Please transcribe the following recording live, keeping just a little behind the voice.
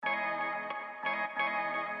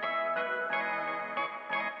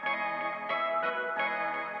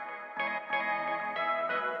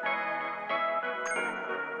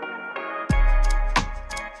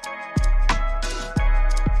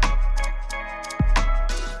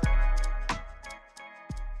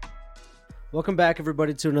Welcome back,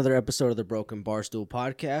 everybody, to another episode of the Broken Barstool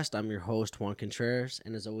Podcast. I'm your host, Juan Contreras,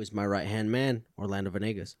 and as always, my right-hand man, Orlando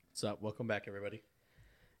Venegas. What's up? Welcome back, everybody.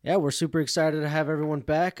 Yeah, we're super excited to have everyone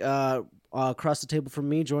back. Across the table from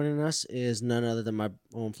me, joining us is none other than my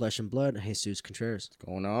own flesh and blood, Jesus Contreras.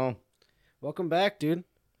 What's going on? Welcome back, dude.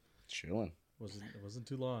 Chilling. It wasn't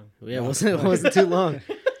too long. Yeah, it wasn't too long.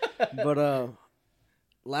 But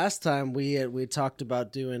last time we talked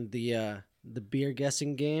about doing the beer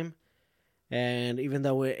guessing game. And even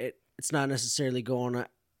though it's not necessarily going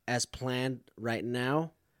as planned right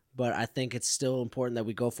now, but I think it's still important that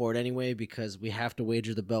we go for it anyway because we have to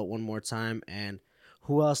wager the belt one more time. And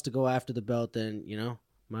who else to go after the belt than,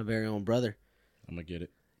 my very own brother? I'm going to get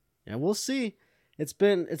it. Yeah, we'll see. It's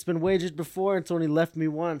been wagered before. It's only left me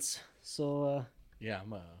once. So, yeah, I'm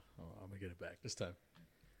gonna get it back this time.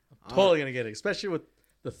 I'm totally gonna get it, especially with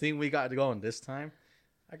the theme we got going this time.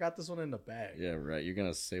 I got this one in the bag. Yeah, right. You're going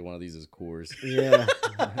to say one of these is Coors. yeah.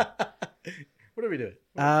 What are we doing?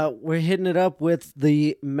 We're hitting it up with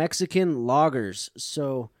the Mexican lagers.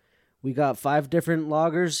 So we got 5 different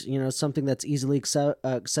lagers, something that's easily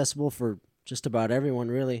accessible for just about everyone,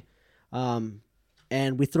 really. And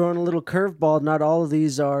we throw in a little curveball. Not all of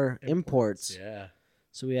these are imports. Yeah.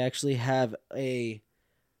 So we actually have a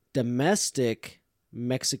domestic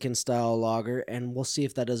Mexican-style lager, and we'll see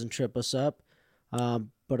if that doesn't trip us up.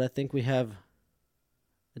 But I think we have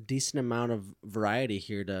a decent amount of variety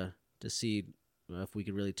here to see if we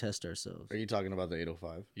could really test ourselves. Are you talking about the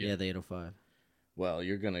 805? Yeah, the 805. Well,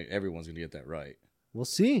 everyone's going to get that right. We'll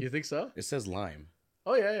see. You think so? It says lime.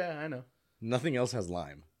 Oh yeah, I know. Nothing else has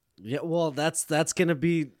lime. Yeah, well, that's going to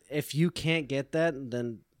be, if you can't get that,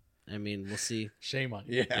 then, we'll see. Shame on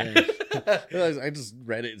you. Yeah. I just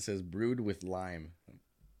read it. It says brewed with lime.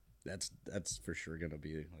 That's for sure going to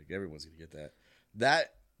be, like, everyone's going to get that.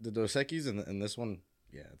 The Dos Equis and this one,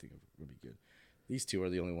 yeah, I think it would be good. These two are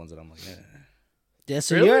the only ones that I'm like, eh. Yeah,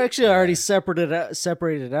 so Really? you're actually already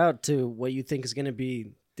separated out to what you think is going to be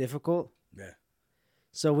difficult. Yeah.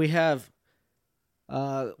 So we have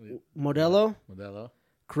Modelo,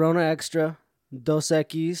 Corona Extra, Dos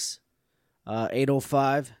Equis,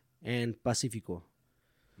 805, and Pacifico.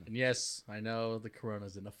 And yes, I know the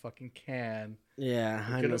Corona's in a fucking can. Yeah,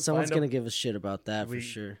 I know. couldn't Someone's find going to give a shit about that for I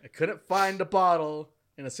sure. couldn't find a bottle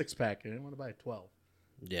in a 6-pack. I didn't want to buy 12.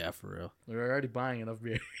 Yeah, for real. We were already buying enough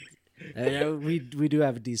beer. we do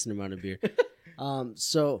have a decent amount of beer.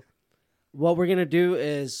 So what we're going to do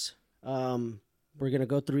is we're going to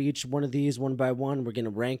go through each one of these one by one. We're going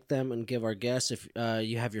to rank them and give our guess. If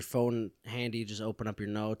you have your phone handy, just open up your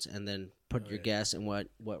notes and then put your guess and what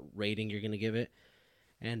rating you're going to give it.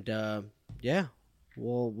 And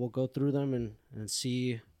we'll go through them and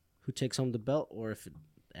see who takes home the belt or if it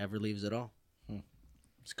ever leaves at all.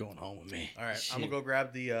 What's going on with me? All right, Shit. I'm going to go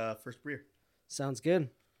grab the first beer. Sounds good.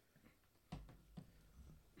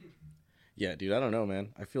 Yeah, dude, I don't know, man.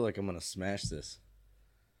 I feel like I'm going to smash this.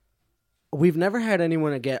 We've never had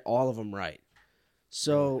anyone to get all of them right.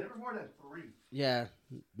 So Never more than 3. yeah,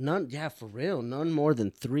 none. Yeah, for real, none more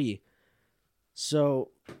than 3.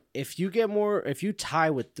 So if you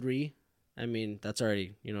tie with 3, that's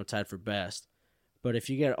already tied for best. But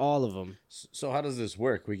if you get all of them, So how does this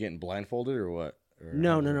work? We getting blindfolded or what? Or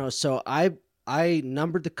no. So I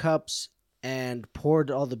numbered the cups and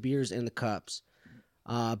poured all the beers in the cups.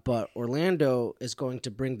 But Orlando is going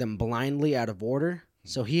to bring them blindly out of order,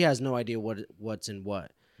 so he has no idea what's in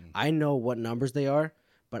what. I know what numbers they are,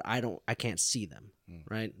 but I can't see them.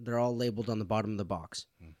 Right? They're all labeled on the bottom of the box.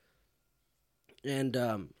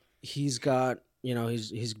 And he's got,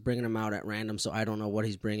 he's bringing them out at random, so I don't know what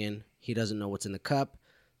he's bringing. He doesn't know what's in the cup.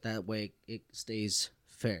 That way it stays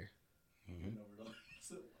fair.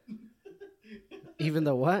 Even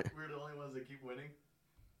though what? We're the only ones that keep winning.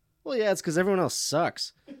 Well, yeah, it's because everyone else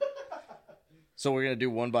sucks. So we're going to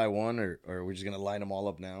do one by one, or are we just going to line them all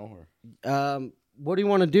up now? Or What do you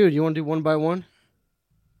want to do? Do you want to do one by one?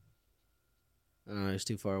 Oh, he's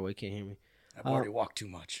too far away. Can't hear me. I've already walked too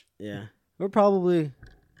much. Yeah. We're probably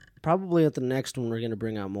at the next one, we're going to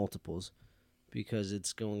bring out multiples because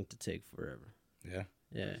it's going to take forever. Yeah.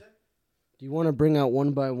 Yeah. Do you want to bring out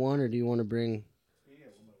one by one, or do you want to bring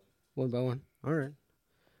one by one? All right.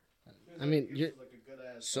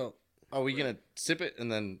 So are we going to sip it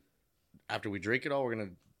and then after we drink it all, we're going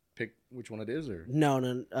to pick which one it is? Or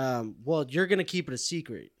No. Well, you're going to keep it a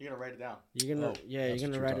secret. You're going to write it down. You're going to, you're that's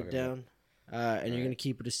going to what write you're it down, and you're going to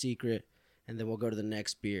keep it a secret, and then we'll go to the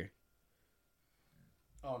next beer.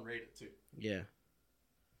 Oh, and rate it too. Yeah.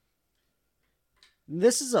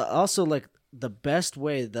 This is also like the best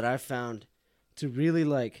way that I found to really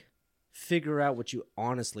like figure out what you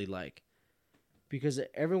honestly like. because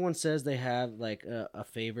everyone says they have like a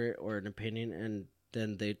favorite or an opinion, and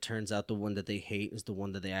then they turns out the one that they hate is the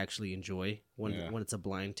one that they actually enjoy when it's a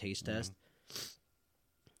blind taste test.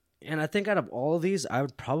 And I think out of all of these, I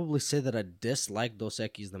would probably say that I dislike Dos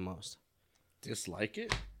Equis the most. Dislike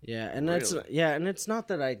it? Yeah, and Really? it's not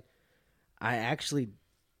that I actually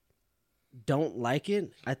don't like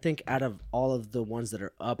it. I think out of all of the ones that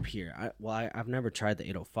are up here, I've never tried the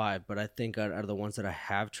 805, but I think out of the ones that I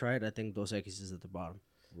have tried, I think Dos Equis is at the bottom.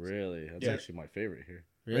 Really? That's Yeah. actually my favorite here.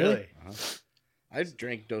 Really? I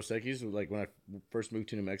drank Dos Equis like when I first moved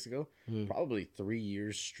to New Mexico. Probably 3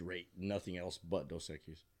 years straight, nothing else but Dos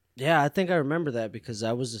Equis. Yeah, I think I remember that because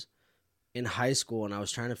I was in high school and I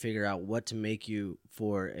was trying to figure out what to make you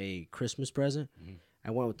for a Christmas present. I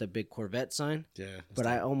went with the big Corvette sign, Yeah, but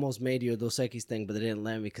I almost made you a Dos Equis thing, but they didn't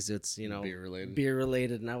let me because it's beer related. beer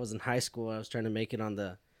related, and I was in high school. I was trying to make it on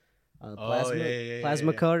the Oh, plasma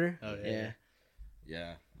yeah. cutter. Oh, yeah.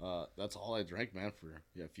 Yeah, that's all I drank, man, for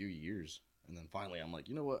a few years, and then finally I'm like,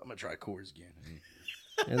 you know what? I'm gonna try Coors again.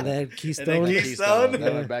 And then Keystone. And then Keystone. Then I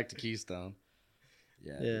went back to Keystone.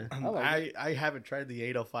 Yeah, Yeah. I like it. I haven't tried the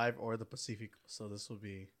 805 or the Pacifico, so this will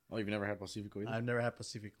be. Oh, you've never had Pacifico either? I've never had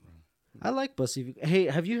Pacifico. I like Pacifico. Hey,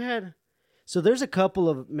 have you had? So there's a couple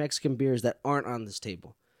of Mexican beers that aren't on this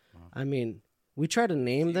table. I mean, we try to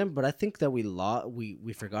name them, but I think that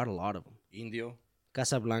we forgot a lot of them. Indio,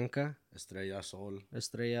 Casablanca, Estrella Sol,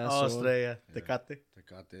 Estrella, Oh, Sol, Estrella, Tecate.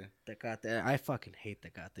 Tecate. Tecate. I fucking hate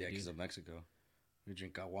Tecate. Yeah, dude. because of Mexico. We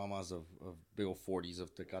drink caguamas of big old 40s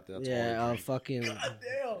of Tecate. That's Yeah, all we drink. fucking. Damn.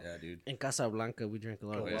 Yeah, dude. In Casablanca, we drink a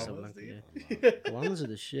lot of Caguamas, Casablanca. dude. Yeah. Caguamas are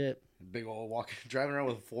the shit. Big old walking, driving around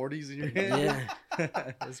with 40s in your hand.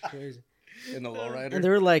 Yeah, that's crazy. In the lowrider. And they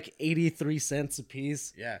were like 83 cents a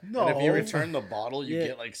piece. Yeah. No. And if you return the bottle, you Yeah.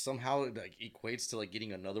 get like somehow it like equates to like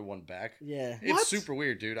getting another one back. Yeah. It's What? super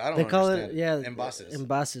weird, dude. I don't They call understand. it, yeah. Envases.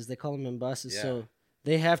 Envases. They call them envases. Yeah. So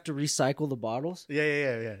they have to recycle the bottles.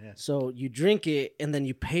 Yeah. So you drink it and then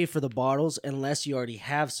you pay for the bottles unless you already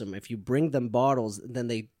have some. If you bring them bottles, then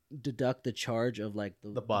they deduct the charge of like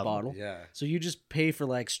the bottle. Yeah. So you just pay for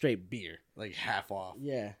like straight beer. Like half off.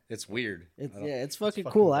 Yeah. It's weird. It's I don't- it's fucking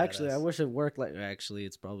fucking cool. Actually, I badass. wish it worked like. Actually,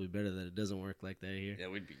 it's probably better that it doesn't work like that here. Yeah,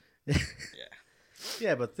 we'd be. Yeah.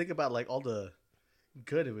 Yeah, but think about like all the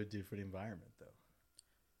good it would do for the environment, though.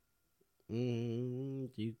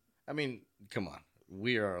 You. I mean, come on.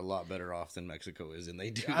 We are a lot better off than Mexico is, and they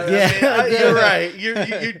do. I that. mean, you're right.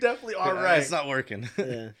 You definitely are Yeah, right. It's not working.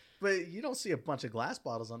 Yeah. But you don't see a bunch of glass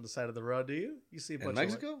bottles on the side of the road, do you? You see a bunch In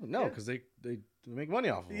Mexico? No, Yeah. because they make money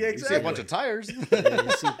off of them. Yeah, You see a bunch exactly. of tires. Yeah,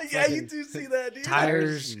 you see Yeah, you fucking do see that, dude.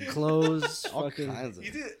 tires, clothes, All fucking. kinds of.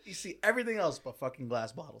 You see everything else but fucking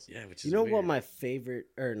glass bottles. Yeah, which is You know what weird. my favorite,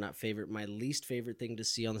 or not favorite, my least favorite thing to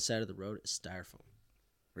see on the side of the road is styrofoam.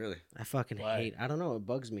 Really? I fucking Why? hate. I don't know. It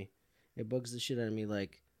bugs me. It bugs the shit out of me.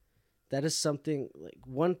 Like that is something. Like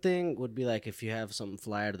one thing would be like if you have something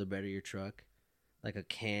fly out of the bed of your truck, like a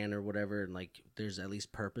can or whatever, and like there's at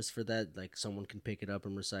least purpose for that. Like someone can pick it up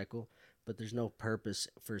and recycle, but there's no purpose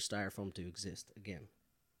for styrofoam to exist again.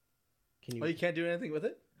 Can you? Oh, you can't do anything with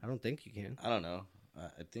it? I don't think you can. I don't know.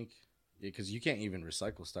 I think because you can't even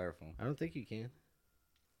recycle styrofoam. I don't think you can.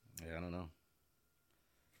 Yeah, I don't know.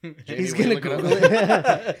 He's will you gonna look it Google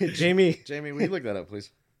up? it. Jamie. Jamie, will you look that up,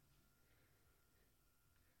 please?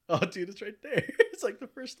 Oh, dude, it's right there. It's like the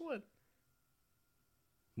first one.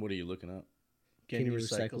 What are you looking up? Can you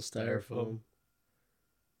recycle styrofoam?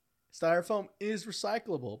 Styrofoam is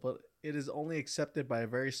recyclable, but it is only accepted by a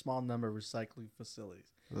very small number of recycling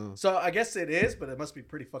facilities. Oh. So I guess it is, but it must be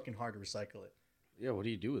pretty fucking hard to recycle it. Yeah, what do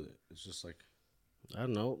you do with it? It's just like I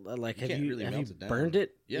don't know. Like, You have can't you really have melt you it down. burned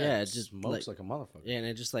it? it just smokes like a motherfucker. yeah, and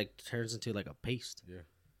it just like turns into like a paste.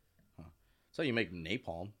 So you make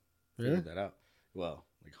napalm. Really? Figured that out. Well,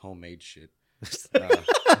 like homemade shit.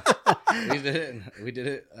 We did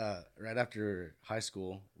it right after high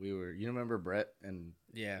school. You remember Brett and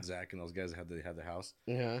Yeah. Zach and those guys had the house.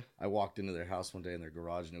 Yeah. I walked into their house one day in their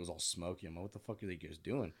garage and it was all smoky. I'm like, what the fuck are they guys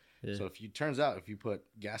doing? Yeah. So turns out if you put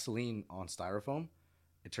gasoline on styrofoam,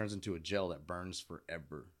 it turns into a gel that burns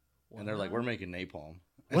forever. And they're like, we're making napalm.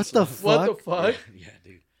 And What so- the fuck? What the fuck? Yeah,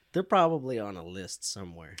 dude. They're probably on a list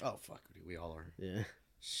somewhere. Oh fuck, dude, we all are. Yeah.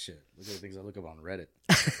 Shit, look at the things I look up on Reddit.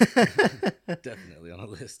 Definitely on a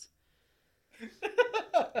list.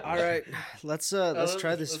 All right, let's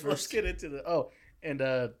try this Let's first. get into the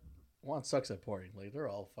and Juan sucks at pouring. Like they're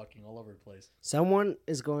all fucking all over the place. Someone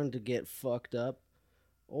is going to get fucked up,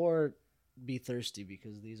 or be thirsty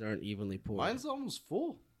because these aren't evenly poured. Mine's almost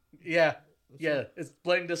full. Yeah, yeah. It's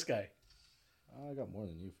blame this guy. I got more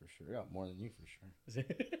than you for sure.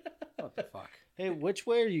 What the fuck? Hey, which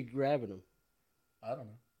way are you grabbing them? I don't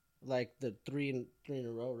know. Like the three in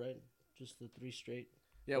a row, right? Just the 3 straight.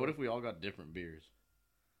 Yeah, what if we all got different beers?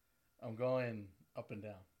 I'm going up and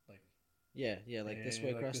down. Like Yeah, like this Yeah,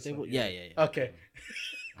 way like across this the table. one, Yeah, yeah. yeah. okay.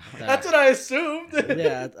 That- That's what I assumed.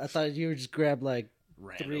 yeah, I thought you would just grab like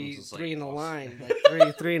Randoms, three it's like, three in a oh, line,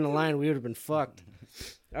 like three in a line. We would have been fucked.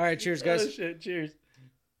 All right, cheers, Oh, guys. shit. Cheers.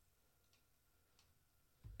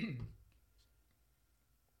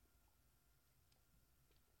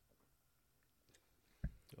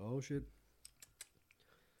 Oh shit.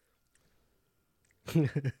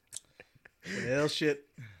 Hell shit.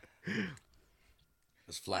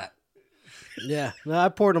 It's flat. Yeah, no, I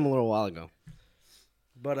poured them a little while ago,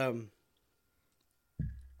 but I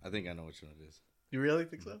think I know which one it is. You really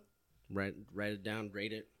think so? write it down,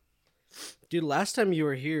 rate it, dude. Last time you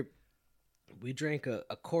were here, we drank a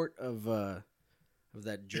quart of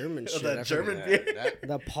that German shit. that I German forget- beer? That,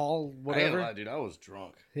 the Paul I ain't whatever. gonna lie, dude. I was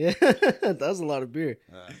drunk. Yeah, that was a lot of beer.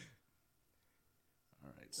 All right.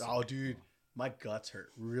 So, Oh, dude, my guts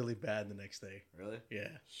hurt really bad the next day. really? Yeah,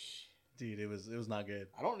 dude, it was not good.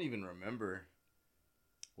 I don't even remember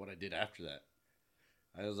what I did after that.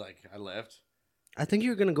 I was like, I left. I think you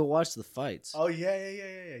were gonna go watch the fights. Oh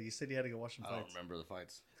yeah. You said you had to go watch some I don't fights. remember the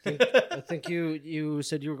fights. I think you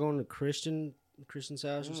said you were going to Christian's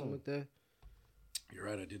house or something like that. You're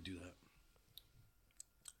right. I did do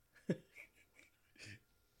that.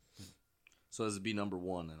 So this would be number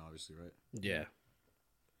 1 then, obviously, right? Yeah.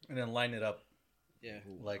 And then line it up Yeah.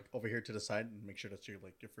 like over here to the side and make sure that's your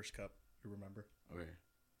first cup. You remember? Okay.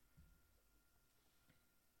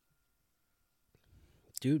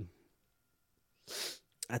 Dude,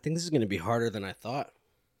 I think this is going to be harder than I thought.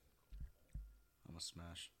 I'm a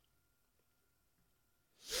smash.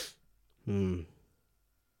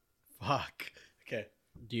 Fuck. Okay.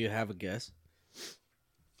 Do you have a guess?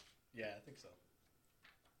 Yeah, I think so.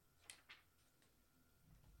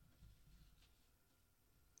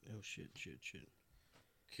 Oh, shit.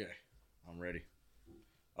 Okay. I'm ready.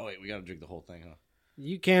 Oh, wait. We got to drink the whole thing, huh?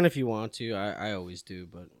 You can if you want to. I always do,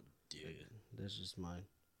 but that's just my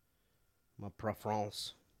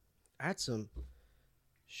preference. I had some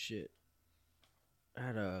shit. I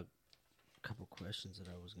had a couple questions that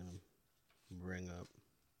I was going to bring up.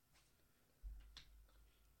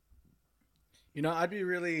 You know, I'd be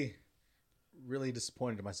really, really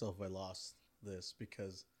disappointed in myself if I lost this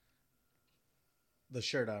because the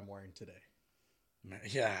shirt I'm wearing today. Man,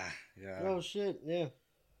 yeah. Oh, shit. Yeah.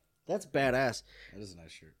 That's badass. That is a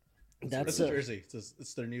nice shirt. That's It's a jersey.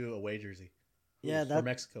 It's their new away jersey. Yeah, for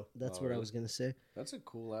Mexico. That's Oh, what I really? was going to say. That's a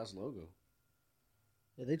cool ass logo.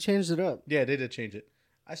 Yeah, they changed it up. Yeah, they did change it.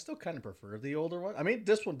 I still kind of prefer the older one. I mean,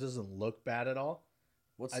 this one doesn't look bad at all.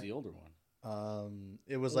 What's the older one?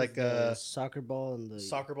 It was What like the a soccer ball and the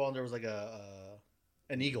soccer ball, and there was like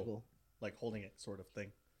an eagle, like holding it, sort of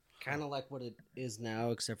thing. Kind of like what it is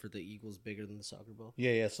now, except for the eagle's bigger than the soccer ball.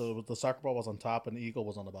 Yeah. So the soccer ball was on top, and the eagle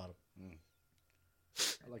was on the bottom.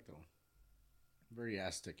 I like that one. Very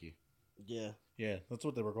Aztec-y. Yeah. Yeah, that's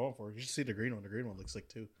what they were going for. You should see the green one. The green one looks like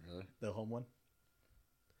too. Really? The home one.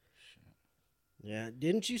 Yeah.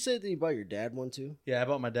 Didn't you say that you bought your dad one too? Yeah, I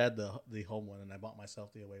bought my dad the home one, and I bought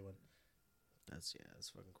myself the away one. That's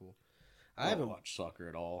fucking cool. I haven't watched soccer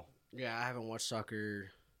at all. Yeah, I haven't watched soccer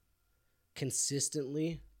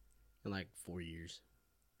consistently in like 4 years.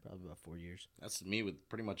 Probably about 4 years. That's me with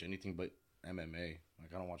pretty much anything but MMA.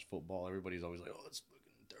 Like, I don't watch football. Everybody's always like, oh, it's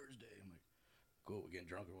fucking Thursday. I'm like, cool, we're getting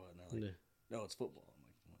drunk or what? And they're like, no, it's football. I'm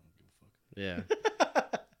like, well, I don't give a fuck.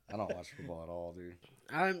 Yeah. I don't watch football at all,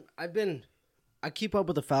 dude. I keep up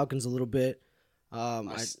with the Falcons a little bit.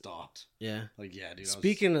 I stopped. Yeah. Like, yeah, dude.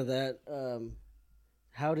 Speaking of that,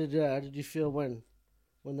 how did you feel when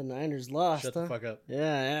the Niners lost? Shut huh? the fuck up.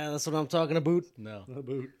 Yeah, that's what I'm talking about. No.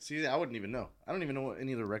 See, I wouldn't even know. I don't even know what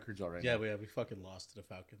any of the records are right Yeah, now. we fucking lost to the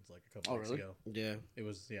Falcons like a couple Oh, weeks really? ago. Yeah. It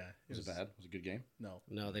was Was it bad? Was it a good game? No.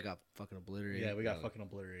 No, they got fucking obliterated. Yeah, we got Really? fucking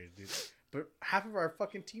obliterated, dude. But half of our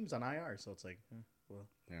fucking team's on IR, so it's like, well,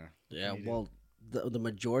 Yeah. Yeah, You do. well, the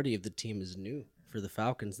majority of the team is new for the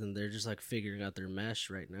Falcons, and they're just like figuring out their mesh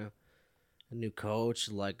right now. A new coach,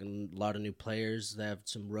 like a lot of new players. They have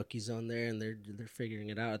some rookies on there, and they're figuring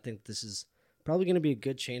it out. I think this is probably going to be a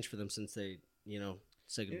good change for them since they,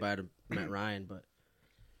 say goodbye to Matt Ryan. But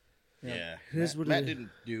Yeah. Here's what Matt it is. didn't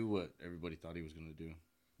do what everybody thought he was going to do.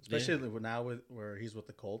 especially now where he's with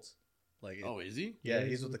the Colts. Like, Oh, is he? yeah,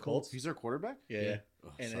 he's with the Colts. He's their quarterback? Yeah.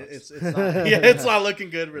 Oh, And sucks. it's not, yeah, it's not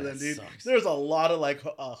looking good for them, That dude. sucks. There's a lot of like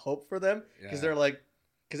hope for them because Yeah. they're like,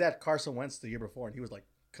 because they had Carson Wentz the year before and he was like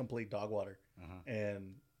complete dog water, Uh-huh.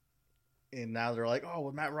 and now they're like, oh,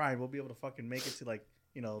 with Matt Ryan, we'll be able to fucking make it to like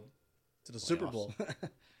to the Super Bowl. Playoffs.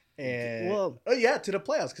 And Well- oh yeah, to the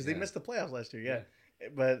playoffs because they Yeah. missed the playoffs last year. Yeah,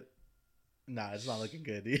 but nah, it's not looking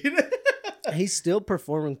good, dude. He's still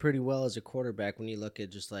performing pretty well as a quarterback when you look at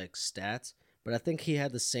just like stats. But I think he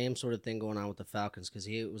had the same sort of thing going on with the Falcons because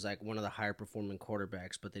he was like one of the higher performing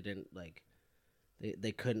quarterbacks, but they didn't like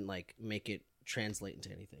they couldn't like make it translate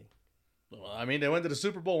into anything. Well, I mean, they went to the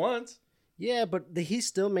Super Bowl once. Yeah, but he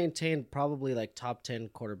still maintained probably like top 10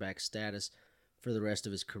 quarterback status for the rest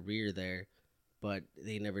of his career there. But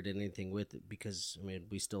they never did anything with it because I mean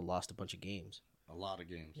we still lost a bunch of games. A lot of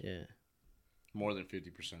games. Yeah. More than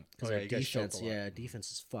 50%. Because Oh, yeah, our you guys choked defense, a lot. yeah,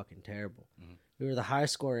 defense is fucking terrible. Mhm. We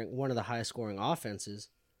were one of the highest scoring offenses,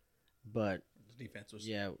 but The defense was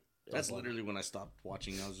yeah, That's literally when I stopped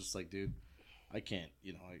watching. I was just like, dude, I can't,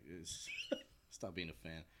 stop being a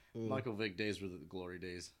fan. Michael Vick days were the glory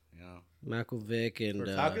days, Michael Vick and for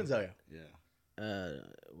Falcons. Oh yeah, Yeah.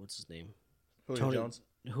 what's his name? Julio Tony- Jones.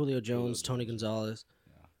 Julio Jones, Tony Jones. Gonzalez.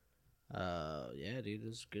 Yeah, dude,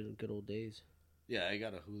 those good old days. Yeah, I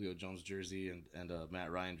got a Julio Jones jersey and a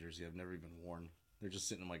Matt Ryan jersey I've never even worn. They're just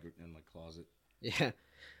sitting in my closet. Yeah,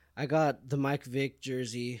 I got the Mike Vick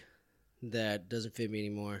jersey that doesn't fit me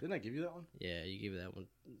anymore. Didn't I give you that one? Yeah, you gave me that one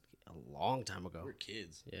a long time ago. We're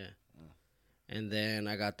kids. Yeah. And then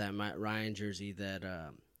I got that Matt Ryan jersey that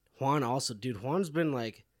Juan also, dude, Juan's been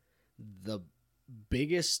like the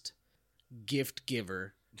biggest gift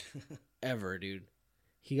giver ever, dude.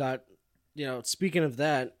 He got, speaking of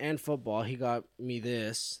that and football, he got me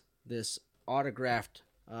this autographed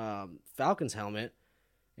Falcons helmet,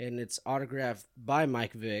 and it's autographed by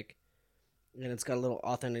Mike Vick, and it's got a little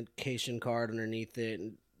authentication card underneath it,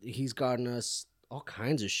 and he's gotten us all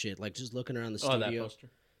kinds of shit, like just looking around the Oh, that studio. poster,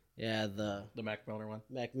 Yeah, the the Mac Miller one.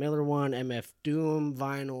 Mac Miller one, MF Doom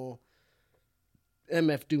vinyl,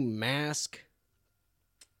 MF Doom mask.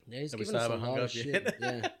 Yeah, he's That we giving us still a haven't hung lot up of shit.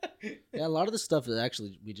 yet. Yeah, a lot of the stuff that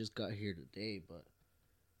actually we just got here today, but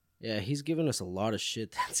yeah, he's giving us a lot of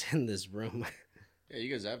shit that's in this room. Yeah, you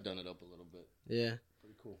guys have done it up a little bit. Yeah,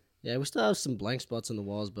 Pretty cool. yeah, we still have some blank spots on the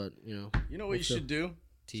walls, but You know what What's you should do?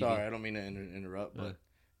 TV. Sorry, I don't mean to interrupt, but Uh.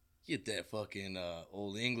 get that fucking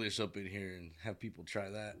old English up in here and have people try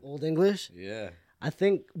that. Old English. Yeah, I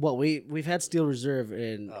think we've had Steel Reserve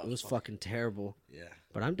and Oh, it was fuck. fucking terrible. yeah.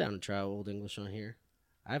 But I'm down to try Old English on here.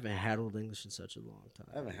 I haven't had Old English in such a long time.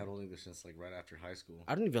 I haven't had old English since like right after high school.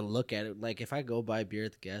 I don't even look at it. Like if I go buy beer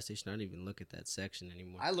at the gas station, I don't even look at that section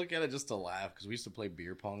anymore. I look at it just to laugh because we used to play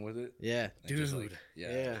beer pong with it. Yeah, And just, like,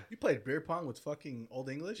 yeah. yeah. You played beer pong with fucking Old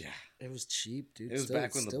English? Yeah. It was cheap, dude. It was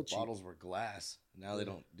back when the still cheap. bottles were glass. Now they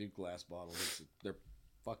Yeah. don't do glass bottles. They're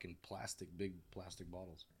fucking big plastic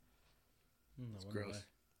bottles. It's Gross.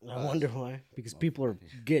 I wonder why. Because people are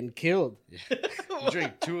getting killed. Yeah. You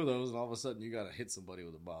drink two of those, and all of a sudden you gotta hit somebody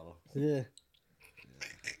with a bottle. Yeah.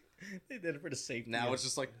 They did it for the safety. Now of- it's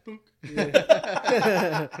just like, boom.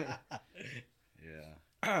 Yeah.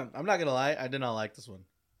 Yeah. I'm not gonna lie, I did not like this one.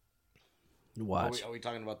 Watch. Are we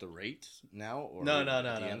talking about the rate now? Or No, at no,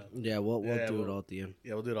 the no, end? no. Yeah, we'll Yeah, do it we'll- all at the end.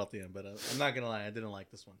 Yeah, we'll do it all at the end, but I'm not gonna lie, I didn't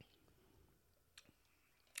like this one.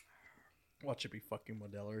 Watch it be fucking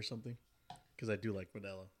Modelo or something, because I do like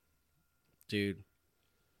Modelo. Dude.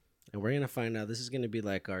 And we're going to find out. This is going to be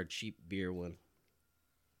like our cheap beer one.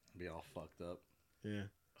 Be all fucked up. Yeah.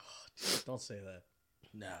 Don't say that.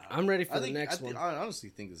 Nah. I'm ready for the next one. I honestly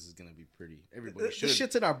think this is gonna be pretty. Everybody This should.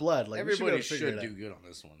 shit's in our blood. Like we Everybody should, be able to should figure do it good on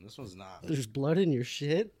this one. This one's not. There's blood in your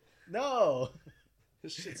shit? out. No,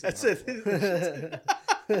 This shit's that's in our blood.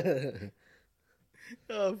 it.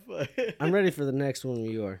 Oh fuck. I'm ready for the next one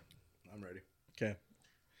when you are. I'm ready. Okay,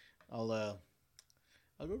 I'll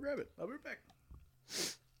go grab it. I'll be right back.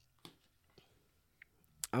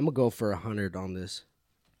 I'm going to go for 100 on this.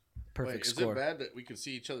 Perfect Wait, is score. it bad that we can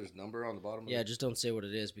see each other's number on the bottom? Yeah, of just don't say what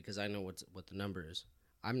it is because I know what the number is.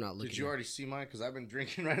 I'm not it? looking. Did you already see mine? Because I've been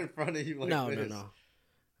drinking right in front of you. Like no, this.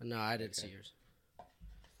 no. I didn't Okay. see yours.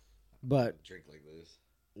 But Drink like this.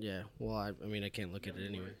 yeah, well, I mean, I can't look at it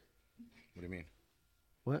anyway. What do you mean?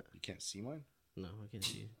 What? You can't see mine? No, I can't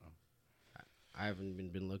see it. I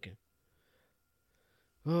haven't been looking.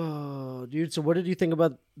 Oh, dude. So, what did you think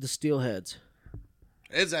about the Steelheads?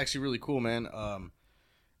 It's actually really cool, man.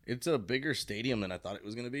 It's a bigger stadium than I thought it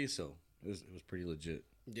was gonna be, so it was pretty legit.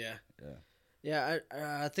 Yeah. Yeah.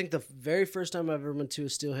 Yeah, I think the very first time I ever went to a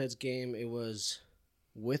Steelheads game, it was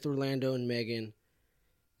with Orlando and Megan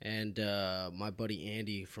and my buddy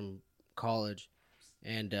Andy from college.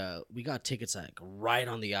 And we got tickets like right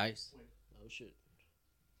on the ice. Oh, shit.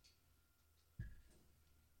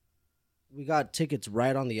 We got tickets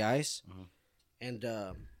right on the ice. Mhm.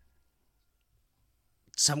 And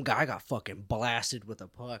some guy got fucking blasted with a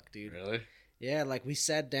puck, dude. Really? Yeah, like we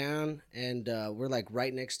sat down and we're like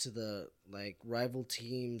right next to the like rival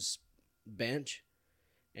team's bench.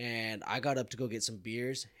 And I got up to go get some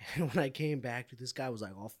beers. And when I came back, dude, this guy was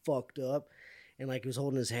like all fucked up. And like he was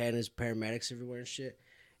holding his head and his paramedics everywhere and shit.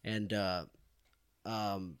 And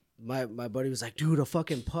my buddy was like, dude, a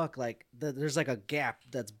fucking puck. Like there's like a gap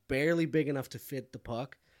that's barely big enough to fit the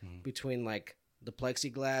puck between like the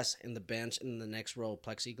plexiglass and the bench and the next row of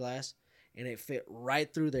plexiglass. And it fit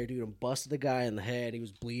right through there, dude, and busted the guy in the head. He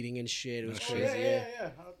was bleeding and shit. It was crazy. Yeah.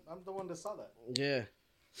 I'm the one that saw that. Yeah.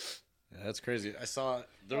 Yeah, that's crazy. I saw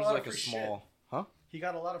there A was lot like of a free small, huh? He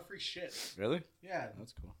got a lot of free shit. Really? Yeah.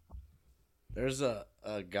 That's cool. There's a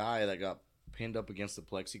guy that got pinned up against the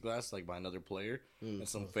plexiglass like by another player, and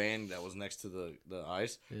some fan that was next to the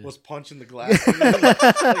ice was punching the glass.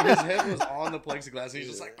 Like, his head was on the plexiglass, and he's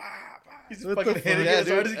just like, bah, bah. He's What fucking the hitting fuck? it as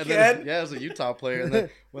hard as he And can. then, yeah, it was a Utah player, and then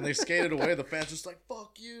when they skated away, the fans just like,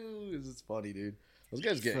 "Fuck you!" It's funny, dude. Those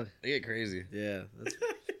guys get crazy. Yeah. That's...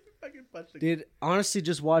 Fucking punched the Dude, honestly,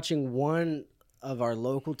 just watching one of our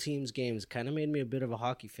local team's games kind of made me a bit of a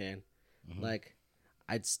hockey fan. Like,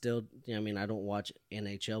 I'd still, I mean, I don't watch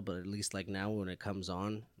NHL, but at least like now when it comes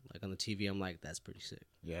on, like on the TV, I'm like, that's pretty sick.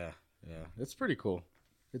 Yeah, it's pretty cool.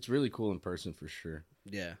 It's really cool in person for sure.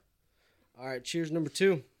 Yeah. All right, cheers number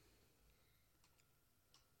 2.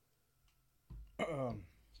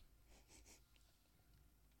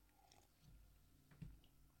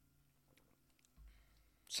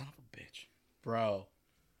 Son of a bitch. Bro.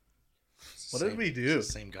 It's What the did same- we do? it's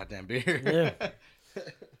the same goddamn beer. Yeah.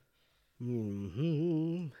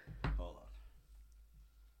 Mm-hmm. Hold on.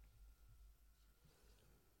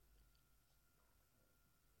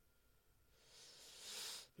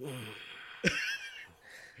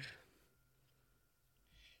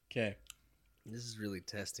 Okay. This is really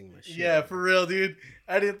testing my shit. Yeah, for real, dude.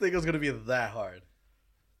 I didn't think it was gonna be that hard.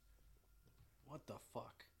 What the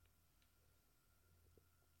fuck?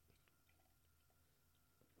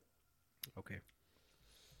 Okay.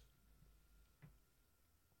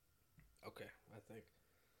 Okay, I think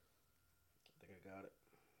I got it.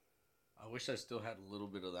 I wish I still had a little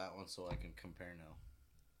bit of that one so I can compare now.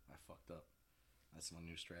 I fucked up. That's my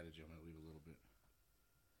new strategy. I'm gonna leave a little bit.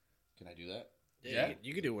 Can I do that? Yeah.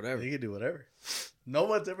 You can do whatever. You can do whatever. No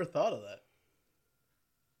one's ever thought of that.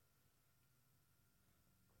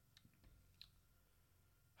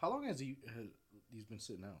 How long has these been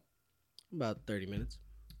sitting out? About 30 minutes.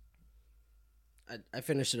 I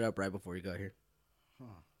finished it up right before you got here. Huh.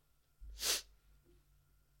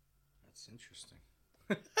 That's interesting.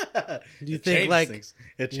 Do you It think changes like things.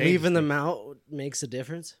 It changes leaving them things. out makes a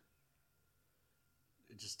difference?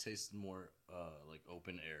 It just tastes more like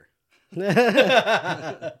open air.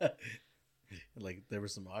 Like there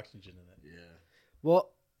was some oxygen in it. Yeah.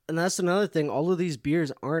 Well, and that's another thing. All of these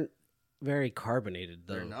beers aren't very carbonated,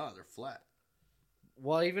 though. They're not. They're flat.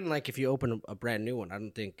 Well, even like if you open a brand new one, I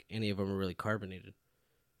don't think any of them are really carbonated.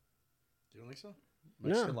 Do you think so?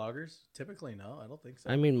 Mexican lagers? Typically, no. I don't think so.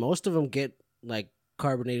 I mean, most of them get like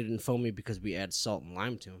carbonated and foamy because we add salt and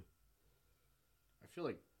lime to them. I feel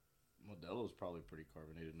like Modelo's probably pretty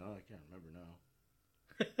carbonated. No, I can't remember now.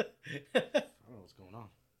 I don't know what's going on.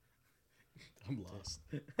 I'm lost.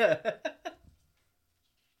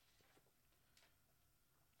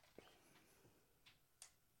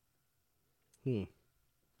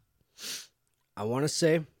 I want to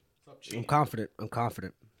say I'm confident.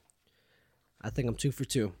 I think I'm 2 for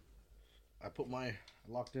 2. I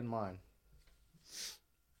locked in mine.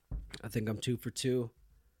 I think I'm 2 for 2.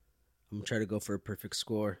 I'm gonna try to go for a perfect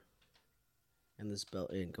score. And this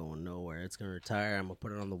belt ain't going nowhere. It's gonna retire. I'm gonna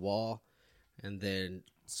put it on the wall, and then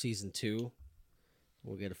season 2,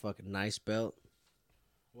 we'll get a fucking nice belt.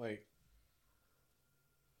 Wait.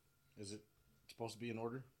 Is it supposed to be in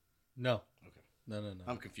order? No. Okay. No.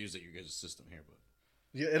 I'm confused at your guys' system here, but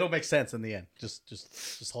Yeah, it'll make sense in the end.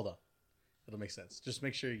 Just hold on. It'll make sense. Just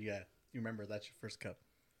make sure you remember that's your first cup.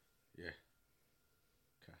 yeah.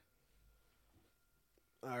 Okay.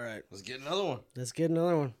 All right, Let's get another one. let's get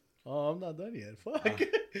another one. Oh, I'm not done yet. Fuck.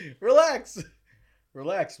 Relax.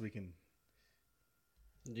 Relax. We can.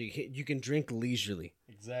 You can drink leisurely.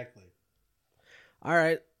 Exactly. All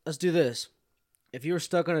right, let's do this. If you were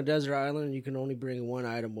stuck on a desert island and you can only bring one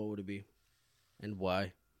item, what would it be, and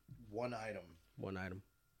why? One item. One item.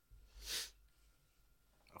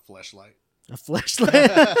 A fleshlight. A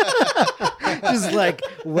flashlight. Just like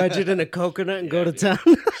wedge it in a coconut and go to dude. town.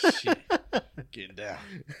 Shit. Getting down.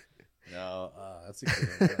 No, that's a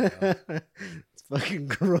good one. It's fucking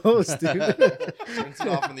gross, dude. Rinse it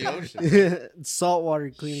off in the ocean. Salt water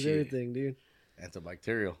cleans Shit. everything, dude.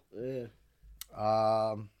 Antibacterial. Yeah.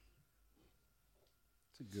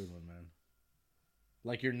 It's a good one, man.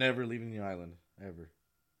 Like you're never leaving the island ever,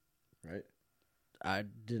 right? I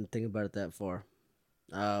didn't think about it that far.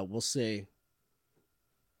 We'll say.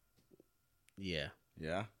 Yeah.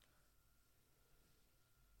 Yeah.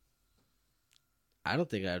 I don't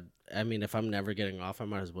think I mean, if I'm never getting off, I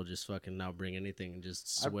might as well just fucking not bring anything and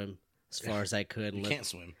just swim as far as I could. You And can't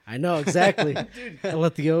swim. I know exactly. Dude, And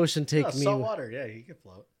let the ocean take no, me. salt water. Yeah, he can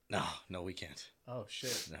float. No, we can't. Oh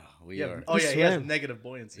shit. No, we Yeah. are. Oh yeah, he has swim. negative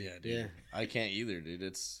buoyancy. Yeah, dude. Yeah. I can't either, dude.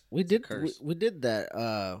 It's We it's a did. curse. We did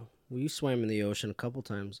that. We swam in the ocean a couple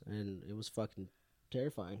times, and it was fucking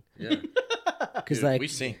terrifying. Yeah, Because dude, like we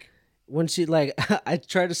sink. when she like, I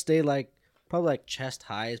try to stay like probably like chest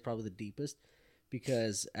high is probably the deepest,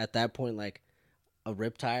 because at that point like a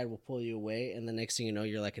riptide will pull you away, and the next thing you know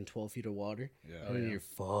you're like in 12 feet of water, Yeah. Oh, and yeah. you're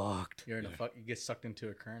fucked. You're in a fuck. You get sucked into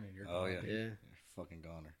a current and you're. Oh gone. yeah. Yeah. You're a fucking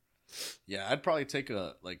goner. Yeah, I'd probably take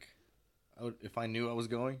a like. I would if I knew I was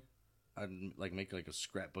going. I'd like make like a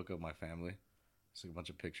scrapbook of my family, just like a bunch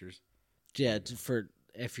of pictures. Yeah, for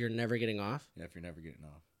if you're never getting off. Yeah, if you're never getting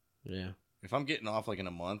off. Yeah. If I'm getting off like in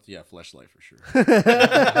a month, yeah, fleshlight for sure.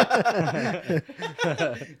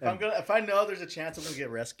 If I know there's a chance I'm gonna get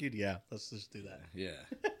rescued, yeah, let's just do that.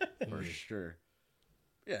 Yeah, for sure.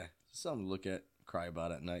 Yeah, something to look at, cry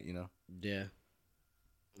about at night, you know. Yeah.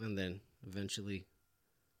 And then eventually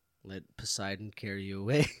let Poseidon carry you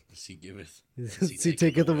away. The sea giveth. See,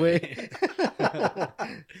 take it away.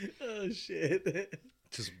 Oh shit.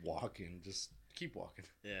 Just walking, just keep walking.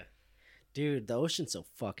 Yeah. Dude, the ocean's so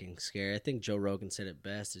fucking scary. I think Joe Rogan said it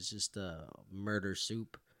best. It's just murder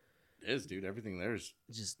soup. It is, dude. Everything there is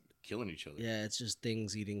It's just, killing each other. yeah, it's just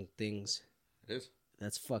things eating things. It is.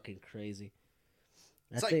 That's fucking crazy.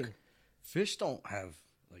 It's like fish don't have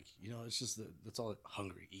like it's just that's all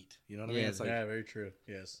hungry eat. You know what I mean? Yeah, It's like Yeah, very true.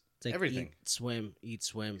 Yes. it's like everything. Eat,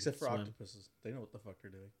 swim. Except for swim. octopuses, they know what the fuck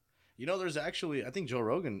they're doing. there's actually I think Joe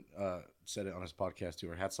Rogan said it on his podcast too,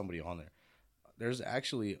 or had somebody on there. There's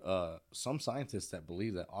actually some scientists that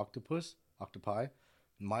believe that octopi,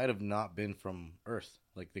 might have not been from Earth.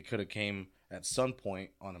 Like they could have came at some point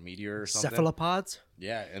on a meteor or something. Cephalopods?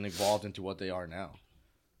 Yeah, and evolved into what they are now.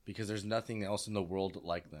 Because there's nothing else in the world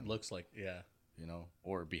like them. Looks like, yeah.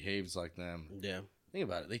 Or behaves like them. Yeah. Think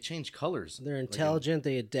about it. They change colors. They're intelligent.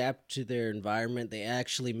 They adapt to their environment. They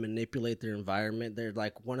actually manipulate their environment. They're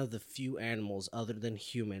like one of the few animals other than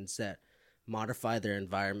humans that modify their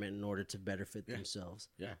environment in order to better fit themselves.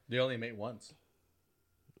 Yeah. They only mate once.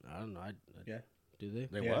 I don't know. Yeah. Do they?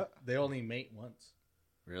 They Yeah, what? They only mate once.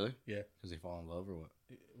 Really? Yeah. Because they fall in love or what?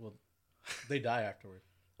 Well, they die afterward.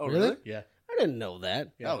 Oh, Really? Yeah. I didn't know that.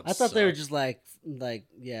 Yeah. That would I thought they were suck. just like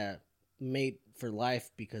mate for life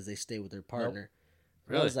because they stay with their partner.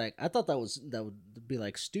 I Really? was like, I thought that would be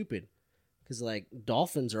like stupid, because like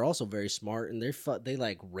dolphins are also very smart and they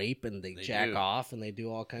like rape and they jack do. off and they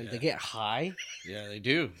do all kinds. Yeah. They get high. Yeah, they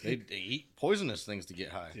do. They eat poisonous things to get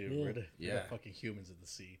high. Dude, Yeah. we're the Yeah. fucking humans in the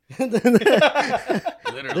sea.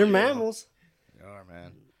 Literally. They're mammals. They are,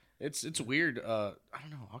 man. It's weird. I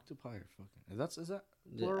don't know. Octopi are fucking. Is that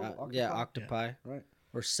plural? Yeah, octopi Right.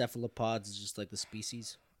 or cephalopods is just like the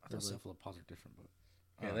species. I thought cephalopods are different, but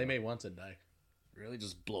Yeah, they mate once and die. really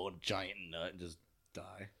just blow a giant nut and just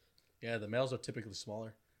die. Yeah, the males are typically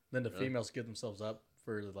smaller. Then the Really? females give themselves up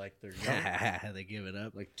for like their young. They give it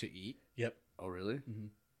up. Like to eat. Yep. Oh, really?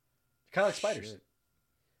 Kind of like spiders. Shit.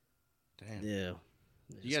 Damn. Yeah.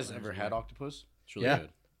 You guys ever had octopus? It's really Yeah. good.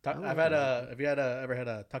 I've had a. Have you ever had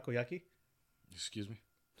a takoyaki? Excuse me.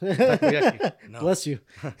 Takoyaki. No. Bless you.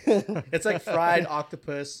 It's like fried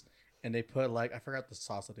octopus, and they put like I forgot the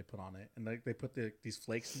sauce that they put on it, and like they put these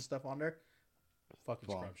flakes and stuff on there. Fucking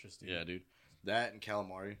Bomb. scrumptious, dude. Yeah, dude. That and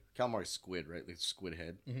calamari. Calamari squid, right? Like squid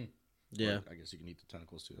head. Yeah. Or I guess you can eat the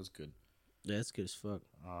tentacles too. That's good. Yeah, that's good as fuck.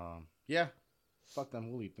 Yeah. Fuck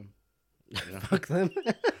them. We'll eat them. You know? Fuck them.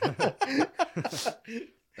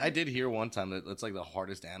 I did hear one time that it's like the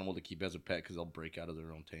hardest animal to keep as a pet because they'll break out of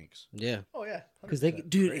their own tanks. Yeah. Oh yeah. Because they, 100%.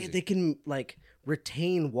 dude, Crazy. they can like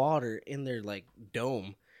retain water in their like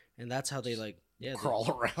dome, and that's how they like Crawl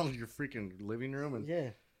around your freaking living room and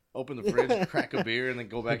Yeah. open the fridge, crack a beer, and then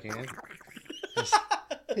go back in.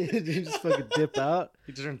 You just fucking dip out.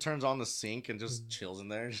 He just turns on the sink and just chills in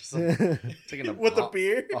there, just like, taking a with the hot,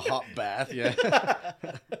 beer. a hot bath. Yeah,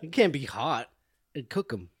 It can't be hot. And cook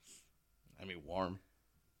them. I mean warm.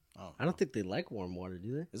 Oh, I don't think they like warm water,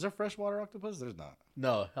 do they? Is there freshwater octopus? There's not.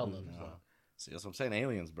 No, hell no. No. See, that's what I'm saying.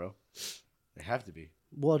 Aliens, bro. They have to be.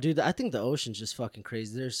 Well, dude, I think the ocean's just fucking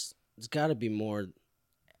crazy. There's got to be more.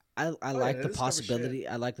 I like yeah, the they discover possibility.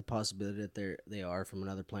 I like the possibility that they are from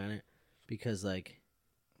another planet, because like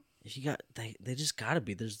They just gotta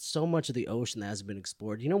be. There's so much of the ocean that hasn't been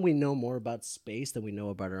explored. You know, we know more about space than we know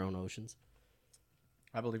about our own oceans.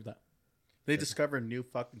 I believe that. They discover new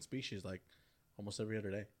fucking species like almost every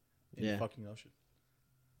other day in the fucking ocean.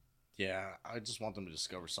 Yeah, I just want them to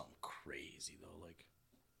discover something crazy though. Like,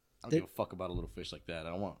 I don't give a fuck about a little fish like that. I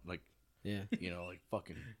don't want like, Yeah, like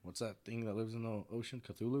fucking what's that thing that lives in the ocean?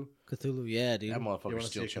 Cthulhu. Cthulhu. Yeah, dude. That You motherfucker's want to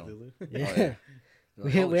still see a chilling. Cthulhu? Yeah. Oh, yeah.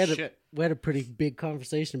 We Holy had shit. we had a pretty big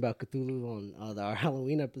conversation about Cthulhu on our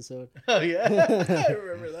Halloween episode. Oh yeah, I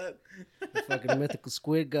remember that. The fucking mythical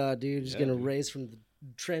squid god, dude, just Yeah, gonna dude. raise from the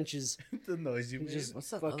trenches. The noise you made. Just- What's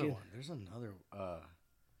that other fucking- one? There's another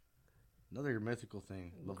mythical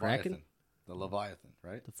thing. Kraken? Leviathan. The Leviathan,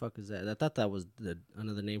 right? The fuck is that? I thought that was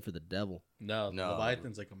another name for the devil. No, No.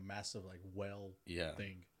 Leviathan's like a massive like whale Yeah.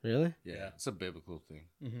 thing. Really? Yeah. Yeah. It's a biblical thing.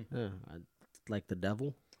 Yeah, like the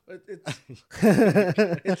devil. It's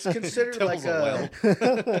it's considered like Devil's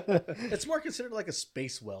a. It's more considered like a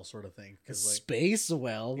space whale sort of thing. A 'Cause, like, space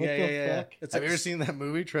well. What yeah, the yeah, yeah. fuck? It's Have like you ever seen that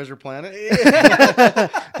movie, Treasure Planet?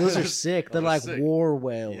 Those are sick. They're Those are like sick. war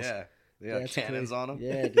whales. Yeah. They got That's cannons crazy. on them.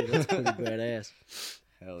 Yeah, dude, that's pretty badass.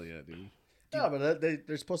 Hell yeah, dude. Yeah, but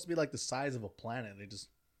they're supposed to be like the size of a planet. They just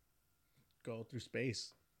go through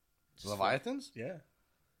space. Leviathans? Yeah.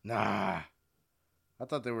 Nah. I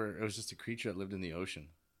thought it was just a creature that lived in the ocean.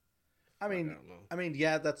 I mean, don't know.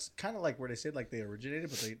 yeah, that's kind of like where they say like they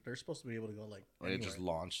originated, but they're supposed to be able to go like Or it anywhere. just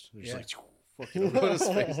launched. They're Yeah. just like, fucking go to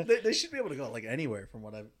space. They should be able to go like anywhere from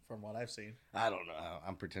what I've seen. I don't know.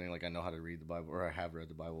 I'm pretending like I know how to read the Bible, or I have read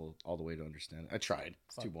the Bible all the way to understand it. I tried.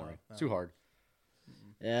 It's too Fuck boring. no. It's too hard.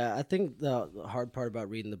 Yeah, I think the hard part about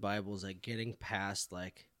reading the Bible is like getting past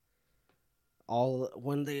like all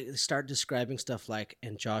when they start describing stuff like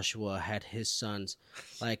and Joshua had his sons,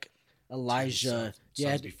 like Elijah.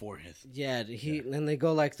 Sons before his. And they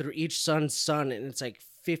go like through each son's son, and it's like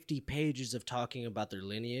 50 pages of talking about their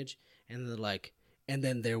lineage, and they're like, and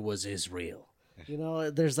then there was Israel. You know,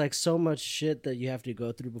 there's like so much shit that you have to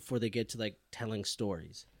go through before they get to like telling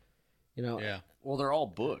stories. You know, Yeah. Well, they're all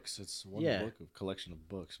books. It's one Yeah. book of collection of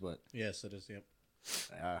books, but Yes, it is. Yep.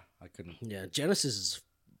 I couldn't. Yeah, Genesis is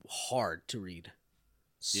hard to read.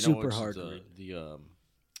 You know Super what's hard to read. the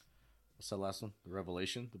what's that last one? The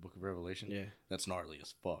Revelation, the Book of Revelation. Yeah. That's gnarly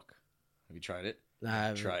as fuck. Have you tried it?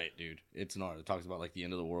 Nah, Try it, dude. It's gnarly. It talks about like the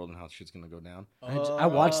end of the world and how shit's gonna go down. I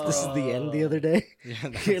watched This Is the End the other day, Yeah,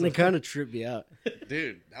 and it kind of tripped me out.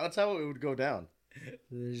 dude. That's how it would go down.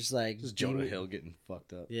 They're just like Just Jonah Hill getting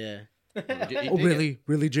fucked up. Yeah. You Oh, dig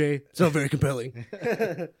really, Jay? It's not very compelling,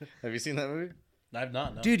 it? Have you seen that movie? I've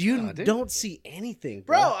not. No. dude. You Nah, dude. don't see anything,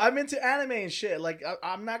 Bro, I'm into anime and shit. Like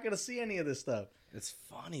I'm not gonna see any of this stuff. It's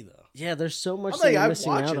funny though. Yeah, there's so much I'm that like you're I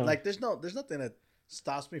missing watch out it. on. Like there's nothing that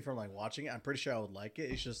stops me from like watching it. I'm pretty sure I would like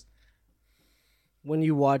it. It's just when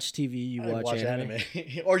you watch TV, you I watch anime.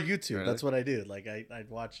 or YouTube. Really? That's what I do. Like I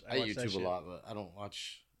watch. I watch that YouTube a shit. lot, but I don't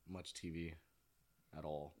watch much TV at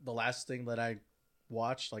all. The last thing that I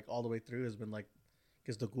watched like all the way through has been like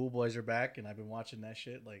because the Ghoul Boys are back, and I've been watching that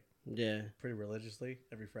shit like Yeah. pretty religiously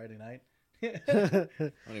every Friday night. I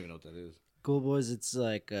don't even know what that is. Cool Boys. It's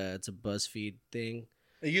like it's a BuzzFeed thing.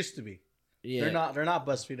 It used to be. Yeah. They're not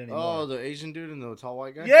BuzzFeed anymore. Oh, the Asian dude and the tall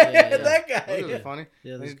white guy. yeah, yeah, yeah. that Those guy. are funny.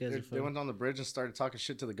 Yeah, those guys are They funny. went on the bridge and started talking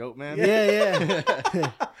shit to the goat man. Yeah, yeah.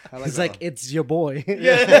 I It's that like one. it's your boy.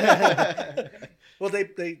 Yeah. Well,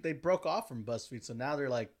 they broke off from BuzzFeed, so now they're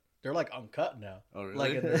like uncut now. Oh,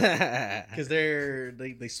 really? Like because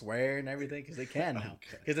they swear and everything because they can now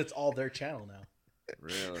Okay. because it's all their channel now.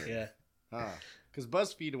 Really? Yeah. Huh. Because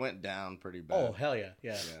BuzzFeed went down pretty bad. Oh hell yeah,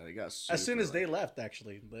 yeah. Yeah, they got As soon super, as they like- left,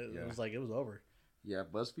 actually, it Yeah. was like it was over. Yeah,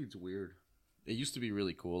 BuzzFeed's weird. It used to be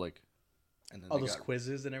really cool, like, and then All they those got,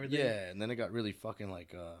 quizzes and everything. yeah, and then it got really fucking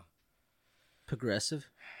like, Progressive.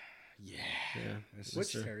 yeah. Yeah. It's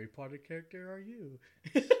Which just, Harry Potter character are you?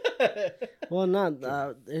 Well, not.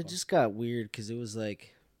 It just got weird because it was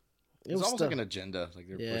like. it was almost stuff- like an agenda, like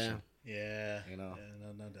they're Yeah. pushing. yeah, You know.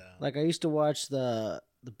 yeah, no doubt. Like I used to watch the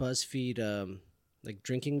BuzzFeed like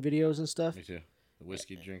drinking videos and stuff. Me too. The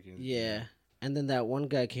whiskey drinking. Yeah, and then that one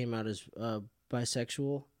guy came out as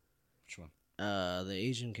bisexual. Which one? The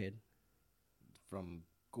Asian kid. From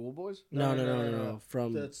Ghoul Boys? No.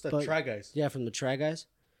 From That's the but- Try Guys. Yeah, from the Try Guys.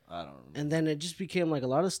 I don't remember. And then it just became like a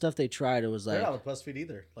lot of stuff they tried. It was They're like not on BuzzFeed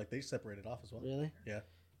either. Like they separated off as well. really. Yeah.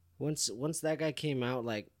 Once that guy came out,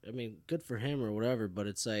 like I mean, good for him or whatever. But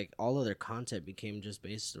it's like all of their content became just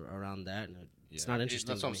based around that, and it's not interesting.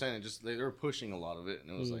 That's to what I'm me. saying. It just they were pushing a lot of it,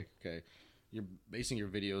 and it was like, okay, you're basing your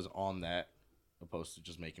videos on that, opposed to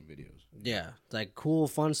just making videos. Yeah, like cool,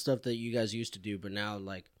 fun stuff that you guys used to do, but now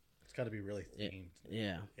like It's got to be really Yeah. themed.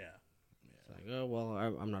 yeah. Yeah. like, oh well,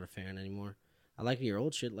 I'm not a fan anymore. I like your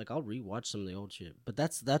old shit. Like I'll rewatch some of the old shit, but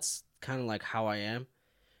that's kind of like how I am.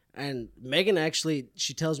 And Megan actually,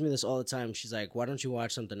 she tells me this all the time. She's like, why don't you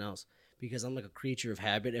watch something else? Because I'm like a creature of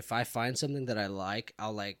habit. If I find something that I like,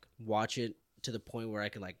 I'll like watch it to the point where I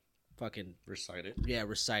can like fucking Recite it.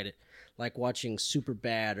 recite it. Like watching Super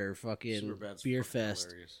Bad or fucking Superbad's Beer fucking Fest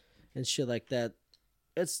hilarious. and shit like that.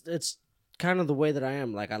 It's kind of the way that I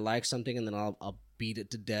am. Like I like something and then I'll beat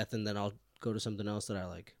it to death and then I'll go to something else that I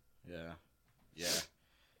like. Yeah. Yeah.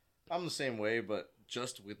 I'm the same way, but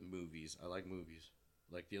just with movies. I like movies.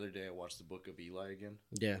 Like the other day, I watched The Book of Eli again.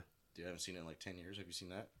 Yeah. Dude, I haven't seen it in like 10 years. Have you seen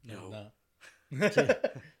that? No.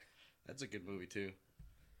 That's a good movie, too.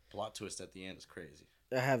 Plot twist at the end is crazy.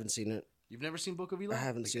 I haven't seen it. You've never seen Book of Eli? I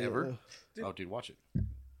haven't Like, seen ever? it. Dude. Oh, dude, watch it.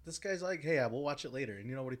 This guy's like, hey, we'll watch it later. And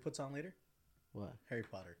you know what he puts on later? What? Harry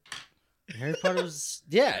Potter. Harry Potter was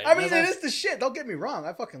yeah. I mean, it is the shit. Don't get me wrong.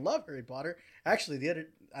 I fucking love Harry Potter. Actually,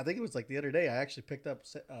 I think it was like the other day, I actually picked up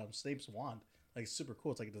Snape's wand. Like, it's super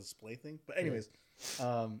cool. It's like a display thing. But anyways,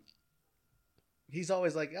 he's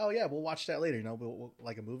always like, oh yeah, we'll watch that later. You know, we'll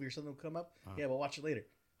like a movie or something will come up. Yeah, we'll watch it later.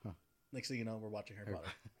 Huh. Next thing you know, we're watching Harry Potter.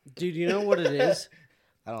 Dude, you know what it is?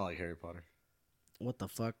 I don't like Harry Potter. What the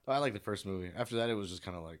fuck? I like the first movie. After that, it was just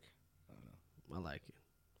kind of like, I don't know. I like it.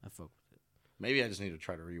 I fuck with it. Maybe I just need to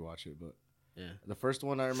try to rewatch it. But Yeah. the first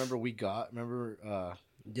one I remember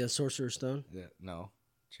Yeah, Sorcerer's Stone. yeah, no,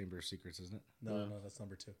 Chamber of Secrets, isn't it? No, that's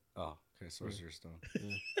number 2. Oh, okay, Sorcerer's Stone.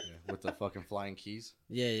 Yeah. Yeah, with the fucking flying keys.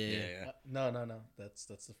 Yeah, yeah, yeah. No. That's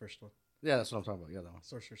the first one. Yeah, that's what I'm talking about. Yeah, that one.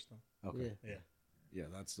 Sorcerer's Stone. Okay. Yeah. Yeah. Yeah,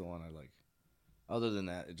 that's the one I like. Other than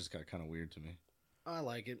that, it just got kind of weird to me. I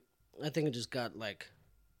like it. I think it just got like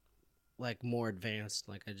more advanced.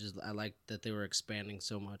 Like I like that they were expanding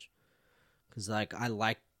so much. Cause like I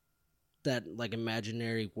like that like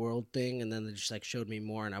imaginary world thing, and then they just like showed me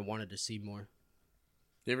more, and I wanted to see more.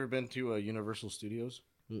 You ever been to Universal Studios?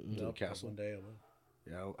 Mm-mm. To the castle? One day I will.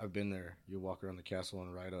 Yeah, I've been there. You walk around the castle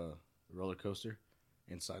and ride a roller coaster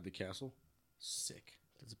inside the castle. Sick.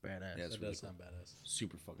 That's badass. Yeah, it's That really does cool. sound badass.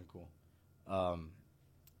 Super fucking cool.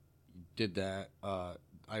 Did that.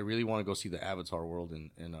 I really want to go see the Avatar world in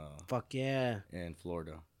Fuck yeah.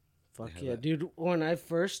 Florida. Fuck have yeah, that. dude. When I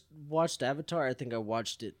first watched Avatar, I think I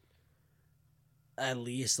watched it at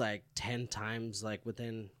least like 10 times, like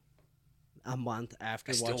within a month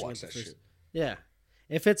after I still watching watch it the that first. shit. Yeah,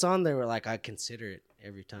 if it's on there, like I consider it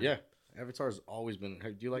every time. Yeah, Avatar's always been.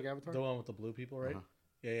 Do you like Avatar? The one with the blue people, right? Uh-huh.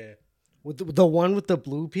 Yeah. With the one with the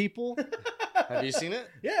blue people. Have you seen it?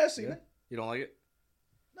 Yeah, I've seen Yeah. it. You don't like it,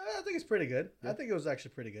 No, I think it's pretty good. I think it was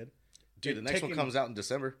actually pretty good. dude? The next one comes out in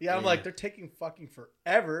December. Yeah, I'm like, they're taking fucking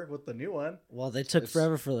forever with the new one. Well, they took It's-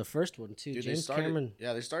 forever for the first one too. Dude, James Cameron.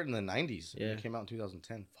 Yeah, they started in the '90s. Yeah. It came out in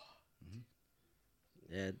 2010.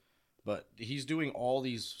 Yeah, But he's doing all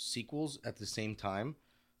these sequels at the same time,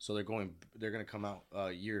 so they're gonna come out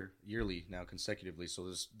yearly now consecutively. So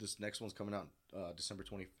this next one's coming out December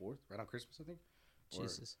 24th, right on Christmas, I think,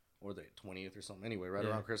 Jesus. or the 20th or something. Anyway, right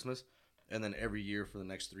Yeah. around Christmas, and then every year for the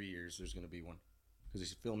next 3 years, there's gonna be one because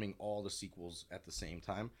he's filming all the sequels at the same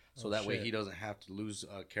time, so Oh, that way shit. he doesn't have to lose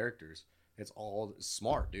characters. It's all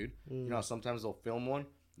smart, dude. You know, how sometimes they'll film one.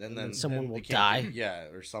 Then Someone they will can't- die. Yeah,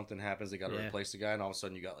 or something happens. They got to Yeah. replace the guy, and all of a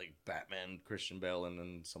sudden you got like Batman, Christian Bale, and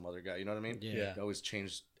then some other guy. You know what I mean? Yeah. Yeah. They always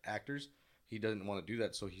change actors. He doesn't want to do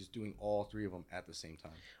that, so he's doing all 3 of them at the same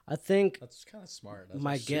time. I think That's kind of smart. That's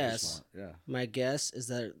My super guess- smart. Yeah. my guess is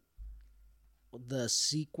that the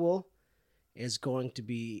sequel is going to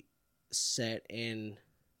be set in.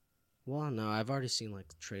 Well, no, I've already seen like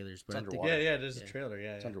trailers, but It's I think, underwater. Yeah, there's Yeah. a trailer.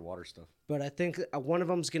 Yeah, It's yeah. underwater stuff. but I think one of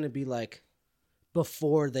them's gonna be like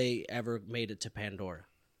before they ever made it to Pandora.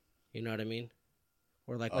 You know what I mean?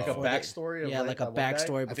 Or like Like a before they- backstory. Of yeah, like a that one guy?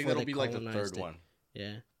 backstory. I Before think that'll they be like the colonized third it. one.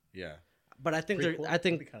 Yeah, Yeah. but I think Prequel? they're. I That'd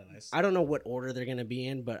think be kind of nice. I don't know what order they're gonna be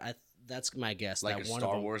in, but that's my guess. Like that a one Star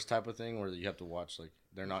of them, Wars type of thing where you have to watch, like,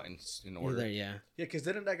 they're not in order. Either, yeah, Yeah, because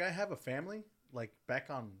didn't that guy have a family like back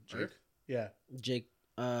on Jake? Earth? Yeah. Jake.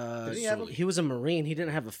 Did he have a- He was a Marine. He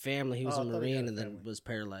didn't have a family. He was Oh, a I thought he had Marine a and then family. was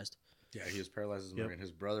paralyzed. Yeah, he was paralyzed as a Yep. Marine.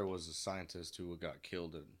 His brother was a scientist who got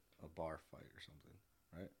killed in a bar fight or something,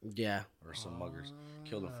 right? Yeah. Or some muggers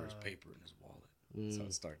killed him for his paper in his wallet. That's how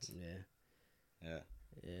it starts. Yeah. Yeah.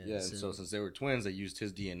 Yeah. Yeah, and so since they were twins, they used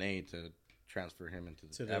his DNA to transfer him into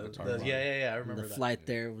To the Avatar. the, body. yeah. I and remember the that. flight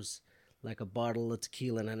there was like a bottle of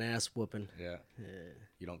tequila and an ass whooping. Yeah. Yeah.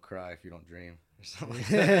 You don't cry if you don't dream. Or something like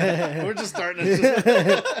that. We're just starting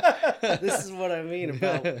to This is what I mean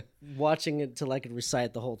about watching it till I could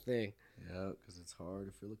recite the whole thing. Yeah, because it's hard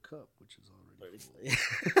to fill a cup, which is already full.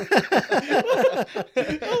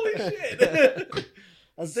 Holy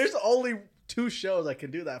shit! There's only two shows I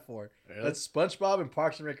can do that for. Really? That's SpongeBob and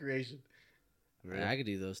Parks and Recreation. Really? I could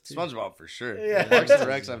do those too. SpongeBob for sure. Yeah. Parks and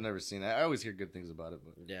Recs, I've never seen that. I always hear good things about it,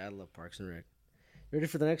 but Yeah, I love Parks and Rec. Ready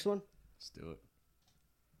for the next one? let's do it.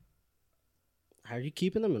 How are you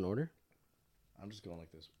keeping them in order? I'm just going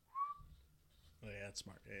like this. Oh yeah, that's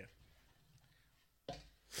smart. Yeah.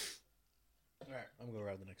 All right, I'm gonna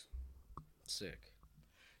grab the next one. Sick.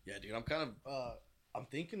 Yeah, dude, I'm kind of I'm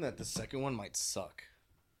thinking that the second one might suck.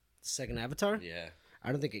 Second Avatar? Yeah.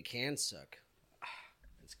 I don't think it can suck.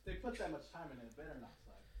 They put that much time in it. Better not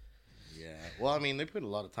suck. Yeah. Well, I mean, they put a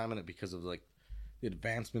lot of time in it because of like the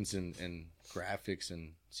advancements in graphics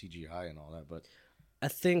and CGI and all that, but I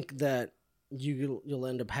think that you'll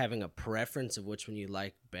end up having a preference of which one you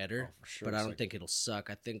like better, Oh, for sure. but I It's don't like- think it'll suck.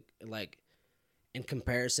 I think like in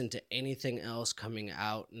comparison to anything else coming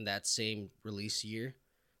out in that same release year,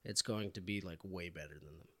 it's going to be like way better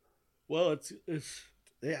than them. well, it's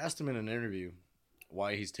they asked him in an interview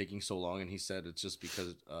why he's taking so long, and he said it's just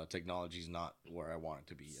because technology's not where I want it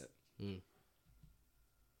to be yet.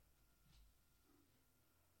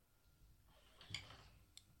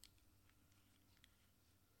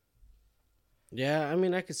 Yeah, I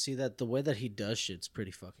mean, I could see that. The way that he does shit's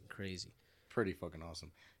pretty fucking crazy. Pretty fucking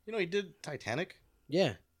awesome. You know, he did Titanic.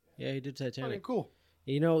 Yeah, he did Titanic. Fucking cool.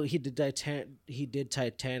 You know, he did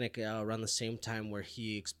Titanic around the same time where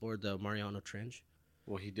he explored the Mariana Trench.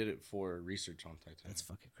 Well, he did it for research on Titanic. That's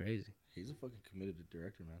fucking crazy. He's a fucking committed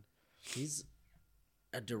director, man. He's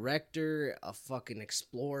a director, a fucking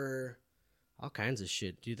explorer, all kinds of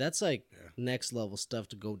shit, dude. That's like Yeah. next level stuff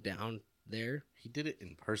to go down there. He did it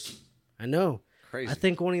in person. I know. Crazy. I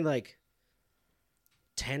think only like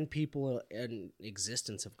 10 people in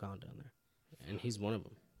existence have gone down there, and he's one of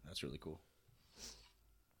them. That's really cool.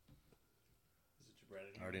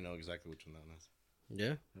 I already know exactly which one that is.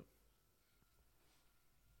 Yeah. Yep.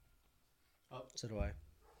 Oh. So do I.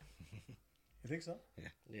 You think so?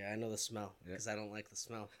 Yeah, I know the smell Yeah. because I don't like the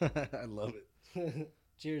smell. I love it.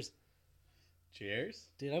 Cheers, Cheers.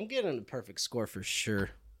 dude. I'm getting a perfect score for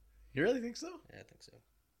sure. You really think so? Yeah, I think so.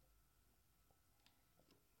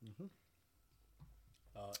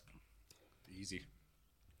 Easy.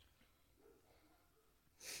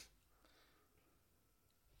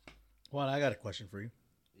 Well, I got a question for you.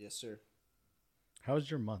 Yes, sir. How was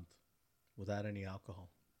your month without any alcohol?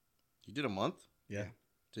 You did a month? Yeah.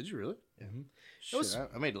 Did you really? Yeah. Shit, was-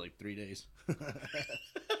 I made it like 3 days.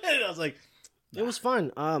 I was like, It was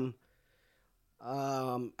fun. I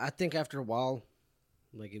think after a while,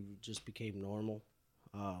 like it just became normal.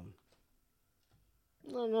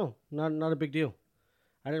 No, not a big deal.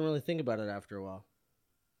 I didn't really think about it after a while.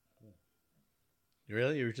 you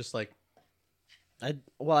really? You were just like, I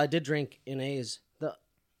did drink NAs.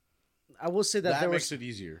 I will say that That there makes was. it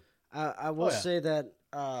easier. I will Oh, yeah. say that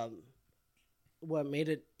what made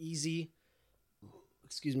it easy.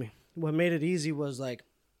 Excuse me. What made it easy was like,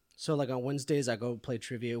 so like on Wednesdays I go play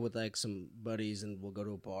trivia with like some buddies and we'll go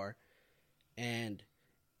to a bar, and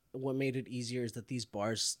what made it easier is that these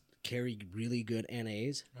bars carry really good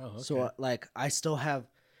NAs. oh, okay. So like I still have,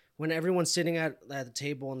 when everyone's sitting at the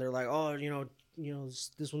table and they're like, oh,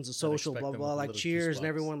 this one's a social, expect blah them blah, with a like little cheers, juice and box.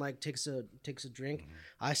 everyone like takes a drink.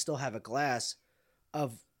 I still have a glass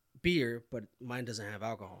of beer, but mine doesn't have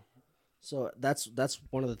alcohol. So that's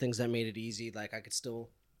one of the things that made it easy. Like I could still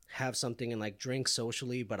have something and like drink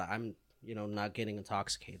socially, but I'm not getting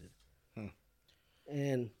intoxicated.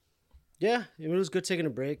 And yeah, it was good taking a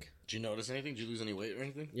break. Did you notice anything? Did you lose any weight or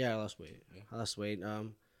anything? Yeah, I lost weight. Yeah. I lost weight.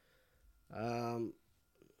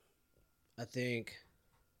 I think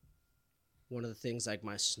one of the things, like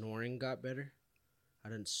my snoring got better. I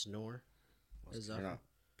didn't snore. As You're often. not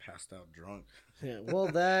passed out drunk. Yeah, well,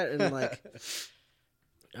 that and like,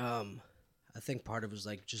 I think part of it was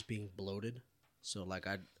like just being bloated. So like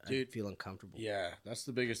I'd Dude, feel uncomfortable. Yeah, that's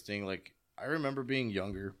the biggest thing. Like, I remember being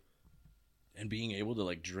younger and being able to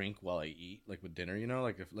like drink while I eat, like with dinner.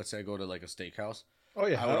 Like if let's say I go to like a steakhouse, oh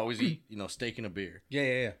yeah, I would always eat steak and a beer.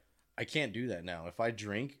 Yeah. I can't do that now. If I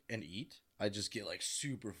drink and eat, I just get like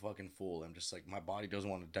super fucking full. I'm just like my body doesn't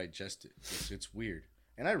want to digest it. It's weird.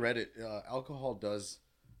 And I read it. Alcohol does.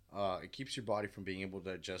 It keeps your body from being able to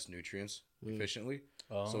digest nutrients efficiently.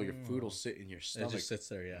 So your food will sit in your It stomach. just sits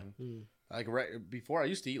there. Yeah. Mm. Like right before, I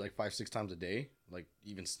used to eat like 5-6 times a day, like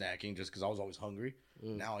even snacking, just because I was always hungry.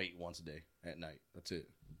 Now I eat once a day at night. That's it.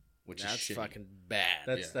 Which That's is shitty. fucking bad.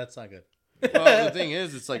 That's not good. Well, the thing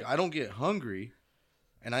is, it's like I don't get hungry,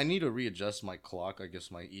 and I need to readjust my clock. I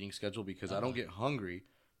guess my eating schedule because I don't get hungry,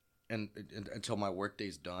 and until my work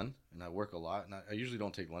day's done, and I work a lot, and I usually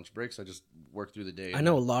don't take lunch breaks. I just work through the day. I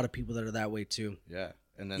know a lot of people that are that way too. Yeah,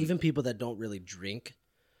 and then Even people that don't really drink,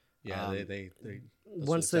 Yeah, Um, they that's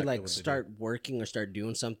once they exactly like what they do. start working or start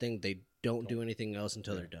doing something, they don't do anything else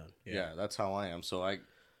until they're done. Yeah. That's how I am. So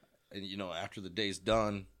and you know, after the day's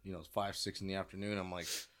done, you know, it's 5, 6 in the afternoon. I'm like,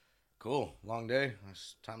 cool, long day.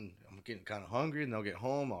 It's time. I'm getting kind of hungry, and I'll get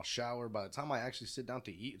home. I'll shower. By the time I actually sit down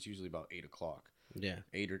to eat, it's usually about 8 o'clock, Yeah.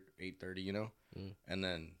 8 or 8:30. You know, and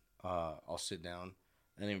then I'll sit down,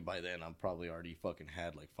 and then by then I'm probably already fucking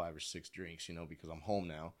had like 5 or 6 drinks. You know, because I'm home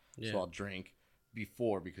now. Yeah. So I'll drink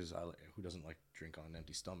before because who doesn't like drink on an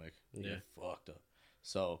empty stomach? You Yeah. get fucked up.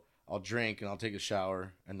 So I'll drink and I'll take a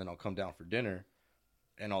shower, and then I'll come down for dinner.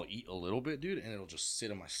 And I'll eat a little bit, dude, and it'll just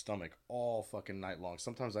sit in my stomach all fucking night long.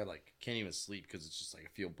 Sometimes I like can't even sleep because it's just like I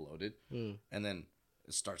feel bloated, and then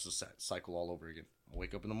it starts to cycle all over again. I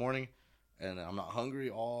wake up in the morning, and I'm not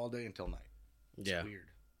hungry all day until night. It's weird.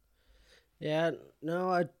 Yeah,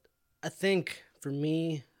 no, I think for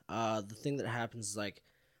me, the thing that happens is like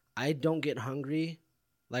I don't get hungry.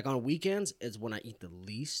 Like on weekends is when I eat the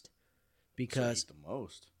least because So I eat the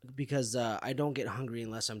most. I don't get hungry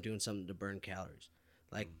unless I'm doing something to burn calories.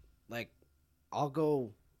 Like I'll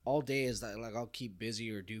go all day is that like I'll keep busy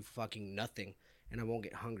or do fucking nothing and I won't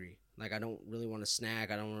get hungry. Like I don't really want a snack.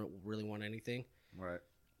 I don't really want anything. Right.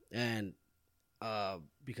 And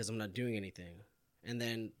because I'm not doing anything. And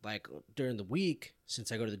then like during the week,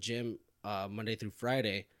 since I go to the gym Monday through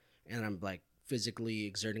Friday, and I'm like physically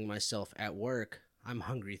exerting myself at work, I'm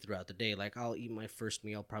hungry throughout the day. Like I'll eat my first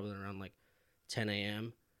meal probably around like 10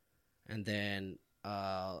 a.m. and then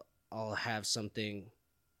I'll have something.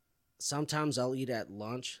 Sometimes I'll eat at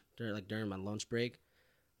lunch during my lunch break,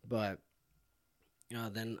 but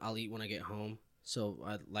then I'll eat when I get home. So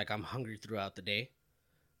I'm hungry throughout the day,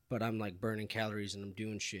 but I'm like burning calories and I'm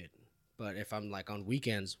doing shit. But if I'm like on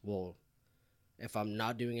weekends, well, if I'm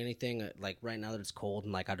not doing anything, like right now that it's cold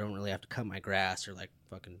and like I don't really have to cut my grass or like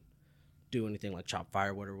fucking do anything like chop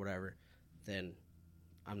firewood or whatever, then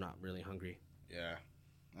I'm not really hungry. Yeah.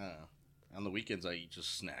 I don't know. On the weekends, I eat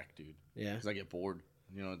just snack, dude. Yeah. Because I get bored.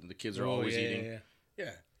 You know, the kids are always eating.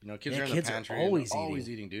 Yeah. You know, kids are in the kids are pantry. Always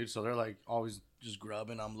eating, dude. So they're like always just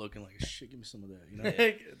grubbing. I'm looking like, shit, give me some of that. You know?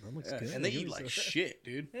 That looks good. And they Give eat me like some. shit,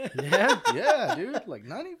 dude. Yeah. Yeah, dude. Like,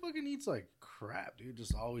 Nani fucking eats like crap, dude.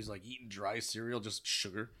 Just always like eating dry cereal, just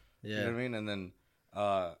sugar. Yeah. You know what I mean? And then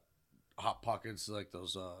Hot Pockets, like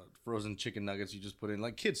those frozen chicken nuggets you just put in,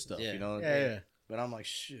 like kid stuff, Yeah. you know? Yeah. But I'm like,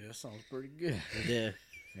 shit, that sounds pretty good. Yeah.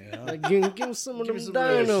 You know? Like, give me some of Give them me some of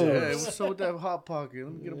that shit. Hey, dinos. what's up with that Hot Pocket?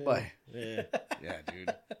 Let me get a bite. Yeah. Yeah,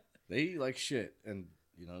 dude. They eat like shit. And,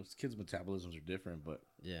 you know, kids' metabolisms are different, but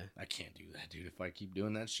Yeah. I can't do that, dude. If I keep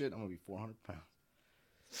doing that shit, I'm going to be 400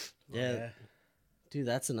 pounds. Yeah. Dude,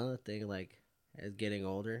 that's another thing, like, as getting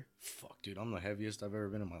older. Fuck, dude. I'm the heaviest I've ever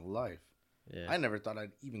been in my life. Yeah. I never thought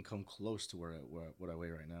I'd even come close to what I weigh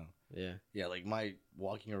right now. Yeah. Yeah, like my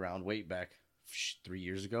walking around weight back 3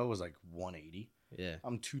 years ago was like 180. Yeah.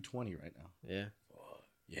 I'm 220 right now. Yeah.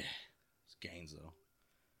 Yeah. It's gains, though.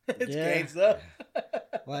 It's Yeah. gains though.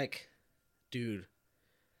 Like, dude.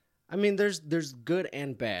 I mean, there's good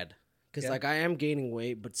and bad. Because, Yeah. like, I am gaining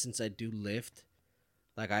weight, but since I do lift,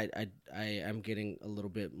 like, I am getting a little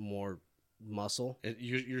bit more muscle.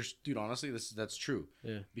 You're dude, honestly, that's true.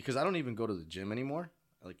 Yeah. Because I don't even go to the gym anymore,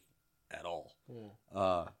 like, at all.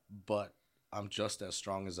 But I'm just as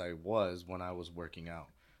strong as I was when I was working out.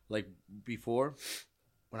 Like, before,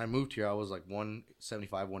 when I moved here, I was like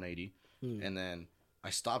 175, 180. And then I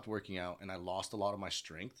stopped working out, and I lost a lot of my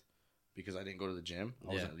strength because I didn't go to the gym.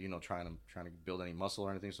 I wasn't, you know, trying to build any muscle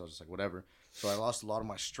or anything, so I was just like, whatever. So I lost a lot of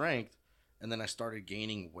my strength, and then I started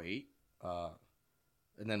gaining weight,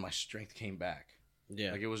 and then my strength came back.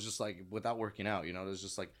 Yeah. Like, it was just like, without working out, you know, it was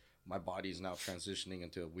just like, my body's now transitioning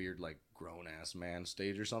into a weird, like, grown-ass man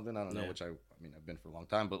stage or something. I don't know, which I mean, I've been for a long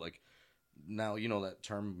time, but, like, now, you know that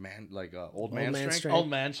term, man, like, old man strength? Old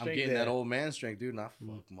man strength. I'm getting yeah. that old man strength, dude, and I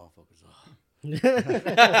fuck motherfuckers up.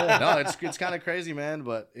 Yeah. No, it's kind of crazy, man,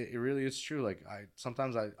 but it really is true. Like,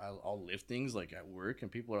 sometimes I'll lift things, like, at work,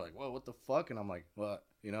 and people are like, whoa, what the fuck? And I'm like, what?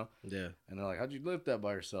 You know? Yeah. And they're like, how'd you lift that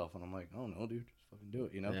by yourself? And I'm like, oh, no, dude, just fucking do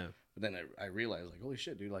it, you know? Yeah. But then I realized, like, holy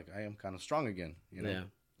shit, dude, like, I am kind of strong again, you know? Yeah.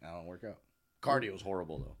 I don't work out. Cardio's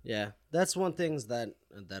horrible, though. Yeah, that's one thing that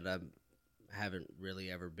I haven't really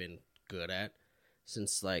ever been good at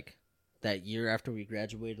since like that year after we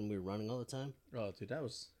graduated and we were running all the time. Oh, dude, that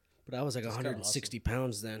was. But I was like That's kinda 160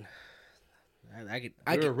 pounds then. I We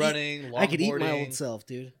could were running. I could eat my longboarding. old self,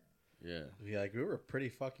 dude. Yeah. Yeah, like we were pretty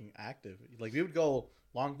fucking active. Like we would go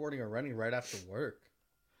longboarding or running right after work.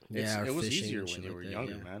 Yeah, or It was fishing easier and when shit you like were that,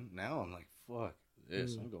 younger, yeah. man. Now I'm like, fuck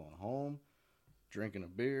this. I'm going home, drinking a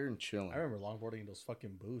beer, and chilling. I remember longboarding in those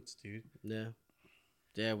fucking boots, dude. Yeah,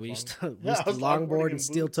 Yeah, we Long- used to, Yeah, I was longboarding longboard in and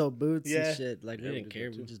steel toe boots Yeah. and shit. Like, Yeah, we we didn't did care.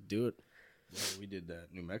 that We too. just do it. Yeah, we did that.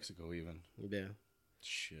 New Mexico even. Yeah.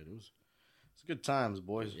 Shit, it's good times,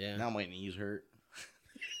 boys. Yeah. Now my knees hurt.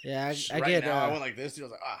 Yeah, I right get now, I went like this. Dude, I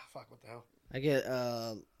was like, fuck, what the hell? I get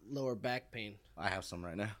lower back pain. I have some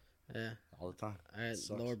right now, Yeah. all the time. I had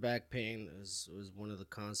Sucks. lower back pain was one of the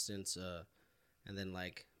constants, and then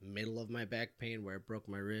like middle of my back pain where I broke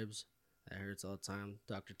my ribs. That hurts all the time.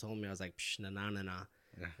 Doctor told me, I was like, psh, nah, nah, nah, nah.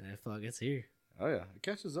 Yeah. And fuck, it's here. Oh yeah, it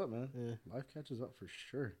catches up, man. Yeah. Life catches up for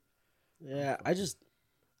sure. Yeah,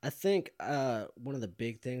 I think one of the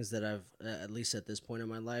big things that I've, at least at this point in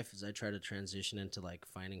my life, is I try to transition into like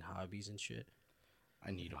finding hobbies and shit.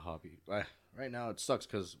 I need a hobby. Right now it sucks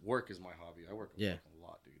because work is my hobby. I work Yeah. a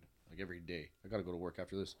lot, dude. Like every day. I gotta go to work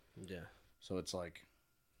after this. Yeah. So it's like,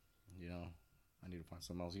 I need to find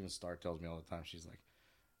something else. Even Star tells me all the time, she's like,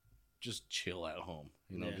 just chill at home.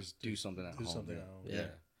 Yeah. Just do something at home. something yeah. at home. Yeah.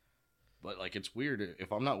 But like it's weird.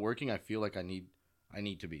 If I'm not working, I feel like I need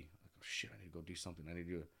to be. Like, oh shit, I need to go do something. I need to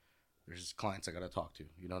do it. There's clients I gotta talk to.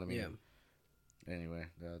 You know what I mean? Yeah. Anyway,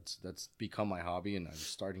 that's become my hobby, and I'm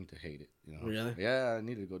starting to hate it. Really? Yeah, I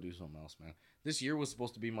need to go do something else, man. This year was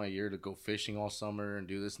supposed to be my year to go fishing all summer and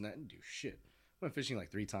do this and that and do shit. I went fishing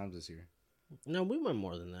like 3 times this year. No, we went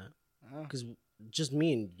more than that. Uh, Because just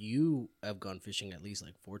me and you have gone fishing at least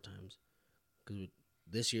like 4 times. Because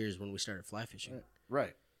this year is when we started fly fishing.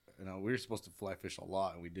 right. We were supposed to fly fish a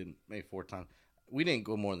lot, and we didn't. Maybe 4 times. We didn't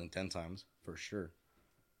go more than 10 times for sure.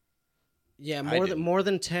 Yeah, I more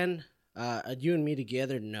than 10. You and me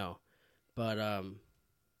together, no. But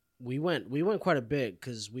we went quite a bit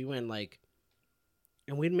because we went like,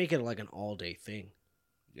 and we'd make it like an all day thing.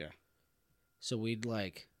 Yeah. So we'd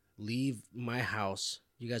like leave my house.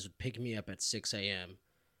 You guys would pick me up at 6 a.m.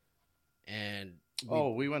 And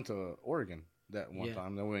We went to Oregon that one Yeah.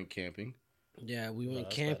 time. Then we went camping. yeah, we went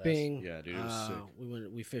that's camping. Yeah, dude, it was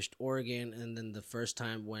sick. We fished Oregon, and then the first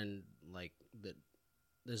time when like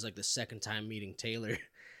there's like the second time meeting Taylor,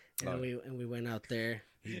 and Oh. we went out there.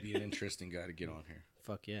 He'd be an interesting guy to get on here.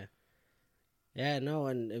 Fuck yeah. Yeah, no,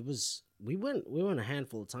 and it was we went a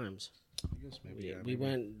handful of times. I guess maybe. Yeah, We maybe.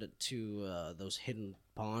 went to those hidden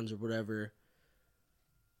ponds or whatever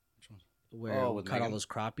Which ones? where Oh, we with caught all Megan? those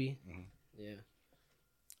crappie. Mhm. Yeah,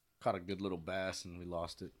 Caught a good little bass, and we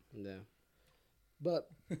lost it. yeah.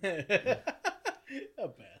 But A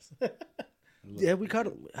bass. yeah, we caught.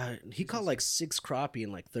 He caught like 6 crappie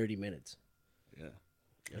in like 30 minutes. Yeah.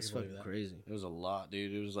 That's can believe fucking that. crazy. It was a lot,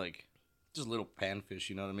 dude. It was like just little panfish,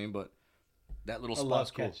 you know what I mean? But that little I spot's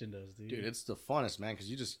love cool. catching those, dude. Dude, it's the funnest, man, because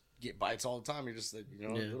you just get bites all the time. You're just like, Yeah.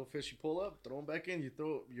 little fish you pull up, throw them back in, you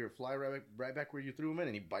throw your fly right back where you threw him in,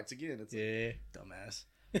 and he bites again. It's like, Yeah. dumbass.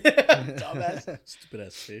 Dumbass. Stupid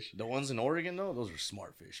ass fish. The ones in Oregon, though, those are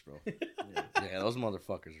smart fish, bro. Yeah, those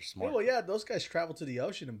motherfuckers are smart. Well, yeah, those guys travel to the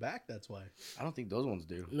ocean and back. That's why. I don't think those ones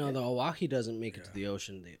do. No, the Oahe doesn't make it to the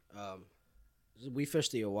ocean. We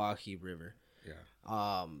fished the Oahe River. Yeah.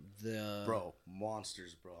 The Bro,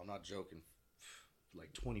 monsters, bro. I'm not joking.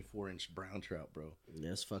 Like 24-inch brown trout, bro.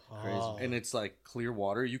 That's fucking Oh. crazy. And it's like clear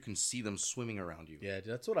water. You can see them swimming around you. Yeah,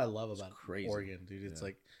 that's what I love about crazy. Oregon, dude. It's Yeah.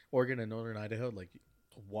 like Oregon and northern Idaho. Like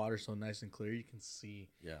the water's so nice and clear, you can see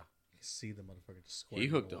Yeah. the motherfucker just He squirting in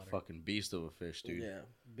hooked the a water. fucking beast of a fish, dude. Yeah,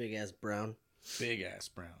 big ass brown. Big ass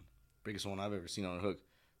brown. Biggest one I've ever seen on a hook.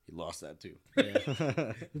 He lost that too.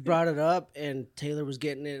 Yeah. We brought it up, and Taylor was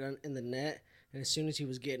getting it in the net. And as soon as he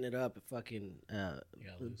was getting it up, it fucking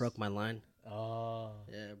loose. broke my line. Oh,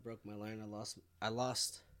 Yeah, it broke my line. I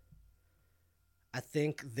lost. I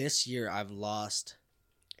think this year I've lost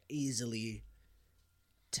easily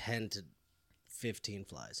 10 to 15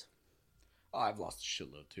 flies. Oh, I've lost a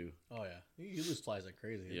shitload too. oh yeah. You lose flies like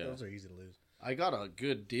crazy. Yeah. Those are easy to lose. I got a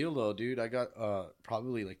good deal though, dude. I got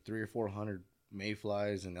probably like 300 or 400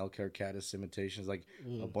 mayflies and elk hair caddis imitations, like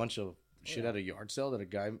a bunch of shit at a yard sale that a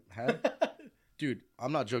guy had. Dude,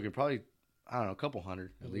 I'm not joking. Probably, I don't know, a couple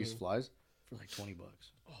hundred at least flies for like $20.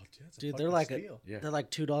 Oh, dude, that's a Dude, fucking they're like steal. Yeah. they're like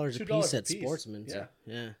 $2 a $2 piece a at piece. Sportsman's. Yeah.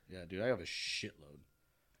 Yeah. Yeah, dude, I have a shitload.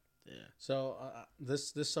 Yeah. So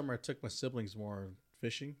this summer I took my siblings more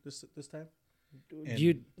fishing this time. And-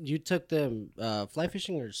 You took them fly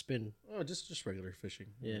fishing or spin? Oh, just regular fishing.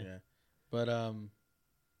 Yeah. But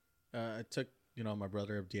I took my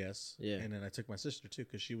brother of DS. Yeah. And then I took my sister too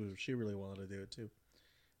because she really wanted to do it too.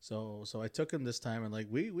 So I took him this time and like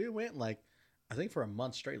we went like I think for a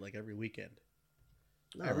month straight, like every weekend.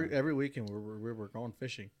 No. Every weekend we were going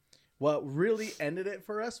fishing. What really ended it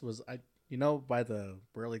for us was by the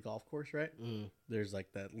Burley Golf Course, right? Mm-hmm. There's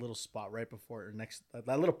like that little spot right before or next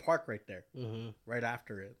that little park right there, Mm-hmm. right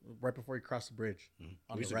after it, right before you cross the bridge. We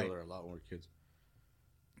On used the to right. go there a lot when we were kids.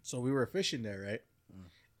 So we were fishing there, right?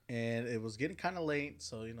 And it was getting kind of late,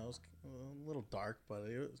 so it was a little dark, but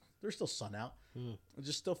there's still sun out. We're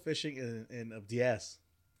just still fishing in Abdias.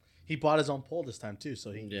 He bought his own pole this time too,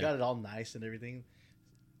 so he got it all nice and everything.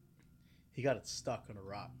 He got it stuck on a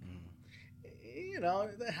rock.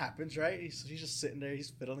 That happens, right? He's just sitting there. He's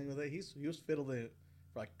fiddling with it. He was fiddling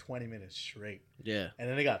for like 20 minutes straight. Yeah. And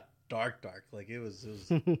then it got dark. Like it was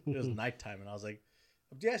nighttime, and I was like,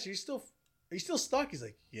 "Yes, are you still stuck?" He's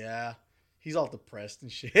like, "Yeah." He's all depressed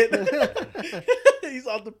and shit. He's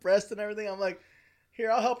all depressed and everything. I'm like, "Here,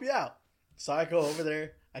 I'll help you out." So I go over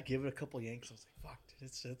there. I give it a couple yanks. I was like, "Fuck, dude,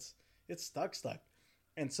 it's stuck."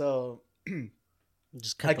 And so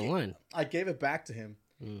Just cut the line. I gave it back to him,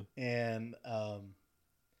 and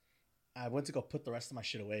I went to go put the rest of my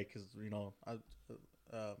shit away because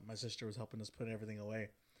my sister was helping us put everything away.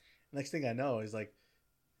 Next thing I know, he's like,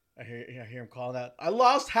 I hear him calling out, "I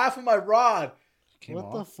lost half of my rod."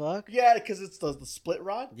 What the fuck? Yeah, because it's the split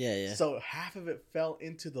rod. Yeah. So half of it fell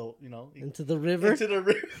into the Into the river.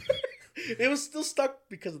 It was still stuck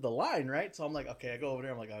because of the line, right? So I'm like, okay, I go over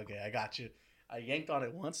there. I'm like, okay, I got you. I yanked on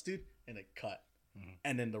it once, dude, and it cut.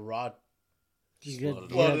 And then the rod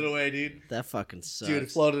floated away, dude. That fucking sucks. Dude,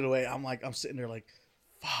 it floated away. I'm sitting there like,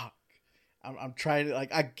 fuck. I'm trying to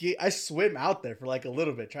I swim out there for like a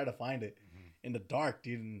little bit, try to find it in the dark,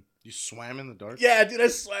 dude. And you swam in the dark? Yeah, dude, I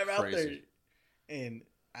swam out there, and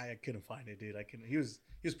I couldn't find it, dude. I couldn't. He was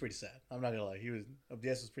pretty sad. I'm not gonna lie.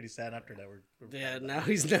 Abdias was pretty sad after that. Yeah, now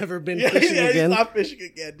he's never been fishing again. He's not fishing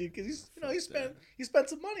again, dude, because he spent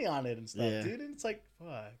some money on it and stuff, dude. And it's like,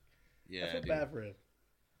 fuck. Yeah, I feel bad for him.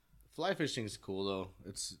 Fly fishing is cool though.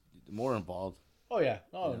 It's more involved. Oh yeah.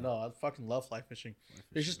 No, I fucking love fly fishing.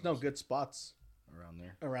 There's just no good spots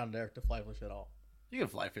around there to fly fish at all. You can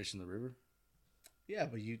fly fish in the river. Yeah,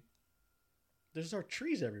 but there's no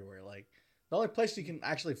trees everywhere. Like the only place you can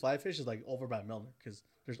actually fly fish is like over by Milner because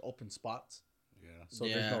there's open spots. Yeah. So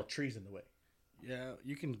there's no trees in the way. Yeah,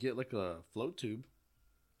 you can get like a float tube.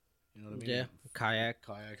 You know what I mean? Yeah, kayak.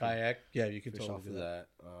 Yeah, you can fish totally off do of that.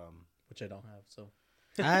 Which I don't have. So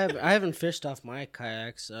I haven't fished off my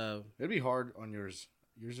kayaks. It'd be hard on yours.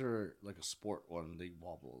 Yours are like a sport one. They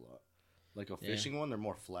wobble a lot. Like a fishing one, they're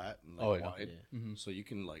more flat and wide. Yeah. So you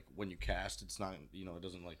can when you cast, it's not it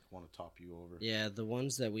doesn't want to top you over. Yeah, the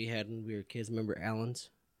ones that we had when we were kids. Remember Allen's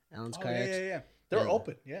kayaks? Yeah. They were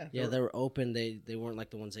open. Yeah. They were open. They weren't like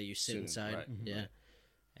the ones that you sit inside. Right. Yeah,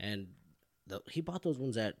 and he bought those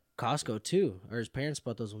ones at Costco too, or his parents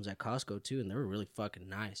bought those ones at Costco too, and they were really fucking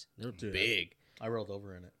nice. They were big. I rolled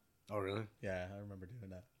over in it. Oh really? Yeah, I remember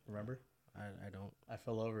doing that. Remember? I don't. I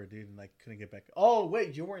fell over, dude, and I couldn't get back. Oh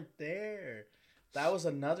wait, you weren't there. That was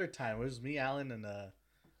another time. It was me, Alan, and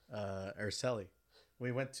Araceli.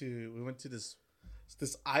 We went to this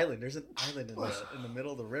island. There's an island in the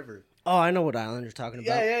middle of the river. Oh, I know what island you're talking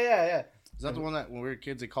about. Yeah. Is that the one that when we were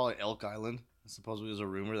kids they call it Elk Island? Supposedly there's a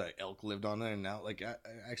rumor that elk lived on there, and now I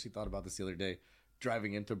actually thought about this the other day,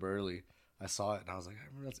 driving into Burley. I saw it and I was like, I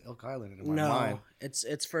remember that's Elk Island. And in my mind,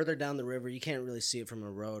 it's further down the river. You can't really see it from a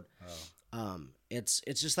road. It's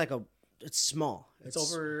just like it's small. It's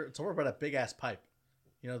over by that big ass pipe.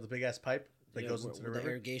 You know the big ass pipe that goes into the river. The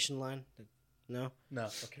irrigation line. No.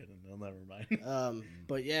 Okay, no, never mind.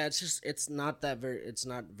 But yeah, it's not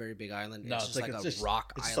very big island. No, it's just like a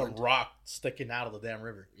rock it's island. It's a rock sticking out of the damn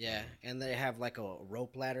river. Yeah, and they have like a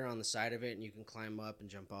rope ladder on the side of it, and you can climb up and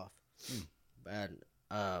jump off. And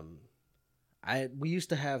we used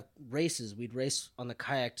to have races. We'd race on the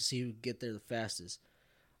kayak to see who could get there the fastest.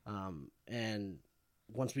 And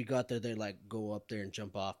once we got there, they like go up there and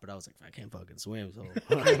jump off. But I was like, I can't fucking swim, so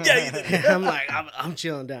I'm like, I'm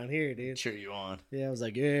chilling down here, dude. Cheer you on. Yeah, I was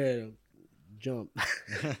like, yeah, jump.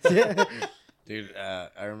 Dude,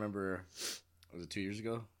 I remember, was it 2 years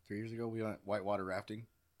ago? 3 years ago? We went whitewater rafting.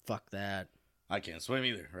 Fuck that. I can't swim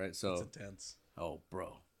either, right? So it's intense. Oh,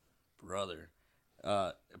 brother.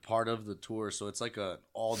 Part of the tour, so it's like an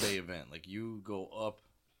all-day event. Like you go up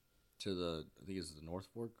to I think it's the North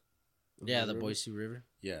Fork. Yeah, the Boise River.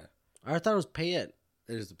 Yeah. I thought it was Payette.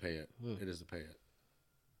 It is the Payette. It is the Payette.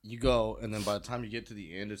 You go, and then by the time you get to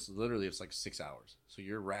the end, it's like 6 hours. So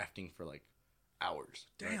you're rafting for like hours.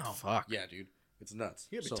 Damn. Right? Fuck. Yeah, dude. It's nuts.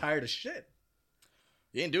 You'd be tired as shit.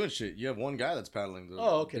 You ain't doing shit. You have one guy that's paddling.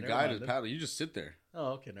 Okay. The guy that's paddling. You just sit there.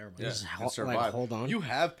 Oh, okay. Never mind. Yeah, Just and survive. hold on. You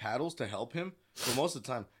have paddles to help him, but most of the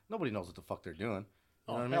time, nobody knows what the fuck they're doing.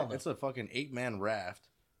 You know what I mean? No. It's a fucking 8-man raft,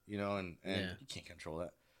 and you can't control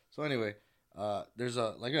that. So anyway, there's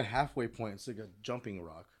a halfway point. It's like a jumping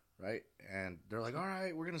rock, right? And they're like, all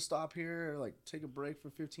right, we're going to stop here, like take a break for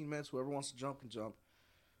 15 minutes. Whoever wants to jump and jump.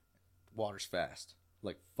 Water's fast,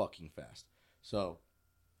 like fucking fast. So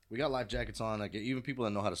we got life jackets on. Like even people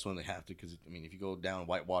that know how to swim, they have to because I mean, if you go down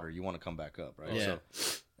white water, you want to come back up, right? Yeah.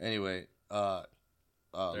 So anyway, There,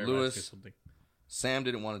 Lewis. Lewis, Something. Sam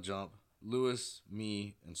didn't want to jump. Lewis,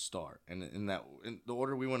 me, and Star, and in the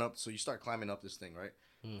order we went up. So you start climbing up this thing, right?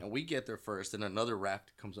 And we get there first, and another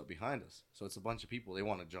raft comes up behind us. So it's a bunch of people. They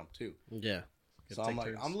want to jump too. Yeah. So I'm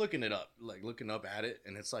like, I'm looking it up, like looking up at it,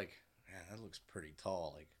 and it's like, man, that looks pretty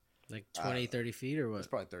tall. Like 20, 30 feet or It's what?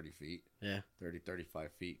 probably 30 feet. Yeah. 30,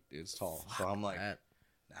 35 feet. Dude, it's tall. So I'm like, That.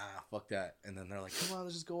 nah, fuck that. And then they're like, come on,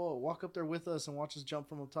 let's just go walk up there with us and watch us jump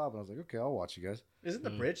from up top. And I was like, okay, I'll watch you guys. Isn't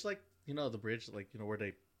the bridge like the bridge like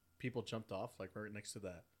where people jumped off like right next to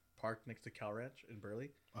that park next to Cal Ranch in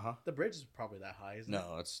Burley? Uh-huh. The bridge is probably that high, isn't it?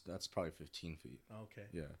 No, that's probably 15 feet. Oh, okay.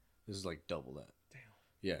 Yeah. This is like double that. Damn.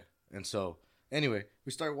 Yeah. And so anyway,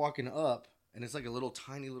 we start walking up, and it's like a little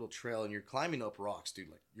tiny little trail, and you're climbing up rocks, dude.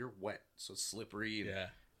 Like you're wet, so it's slippery. And, Yeah.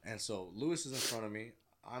 And so Lewis is in front of me.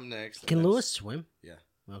 I'm next. Can and then- Lewis swim? Yeah.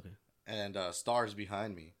 Okay. And Star's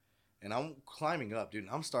behind me, and I'm climbing up, dude.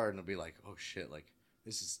 And I'm starting to be like, oh shit, like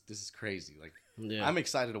this is crazy. Like Yeah. I'm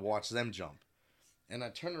excited to watch them jump. And I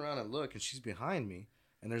turn around and look, and she's behind me,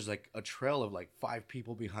 and there's like a trail of like 5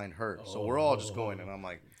 people behind her. So we're all just going, and I'm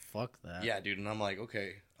like, Fuck that. yeah, dude. And I'm like,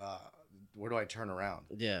 okay, where do I turn around?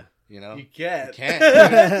 Yeah. You know, You can't. You can't.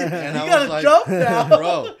 And You I gotta was like, jump now.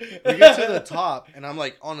 bro, we get to the top, and I'm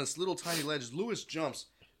like on this little tiny ledge. Lewis jumps,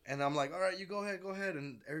 and I'm like, all right, you go ahead.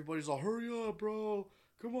 And everybody's all, hurry up, bro,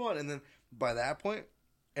 come on. And then by that point,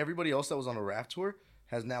 everybody else that was on a raft tour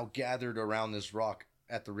has now gathered around this rock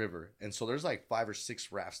at the river, and so there's like 5 or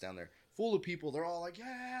 6 rafts down there full of people. They're all like,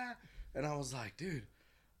 yeah. And I was like, dude,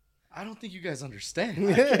 I don't think you guys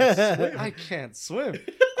understand. I can't swim.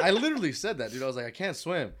 I literally said that, dude. I was like, I can't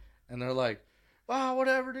swim. And they're like, oh,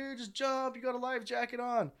 whatever, dude. Just jump. You got a life jacket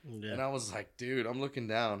on. Yeah. And I was like, dude, I'm looking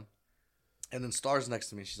down. And then Star's next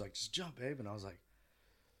to me. She's like, just jump, babe. And I was like,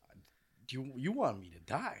 do you want me to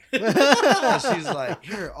die? And she's like,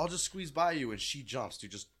 here, I'll just squeeze by you. And she jumps,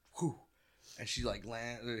 dude, just whoo. And she like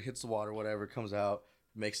hits the water, whatever, comes out,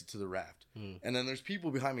 makes it to the raft. And then there's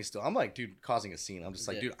people behind me still. I'm like, dude, causing a scene. I'm just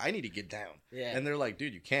like, dude, I need to get down. Yeah. And they're like,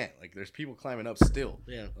 dude, you can't. Like, there's people climbing up still.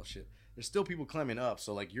 Yeah. Oh, shit. There's still people climbing up.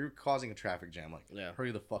 So, like, you're causing a traffic jam. Like, Yeah.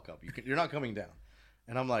 hurry the fuck up. You're not coming down.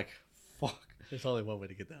 And I'm like, fuck. There's only one way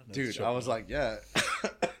to get down. That's Dude, short I was one. like, yeah.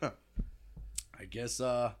 I guess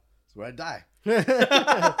that's where I die.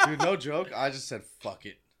 Dude, no joke. I just said, fuck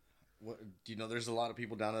it. What, do you know there's a lot of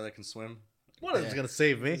people down there that can swim? one of them's gonna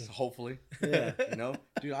save me. Hopefully. Yeah. You know?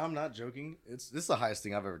 Dude, I'm not joking. This is the highest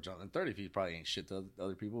thing I've ever jumped. And 30 feet probably ain't shit to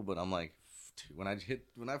other people, but I'm like, dude,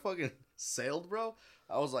 when I fucking sailed, bro,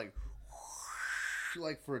 I was like,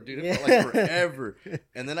 like for dude, it felt like forever.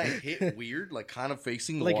 And then I hit weird, like kind of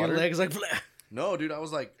facing the Like water. your legs like. No, dude, I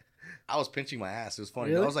was pinching my ass. It was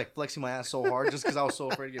funny. Really? I was like flexing my ass so hard just because I was so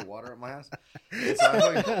afraid to get water up my ass. And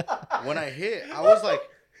so when I hit, I was like,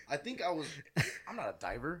 I'm not a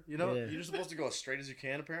diver, you know? Yeah. You're supposed to go as straight as you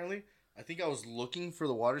can, apparently. I think I was looking for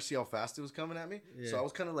the water, see how fast it was coming at me. Yeah. So I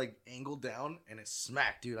was kind of like angled down, and it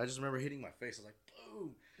smacked, dude. I just remember hitting my face. I was like,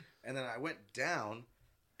 boom. And then I went down,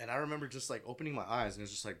 and I remember just like opening my eyes, and it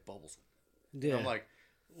was just like bubbles. Yeah. And I'm like,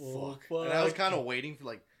 Oh, fuck. And I was kind of waiting for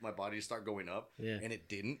like my body to start going up, Yeah. and it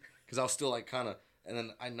didn't, because I was still like kind of. And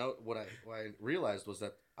then I know what I realized was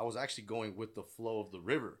that I was actually going with the flow of the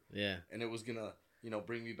river, Yeah. and it was gonna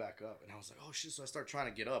bring me back up. And I was like, oh shit! So I start trying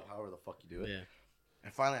to get up, however the fuck you do it. Yeah.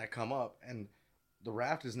 And finally I come up, and the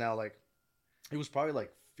raft is now like, it was probably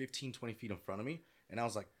like 15, 20 feet in front of me, and I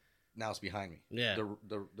was like, now it's behind me. Yeah.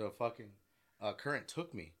 The fucking current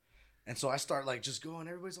took me, and so I start like just going.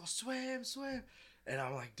 Everybody's all swim, swim, and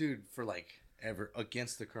I'm like, dude, for like ever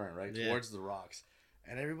against the current, right, Yeah. towards the rocks,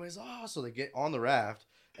 and everybody's so they get on the raft,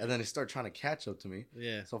 and then they start trying to catch up to me.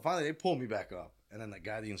 Yeah. So finally they pull me back up, and then the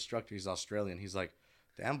guy, the instructor, he's Australian. He's like,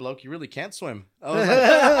 damn, bloke, you really can't swim. I was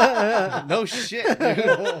like, no shit, dude.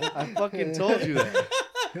 I fucking told you that.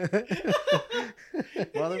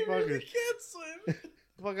 Motherfucker. You can't swim.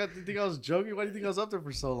 Fuck, do you think I was joking? Why do you think I was up there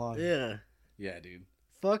for so long? Yeah. Yeah, dude.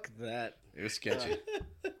 Fuck that. It was sketchy.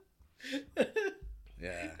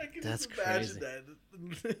 Yeah. I can That's just imagine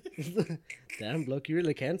that. Damn, bloke, you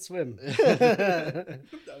really can't swim. That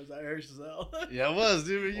was Irish as hell. Yeah, it was,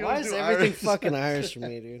 dude. You Why don't is do everything Irish. fucking Irish for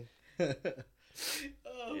me, dude?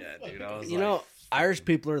 Oh, Yeah, dude. I was You like, know, Irish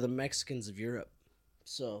people are the Mexicans of Europe.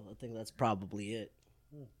 So I think that's probably it.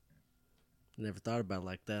 Never thought about it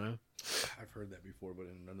like that, huh? I've heard that before, but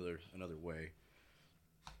in another way.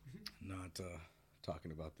 Not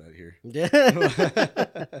talking about that here. Yeah.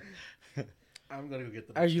 I'm gonna go get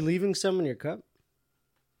them. Are you leaving some in your cup?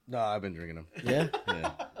 No, I've been drinking them. Yeah.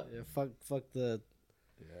 Yeah. Yeah. Fuck the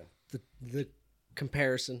Yeah. the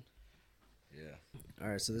comparison. Yeah. All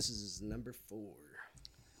right, so this is number 4.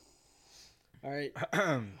 All right.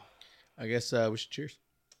 I guess we should cheers.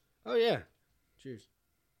 Oh yeah. Cheers.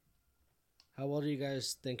 How well do you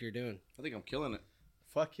guys think you're doing? I think I'm killing it.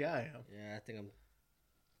 Fuck yeah, I am. Yeah, I think I'm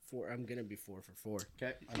 4. I'm gonna be 4 for 4.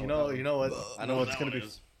 Okay. You know what? I know what it's that gonna one be,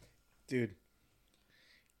 is. dude.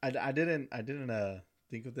 I didn't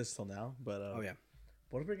think of this till now, but Oh yeah.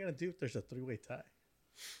 what are we gonna do if there's a 3-way tie?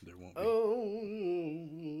 There won't be.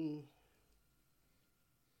 Oh.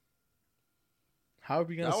 How are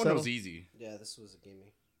we gonna That one settle? was easy. Yeah, this was a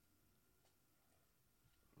gimme.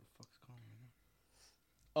 What the fuck's calling me?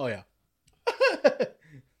 Oh yeah.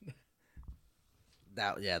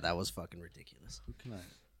 That was fucking ridiculous. Who can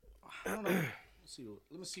I don't know.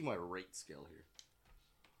 Let me see my rate scale here.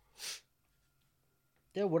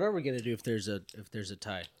 Yeah, what are we gonna do if there's a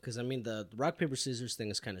tie? Because I mean, the rock paper scissors thing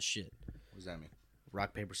is kind of shit. What does that mean?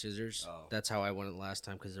 Rock paper scissors. Oh. That's how I won it last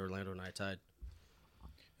time because Orlando and I tied.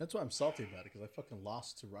 That's why I'm salty about it because I fucking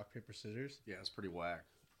lost to rock paper scissors. Yeah, it's pretty whack.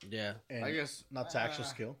 Yeah. And I guess not to actual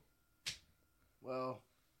skill. Well,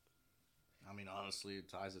 I mean, honestly, a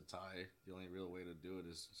tie's a tie. The only real way to do it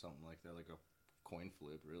is something like that, like a coin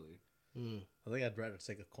flip, really. I think I'd rather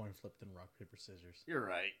take a coin flip than rock paper scissors. You're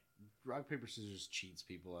right. Rock, paper, scissors cheats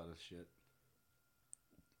people out of shit.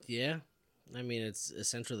 Yeah. I mean, it's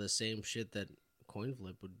essentially the same shit that coin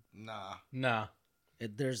flip would. Nah.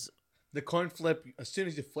 There's The coin flip, as soon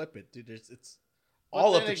as you flip it, dude, it's But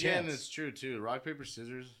all then up to again, chance. it's true, too. Rock, paper,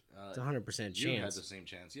 scissors. it's 100% You had chance. the same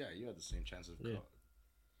chance. Yeah, you had the same chance of Yeah.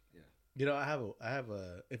 You know, I have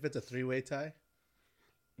a. If it's a 3-way tie,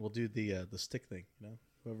 we'll do the stick thing. You know,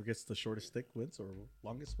 whoever gets the shortest stick wins or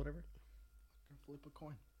longest, whatever. Flip a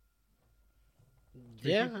coin.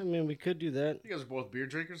 Yeah, I mean, we could do that. You guys are both beer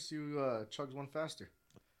drinkers. You chugged one faster.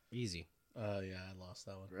 Easy. Yeah, I lost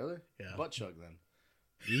that one. Really? Yeah. Butt chug then.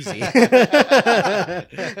 Easy. I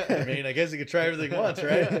mean, I guess you could try everything once,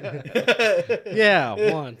 right?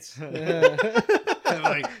 Yeah, once.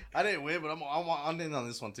 Like, I didn't win, but I'm in on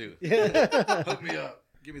this one too. Hook me up.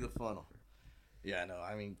 Give me the funnel. Yeah, no,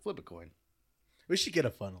 I mean, flip a coin. We should get a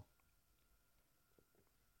funnel.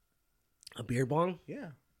 A beer bong? Yeah.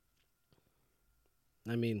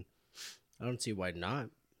 I mean, I don't see why not,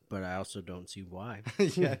 but I also don't see why.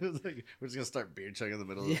 Yeah, it was like, we're just gonna start beer chugging in the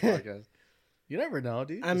middle of the Yeah. podcast. You never know,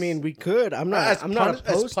 dude. I mean, we could. I'm not opposed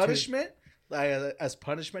as to punishment, as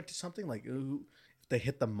punishment to something like if they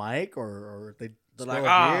hit the mic or they They're smell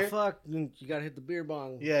like, a beer. fuck, you gotta hit the beer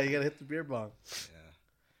bong. Yeah, you gotta hit the beer bong.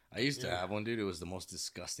 Yeah, I used to have one, dude. It was the most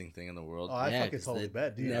disgusting thing in the world. Oh, I fucking 'cause totally they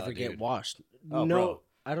bet, dude. Never Yeah, get dude. washed. Oh, no, bro.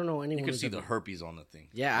 I don't know anyone. You could who's see ever- the herpes on the thing.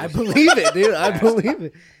 Yeah, I believe it, dude. I believe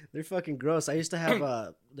it. They're fucking gross. I used to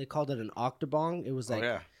have they called it an octobong. It was like Oh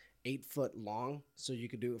yeah. 8 foot long, so you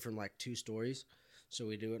could do it from like 2 stories. So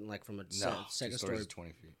we do it in like from a No, second 2 story stories is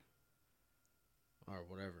 20 feet. or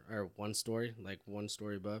whatever, or 1 story, like 1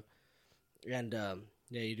 story above. And yeah,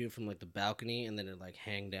 you do it from like the balcony, and then it like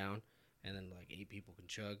hang down, and then like 8 people can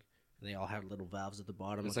chug, and they all have little valves at the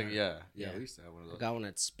bottom. It's I like got- yeah. We used to have one of I those. got one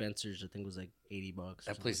at Spencer's. I think it was like $80.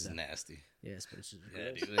 That place is nasty. Yeah, Spencer's. is Yeah,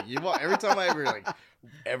 gross. dude. Like, you walk, every time I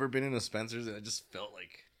ever been into Spencer's, I just felt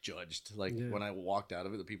like judged. Like Yeah. when I walked out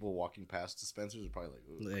of it, the people walking past the Spencer's were probably like,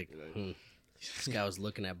 "Ooh, Like, did I-" this guy was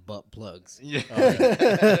looking at butt plugs. Yeah.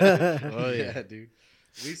 Oh, yeah. yeah, dude.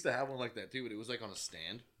 We used to have one like that too, but it was like on a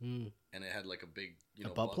stand, Mm. and it had like a big, A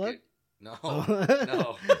butt bucket. plug? No, Oh.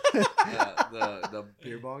 no. The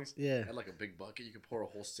beer bongs. Yeah. It had like a big bucket. You could pour a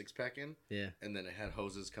whole 6-pack in, Yeah, and then it had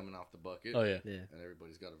hoses coming off the bucket. Oh yeah. yeah. And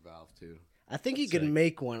everybody's got a valve too. I think you could Sick.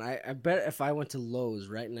 make one. I bet if I went to Lowe's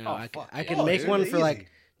right now, Oh, I fuck I yeah. could Oh, make dude, one for easy.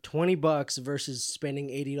 like $20 versus spending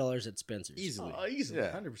 $80 at Spencer's. Easily. Easily,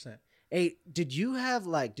 Yeah. 100%. Hey, did you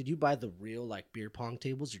buy the real like beer pong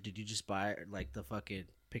tables, or did you just buy like the fucking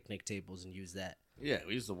picnic tables and use that? Yeah,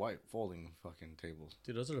 we used the white folding fucking tables.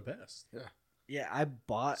 Dude, those are the best. Yeah, I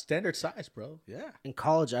bought Standard size, bro. Yeah. in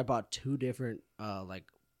college. I bought 2 different like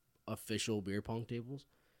official beer pong tables,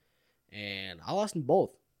 and I lost them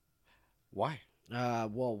both. Why?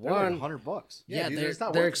 Well, They're like one, $100. Yeah, dude, they're it's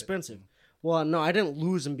not they're worth it. expensive. Well, no, I didn't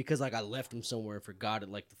lose them because like I left them somewhere, and forgot it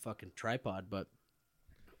like the fucking tripod. But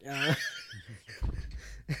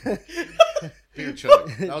Beer chug.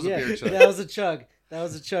 That was yeah, a beer chug. that was a chug. That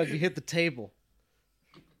was a chug. You hit the table.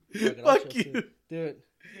 Fuck you. Do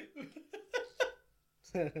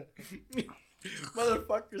it.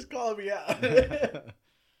 Motherfuckers calling me out.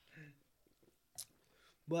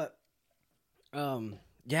 But,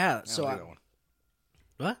 yeah. So I I, don't like that one.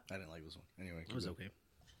 what? I didn't like this one. Anyway, It was okay.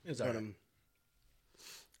 It's But,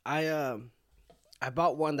 alright. I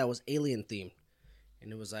bought one that was alien themed,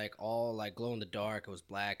 and it was like all like glow in the dark. It was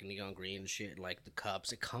black and neon green and shit. Like the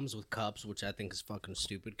cups, it comes with cups, which I think is fucking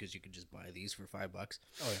stupid because you could just buy these for $5.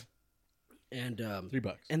 Oh yeah, And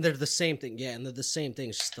 $3. and they're the same thing. Yeah, and they're the same thing.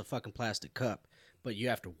 It's just a fucking plastic cup. But you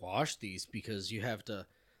have to wash these because you have to.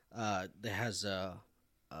 It has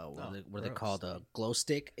what are they gross. called? A glow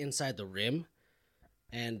stick inside the rim,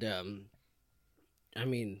 and I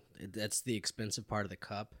mean that's the expensive part of the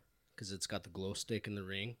cup because it's got the glow stick in the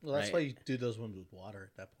ring. Well, that's right? why you do those ones with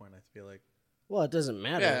water. At that point, I feel like. Well, it doesn't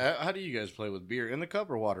matter. Yeah, how do you guys play with beer in the cup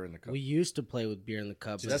or water in the cup? We used to play with beer in the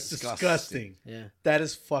cup. Dude, but that's disgusting. disgusting. yeah. That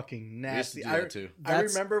is fucking We used to nasty. do that too. I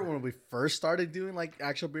That's- remember when we first started doing like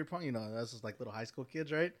actual beer pong. You know, that's just like little high school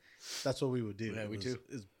kids, right? That's what we would do. Yeah, we was, too.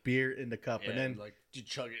 Is beer in the cup, Yeah, and then like you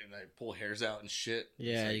chug it and like pull hairs out and shit.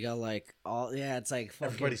 Yeah, It's you got like all. Yeah, it's like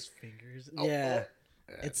fucking. everybody's fingers. Yeah,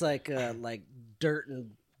 like, it's like dirt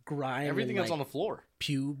and grime. everything and, that's like, on the floor.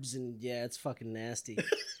 pubes and yeah, it's fucking nasty.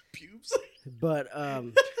 Pubes. But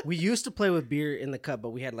we used to play with beer in the cup, but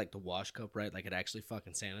we had like the wash cup, right? Like it actually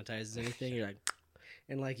fucking sanitizes anything. You're like,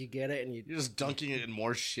 and like you get it and you. You're just dunking it in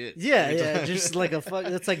more shit. Yeah, just like a fuck.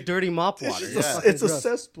 It's like dirty mop water. It's, Yeah. just fucking it's a gross.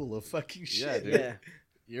 cesspool of fucking Yeah, shit. dude.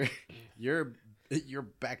 Yeah, You're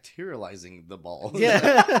bacterializing the ball.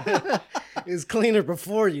 yeah. It was cleaner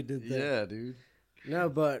before you did that. Yeah, dude. No,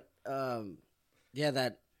 but yeah,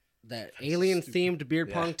 that alien themed beer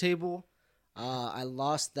Yeah. pong table, I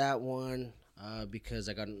lost that one because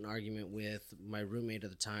I got in an argument with my roommate at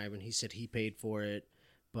the time, and he said he paid for it,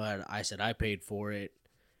 but I said I paid for it,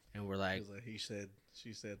 and we're It like, was a he said,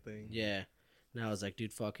 she said thing. yeah. And I was like,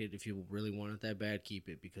 dude, fuck it. If you really want it that bad, keep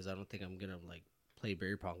it because I don't think I'm gonna like play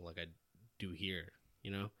beer pong like I do here.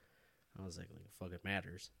 You know? I was like fuck it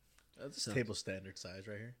matters. That's So- table standard size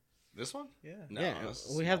right here. This one? Yeah. No, yeah,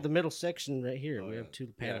 that's we have small. the middle section right here. Oh, we yeah. have two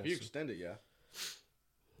Yeah, panels. if you extend it, yeah.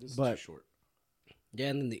 This is But- too short. Yeah,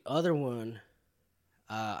 and then the other one,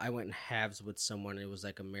 I went in halves with someone. It was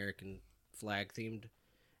like American flag themed,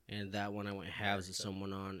 and that one I went halves with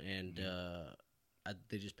someone on, and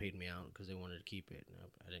they just paid me out because they wanted to keep it. And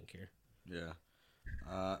I didn't care. Yeah.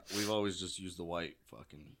 We've always just used the white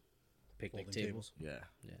fucking. Picnic Folding tables. Yeah.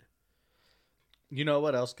 You know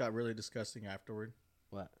what else got really disgusting afterward?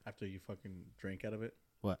 What? After you fucking drank out of it?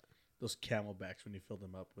 What? Those Camelbacks when you filled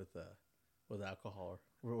them up with alcohol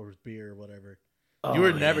or beer or whatever. Oh, you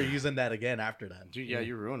were never yeah. using that again after that. Dude, yeah,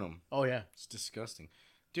 you ruin them. Oh yeah. It's disgusting.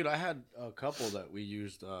 Dude, I had a couple that we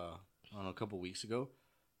used a couple weeks ago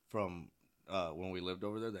from when we lived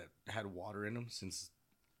over there that had water in them since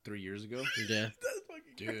 3 years ago. Yeah. That's fucking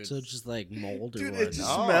Dude, So it's just like mold or Dude, what? it just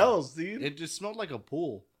No. smells, dude. it just smelled like a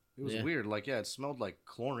pool. It was Yeah. weird. Like, yeah, it smelled like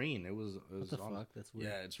chlorine. It was What the on- fuck? That's weird.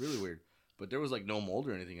 Yeah, it's really weird. But there was like no mold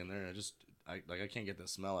or anything in there. I can't get that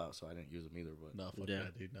smell out, so I didn't use them either. But No, fuck Yeah.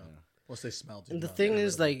 that, dude. No. Yeah. Once they smell, dude, And the no, thing get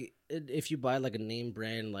is, rid of like, if you buy like a name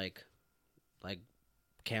brand, like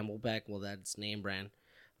Camelback, well, that's name brand,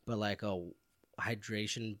 but like a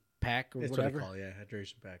hydration pack or it's whatever. what they call it, yeah,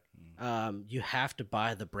 hydration pack. You have to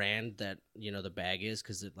buy the brand that the bag is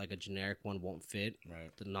because like a generic one won't fit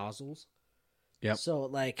right. the nozzles. Yep. So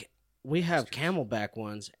like we have Camelback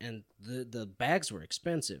ones, and the bags were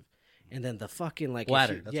expensive, and then the fucking like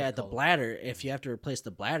Bladder, if you- that's yeah, what the they call it. bladder. If you have to replace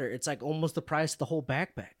the bladder, it's like almost the price of the whole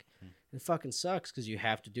backpack. It fucking sucks because you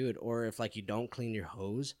have to do it, or if like you don't clean your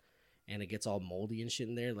hose, and it gets all moldy and shit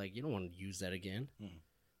in there, like you don't want to use that again. Like,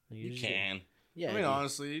 You just- can. Yeah. I mean, you-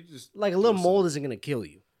 honestly, you just like a little do mold some- isn't gonna kill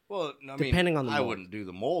you. Well, I mean, depending on the I mold. wouldn't do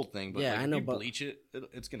the mold thing, but Yeah, like, I if know, you but- bleach it,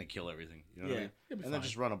 it's gonna kill everything. You know what I Yeah. mean? You'll be And then fine.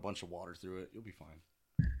 just run a bunch of water through it. You'll be fine.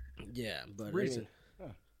 Yeah, but Breeze I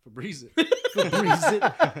mean, Febreze it.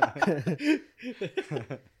 Febreze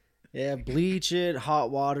it. Yeah, bleach it,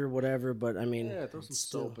 hot water, whatever. But I mean, Yeah, throw some it's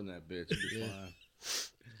still- soap in that bitch. You'll be Yeah. fine.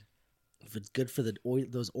 If it's good for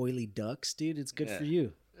those oily ducks, dude, it's good Yeah. for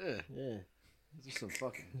you. Yeah, Yeah, just some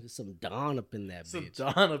fucking. there's some Dawn up in that Some bitch.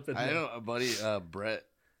 Dawn up in I there. know a buddy, Brett.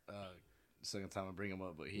 Second time I bring him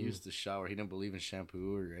up, but he used to shower. He didn't believe in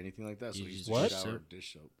shampoo or anything like that, so You he used use to what? shower soap?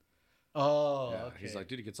 dish soap. Oh, Yeah, okay. he's like,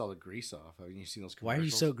 dude, it gets all the grease off. I mean, you seen those? Why are you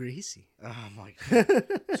so commercials? greasy? I'm like,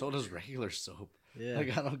 yeah, so does regular soap.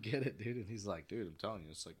 Like, I don't get it, dude. And he's like, dude, I'm telling you,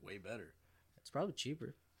 it's like way better. it's probably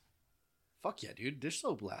cheaper. Fuck yeah, dude. Dish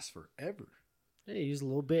soap lasts forever. Yeah, you use a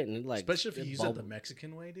little bit and it like Especially if you it use it the bubble-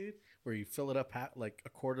 Mexican way, dude, where you fill it up like a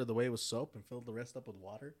quarter of the way with soap and fill the rest up with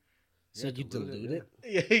water. So Yeah, you dilute it.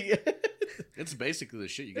 Yeah, yeah. It's basically the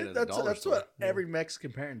shit you get at the that's dollar that's store. what every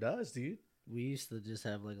Mexican parent does, dude. We used to just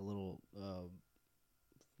have like a little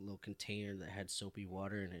container that had soapy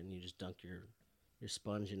water in it, and you just dunk your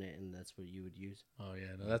sponge in it, and that's what you would use. Oh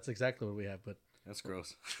yeah, no, that's exactly what we have. But That's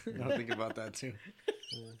gross. I don't think about that too.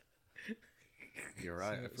 You're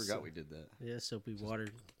right. I forgot we did that. Yeah, soapy water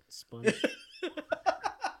sponge.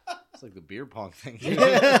 It's like the beer pong thing.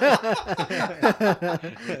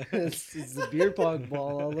 It's the beer pong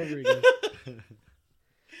ball all over again.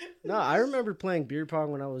 No, I remember playing beer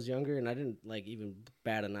pong when I was younger, and I didn't like even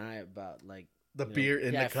bat an eye about like The you know, beer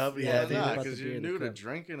in yeah, the cup. yeah, Yeah, I dude. think about because the beer you're in the new to cup.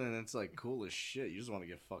 drinking and it's like cool as shit. You just want to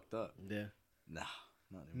get fucked up. Yeah. Nah,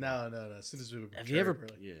 not anymore. No. As soon as we Have you ever? we're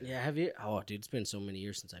like, Yeah. Have you? Oh, dude, it's been so many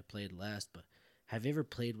years since I played last. But have you ever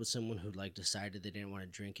played with someone who like decided they didn't want to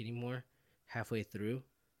drink anymore halfway through,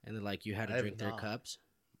 and then like you had I to have drink their not. cups?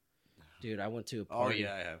 Dude, I went to a Oh party.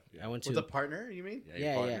 yeah, I have. Yeah. I went with to. a partner, you mean? Yeah, Yeah, your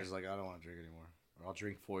yeah. partner's like, I don't want to drink anymore, or I'll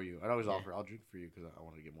drink for you. I'd always Yeah. offer, I'll drink for you because I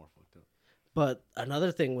want to get more fucked up. But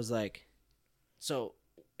another thing was like, so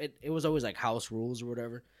it was always like house rules or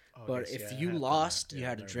whatever. Oh, But yes, if yeah, I you had to- lost, you yeah,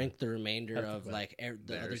 had to never drink the remainder Had to of bet. like the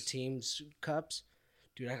other Theirs. team's cups.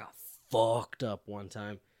 Dude, I got fucked up one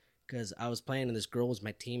time because I was playing and this girl was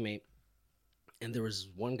my teammate, and there was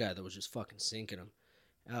one guy that was just fucking sinking him,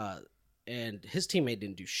 and his teammate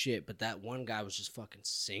didn't do shit, but that one guy was just fucking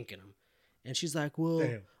sinking him, and she's like, "Well,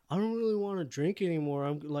 Damn. I don't really want to drink anymore.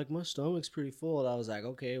 I'm like my stomach's pretty full." And I was like,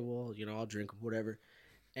 "Okay, well, I'll drink whatever."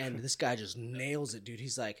 And this guy just nails it, dude.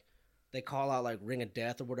 He's like, they call out like ring of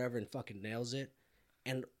death or whatever, and fucking nails it.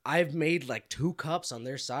 And I've made like 2 cups on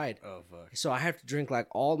their side, Oh fuck. so I have to drink like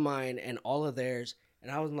all mine and all of theirs. And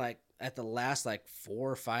I was like, at the last like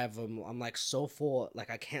 4 or 5 of them, I'm like so full, like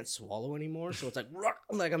I can't swallow anymore. So it's like,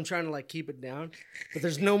 like I'm trying to like keep it down, but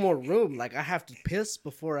there's no more room. Like I have to piss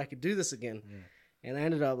before I could do this again. Yeah. And I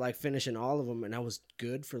ended up like finishing all of them, and I was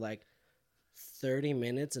good for like 30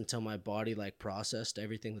 minutes until my body like processed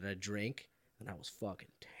everything that I drank, and I was fucking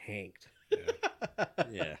tanked.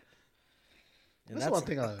 Yeah. And That's one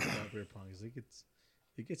thing I like about beer pong is it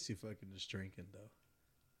gets you fucking just drinking though.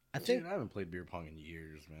 I think Dude, I haven't played beer pong in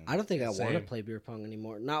years, man. I don't think I want to Same. play beer pong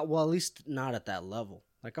anymore. Not well, at least not at that level.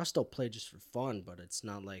 Like I'll still play just for fun, but it's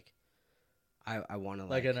not like I want to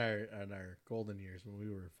Like in our golden years when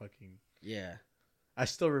we were fucking. yeah. I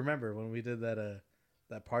still remember when we did that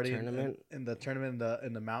party Tournament? in the tournament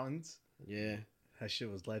in the mountains. Yeah. That shit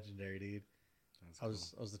was legendary, dude. That's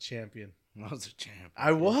I was the champion. cool. I was a champ.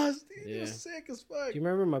 I was, dude. Yeah. It was sick as fuck. Do you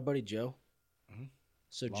remember my buddy Joe? Mhm.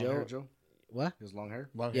 So Long Joe, hair, Joe. what? He has long hair.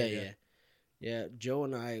 Long Yeah, hair, yeah. Joe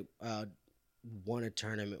and I won a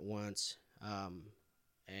tournament once,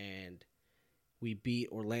 and we beat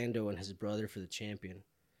Orlando and his brother for the champion.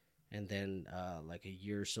 And then, like a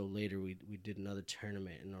year or so later, we did another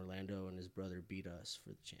tournament, and Orlando and his brother beat us for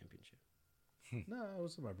the championship. No, it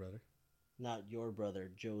was my brother. Not your brother,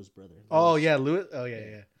 Joe's brother. Oh Louis. yeah, Louis. Oh yeah, Yeah.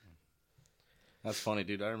 yeah. That's funny,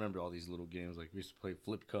 dude. I remember all these little games. Like we used to play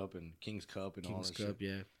Flip Cup and King's Cup and all Kings that Cup, shit.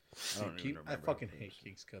 yeah. I don't even I remember fucking all hate those.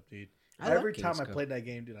 King's Cup, dude. I like Every time King's I Cup. played that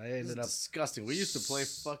game, dude, I This is ended up. disgusting. We used to play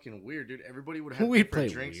fucking weird, dude. Everybody would have We different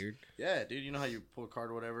play drinks. weird. Yeah, dude. You know how you pull a card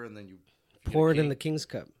or whatever, and then you get a Pour it in king? the King's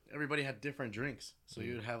Cup. Everybody had different drinks, so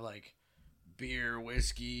you'd have like beer,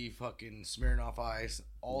 whiskey, fucking Smirnoff Ice,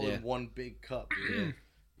 all Yeah. in one big cup, dude.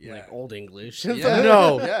 Yeah, Like Old English. yeah.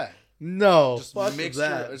 No. yeah. No, Just fuck mixture.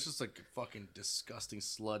 that. It's just like fucking disgusting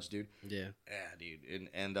sludge, dude. yeah. Yeah, dude.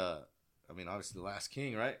 And I mean, obviously the Last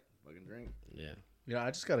King, right? Fucking drink. Yeah. You know, I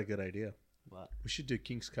just got a good idea. What? We should do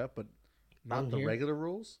King's Cup, but not On the here? regular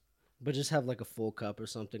rules. But just have like a full cup or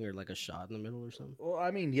something, or like a shot in the middle or something. Well, I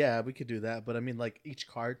mean, yeah, we could do that, but I mean, like each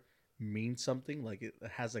card means something. Like it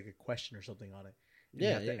has like a question or something on it. And you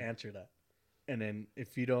Yeah, have to yeah. answer that. And then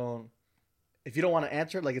if you don't want to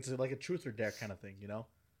answer it, like it's like a truth or dare kind of thing, you know?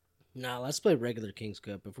 Nah, let's play regular King's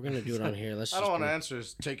Cup. If we're gonna do it on here, let's. I just don't want to play- answer.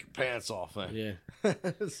 Just take your pants off, then. Yeah.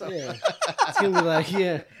 So- Yeah. It's gonna be like,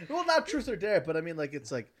 yeah. Well, not truth or dare, but I mean, like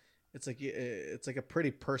it's like a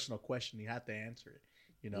pretty personal question. You have to answer it,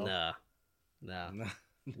 you know? Nah. No.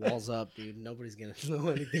 Walls up, dude. Nobody's gonna know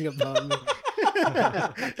anything about me.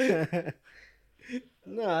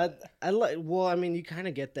 No, I like. Well, I mean, you kind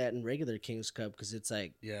of get that in regular King's Cup because it's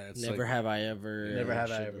like Yeah, it's never like, have I ever. Never or have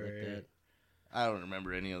I shit ever, like yeah. that. I don't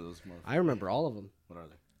remember any of those motherfuckers. I remember all of them. What are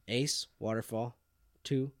they? Ace, Waterfall.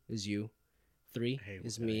 2 is you. 3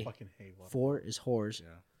 is I me. fucking hate water. 4 is whores. Yeah.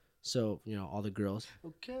 So all the girls.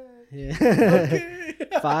 Okay.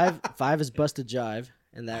 Yeah. Five is Busted Jive,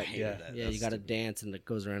 and I that hated yeah. that. yeah, That's you got to stupid. dance and it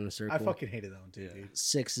goes around in a circle. I fucking hated that one too, Yeah. dude.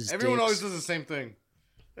 6 is Everyone dicks. always does the same thing.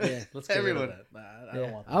 Yeah. Let's get rid of Everyone. that. Nah, I Yeah.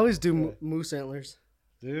 don't want that. I always do Go ahead. moose antlers.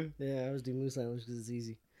 Dude. Yeah, I always do moose antlers because it's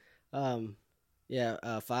easy.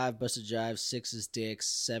 5 Busted Jive, 6 is dicks,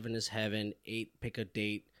 7 is heaven, 8 pick a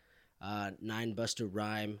date, 9 Buster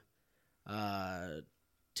Rhyme,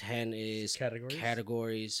 10 is Categories?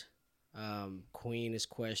 categories, Queen is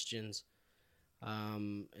questions,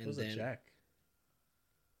 and What was then a Jack?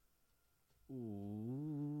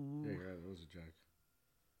 Ooh. Yeah, you're right. It was a jack.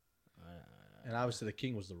 And obviously the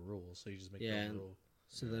king was the rule, so you just make your own rule.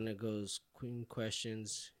 So then it goes queen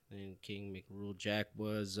questions, then king make a rule. Jack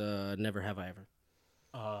was never have I ever.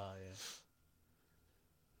 Yeah.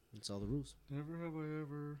 That's all the rules. Never have I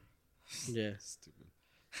ever. Yeah. Stupid.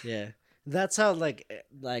 Yeah. That's how like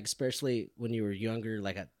especially when you were younger,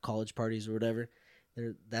 like at college parties or whatever.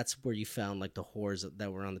 That's where you found like the whores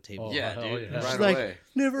that were on the table. Oh, Yeah, hell dude. yeah. Right She's like, away.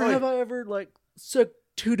 never Oh, have I ever like sucked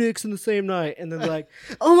 2 dicks in the same night, and then like,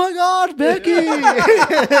 oh my god, Becky!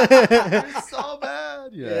 It's so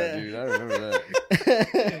bad. Yeah, Yeah. dude. I remember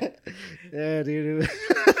that. Yeah, dude.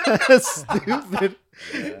 That's stupid.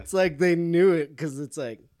 Yeah. It's like they knew it because it's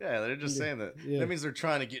like, Yeah, they're just saying that. Yeah. That means they're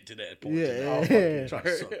trying to get to that point. Yeah. Oh, fucking trying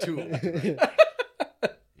to suck 2 of them tonight.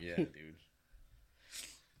 Yeah, dude.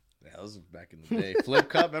 Yeah, that was back in the day. Flip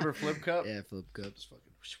cup, remember Flip cup? yeah, flip cups, Just fucking.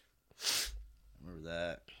 Remember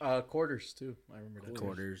that? Quarters too. I remember that.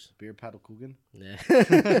 quarters. Beer paddle Coogan. Yeah.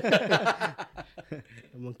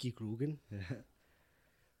 Monkey Krugen.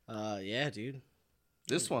 Yeah, dude.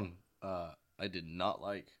 This one, I did not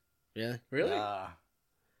like. Yeah, Really? Nah.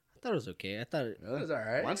 I thought it was okay. I thought it That was all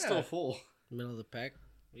right. Mine's yeah. still full. middle of the pack.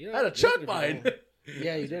 You I had a chug mine.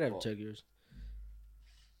 Yeah, you did have a chug yours.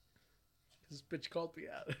 This bitch called me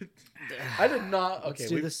out. I did not. Let's Okay,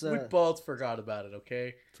 do we, this, we both forgot about it.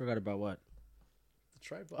 Okay, Forgot about what? the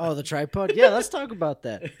tripod. Oh, the tripod. Yeah, let's talk about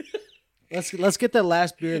that. Let's get that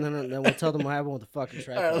last beer and then we'll tell them what happened with the fucking All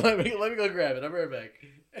tripod. right, let me go grab it. I'm right back.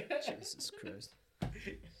 Jesus Christ.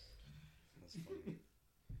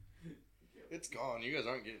 It's gone. You guys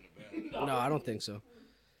aren't getting it back. No, I don't think so.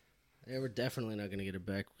 Yeah, we're definitely not gonna get it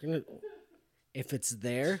back. If it's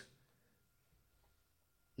there,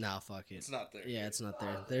 nah, fuck it. It's not there. Yeah, it's not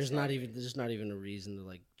there. There's not even a reason to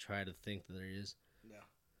like try to think that there is. No.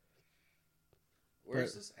 Where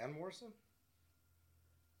is But- this? Ann Morrison?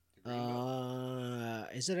 The green belt?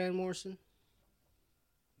 Is it Ann Morrison?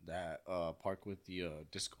 That park with the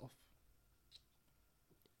disc golf.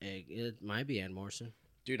 It might be Ann Morrison.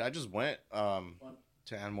 Dude, I just went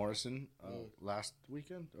to Ann Morrison last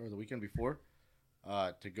weekend or the weekend before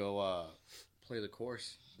to go play the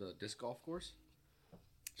course, the disc golf course.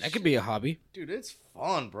 That could be a hobby. Dude, it's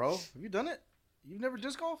fun, bro. Have you done it? You've never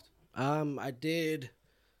disc golfed? I did.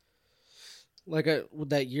 Like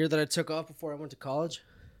that year that I took off before I went to college.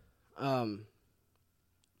 I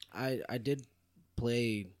did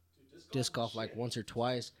play disc golf like once or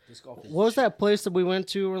twice. Disc golf. What was that place that we went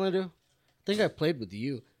to, Orlando? I think I played with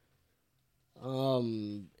you.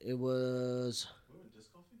 It was.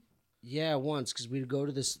 Yeah, once because we'd go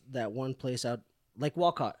to that one place out Lake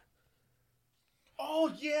Walcott.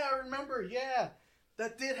 Oh yeah, I remember. Yeah,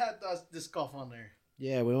 that did have disc golf on there.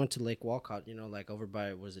 Yeah, we went to Lake Walcott. You know, like over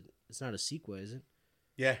by it's not a Sequoia, is it?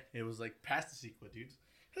 Yeah, it was like past the Sequoia, dude.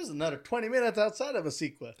 There's another 20 minutes outside of a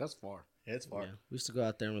Sequoia. That's far. Yeah, it's far. Yeah, we used to go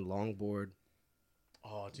out there with longboard.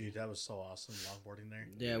 Oh, dude, that was so awesome longboarding there.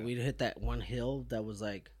 Yeah, we'd hit that one hill that was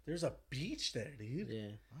like. There's a beach there, dude. Yeah.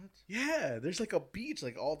 What? Yeah, there's like a beach,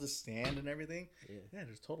 like all this sand and everything. Yeah. Yeah,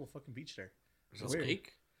 there's total fucking beach there. There's Weird. a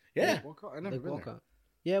lake? Yeah. Walcott? I never Lake been Walcott.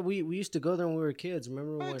 Yeah, we used to go there when we were kids.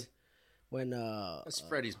 Remember What? when That's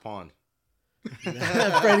Freddy's Pond.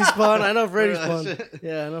 Freddy's Pond? I know Freddy's Remember that Pond. shit?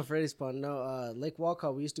 Yeah, I know Freddy's Pond. No, Lake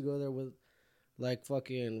Walcott. We used to go there with like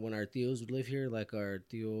fucking when our tios would live here, like our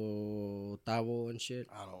tio Tavo and shit.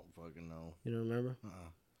 I don't fucking know. You don't remember?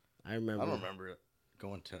 I I remember. don't remember it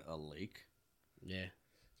going to a lake. Yeah.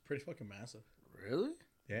 It's pretty fucking massive. Really?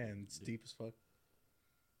 Yeah, and it's deep as fuck.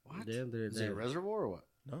 What? Yeah, Is it a reservoir or what?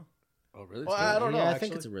 No. Oh, really? Well, I don't know. Yeah, I actually.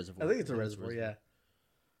 think it's a reservoir. I think it's a reservoir, yeah.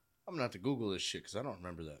 I'm gonna have to Google this shit because I don't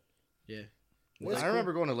remember that. Yeah. I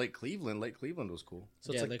remember going to Lake Cleveland. Lake Cleveland was cool. So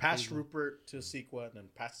it's Yeah, like Lake past Cleveland. Rupert to Sequoia and then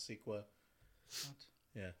past Sequoia.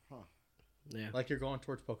 Yeah. Yeah. Like you're going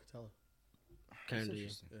towards Pocatello. Kind of. Yeah.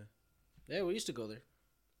 interesting. Yeah, we used to go there.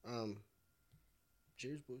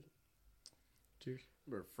 Cheers, boys. Cheers.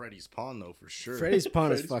 Remember Freddy's Pond though for sure. Freddy's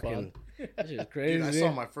Pond is Freddy's fucking. Pond. That shit is crazy. Dude, I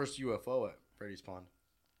saw my first UFO at Freddy's Pond.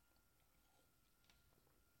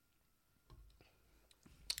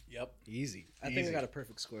 Yep. Easy. I think I Easy. got a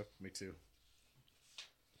perfect score. Me too.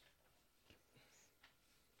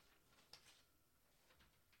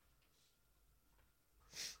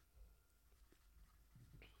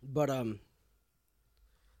 But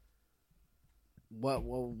what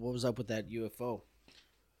was up with that UFO?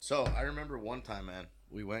 So I remember one time, man,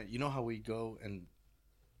 we went. You know how we go and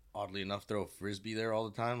oddly enough throw a frisbee there all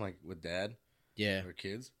the time, like with dad Yeah. or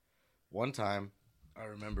kids. One time, I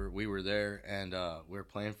remember we were there and we were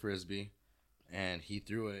playing frisbee, and he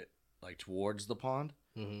threw it like towards the pond,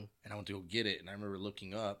 Mm-hmm. and I went to go get it, and I remember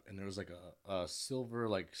looking up, and there was like a silver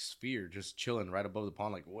like sphere just chilling right above the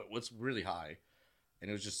pond, like what's really high, and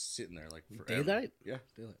it was just sitting there like forever. Daylight? Yeah,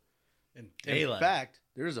 daylight. In In daylight. fact,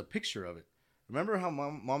 there is a picture of it. Remember how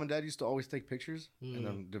mom and dad used to always take pictures and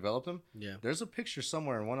then develop them? Yeah. There's a picture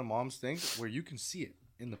somewhere in one of mom's things where you can see it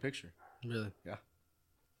in the picture. Really? Yeah.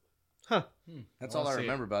 Huh. That's I all wanna I see it.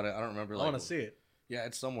 remember about it. I don't remember. I Like, want to see it. Yeah,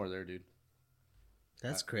 it's somewhere there, dude.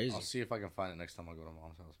 That's crazy. I'll see if I can find it next time I go to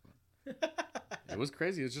mom's house. But it was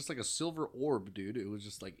crazy. It was just like a silver orb, dude. It was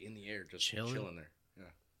just like in the air, just chilling there.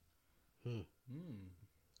 Yeah.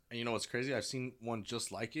 And you know what's crazy? I've seen one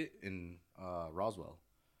just like it in Roswell.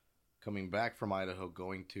 Coming back from Idaho,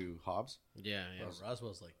 going to Hobbs. Yeah, yeah. Bro,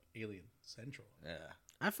 Roswell's like alien central. Yeah.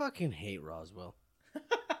 I fucking hate Roswell.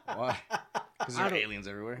 Why? Because there are aliens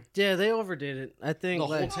everywhere. Yeah, they overdid it. I think The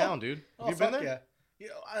whole like town, dude. Have you fuck been there? Yeah.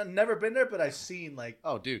 I've never been there, but I've seen like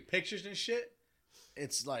Oh, dude. pictures and shit.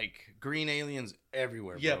 It's like green aliens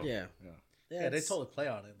everywhere, Yeah. bro. yeah. Yeah. Yeah, they it's- totally play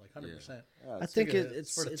on it, like 100%. Yeah, I it's think like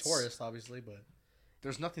it's for the tourists, obviously, but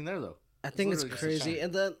there's nothing there, though. I think it's literally just a crazy. town.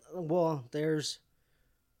 And then, well, there's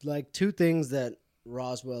like two things that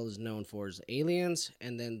Roswell is known for: is aliens,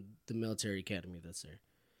 and then the military academy that's there,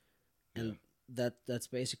 and that's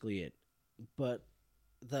basically it. But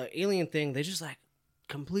the alien thing, they just like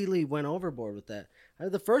completely went overboard with that.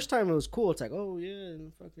 The first time it was cool. It's like, oh yeah,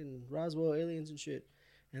 and fucking Roswell aliens and shit.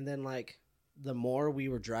 And then like the more we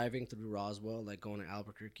were driving through Roswell, like going to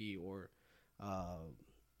Albuquerque or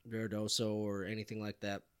Verdoso or anything like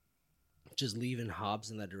that, just leaving Hobbs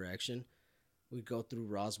in that direction, we'd go through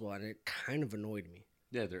Roswell, and it kind of annoyed me.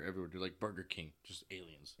 Yeah, they're everywhere. They're like Burger King, just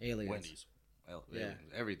aliens. Aliens. Wendy's. Yeah. Aliens.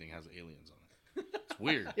 Everything has aliens on it. It's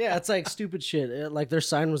weird. Yeah, it's like stupid shit. Like their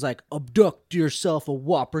sign was like, "Abduct yourself a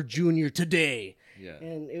Whopper Junior today," Yeah.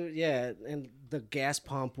 and and the gas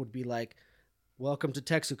pump would be like, "Welcome to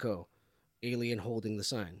Texaco," alien holding the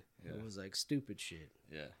sign. Yeah. It was like stupid shit.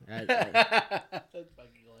 Yeah. that's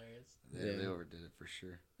fucking hilarious. Yeah, Yeah. they overdid it for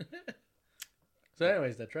sure. So,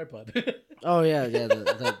 anyways, that tripod. Oh yeah,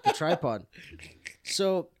 the tripod.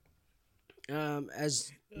 So,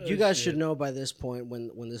 as you guys should know by this point,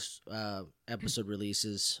 when this episode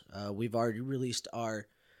releases, we've already released our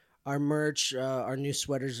merch. Our new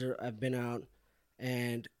sweaters have been out,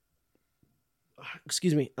 and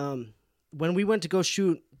excuse me. When we went to go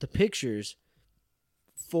shoot the pictures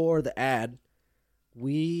for the ad,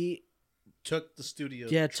 we took the studio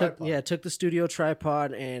took the studio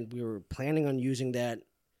tripod, and we were planning on using that.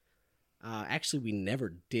 Actually, we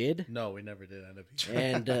never did. No, we never did end up using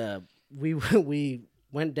And we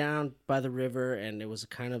went down by the river, and it was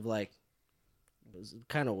kind of like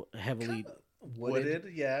heavily wooded.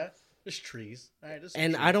 yeah. There's trees. All right, there's some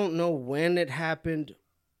And trees. I don't know when it happened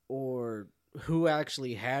or who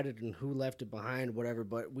actually had it and who left it behind, whatever.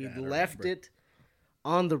 But we Yeah, I don't left remember. it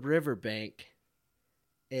on the riverbank,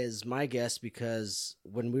 is my guess, because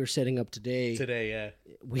when we were setting up today, today,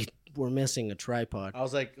 we were missing a tripod. I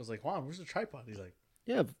was like, Juan, where's the tripod? He's like,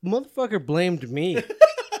 Yeah, motherfucker blamed me.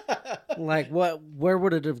 Like, what? Where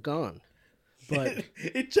would it have gone? But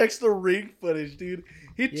he checks the ring footage, dude.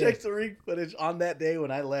 He Yeah. checks the ring footage on that day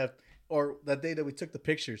when I left, or that day that we took the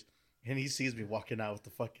pictures, and he sees me walking out with the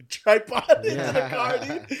fucking tripod in Yeah. the car,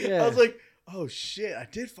 dude. Yeah. I was like, oh shit, I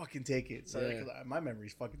did fucking take it. So Yeah. 'cause my memory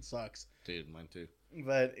fucking sucks. Dude, mine too.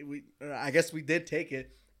 But I guess we did take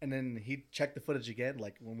it, and then he checked the footage again,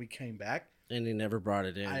 like when we came back. and he never brought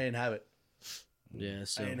it in. I didn't have it. Yeah,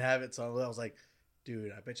 so I didn't have it, so I was like,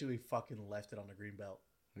 dude, I bet you we fucking left it on the green belt.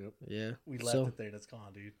 yeah, We left so, it there, and it's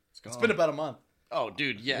gone, dude. It's gone. It's been about a month. Oh,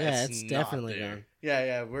 dude, yeah. Yeah, it's it's not definitely there. gone.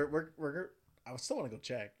 Yeah, we're I still want to go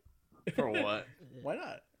check. For what? Why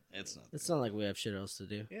not? It's not. It's not like we have shit else to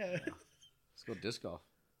do. Yeah, Let's go disc golf.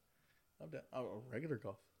 I'm down. Oh, regular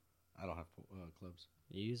golf. I don't have clubs.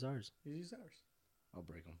 You use ours. You use ours. I'll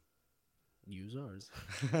break them. Use ours.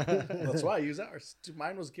 That's why I use ours. Dude,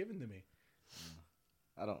 mine was given to me.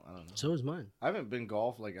 I don't know. So is mine. I haven't been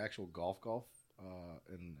like actual golf,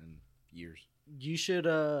 in years. You should.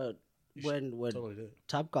 You When Totally did.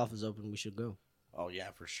 Top Golf is open, we should go. Oh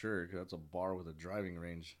yeah, for sure. 'Cause that's a bar with a driving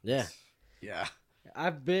range. Yeah. Yeah.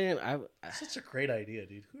 I've been. Such a great idea,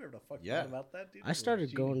 dude. Whoever the fuck Yeah. thought about that, dude? I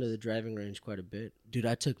started going to the driving range quite a bit, dude.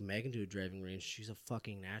 I took Megan to a driving range. She's a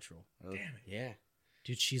fucking natural. Really? Damn it. Yeah,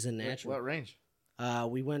 dude, she's a natural. What range?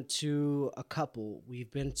 We went to a couple.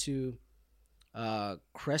 We've been to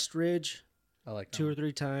Crest Ridge I like that 2 or one.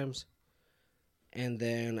 3 times, and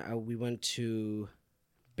then we went to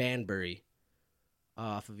Banbury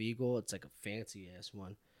off of Eagle. It's like a fancy ass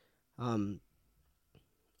one.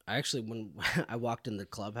 I actually, when I walked in the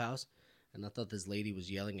clubhouse, and I thought this lady was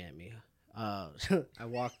yelling at me. I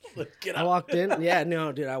walked Get I out. walked in. Yeah,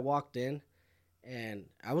 no, dude, I walked in, and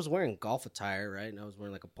I was wearing golf attire, right? And I was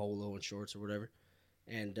wearing like a polo and shorts or whatever.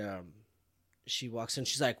 And she walks in.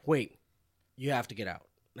 She's like, "Wait, you have to get out."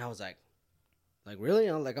 And I was like, really?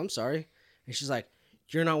 And I'm like, "I'm sorry." And she's like,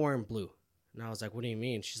 "You're not wearing blue." And I was like, "What do you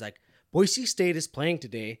mean?" She's like, "Boise State is playing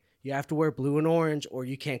today. You have to wear blue and orange, or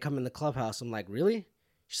you can't come in the clubhouse." I'm like, "Really?"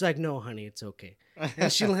 She's like, "No, honey, it's okay."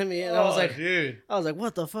 And she let me in. I was like, dude.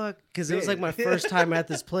 "What the fuck?" Because it was like my first time at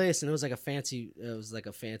this place, and it was like a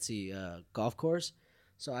fancy golf course.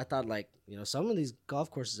 So I thought, like, some of these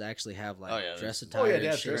golf courses actually have like Oh, yeah, dress there's- attire. Oh, yeah, and they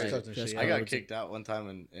have shit, dress right? codes and shit, I got codes. kicked out one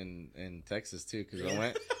time in Texas too because I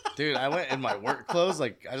went, dude. I went in my work clothes.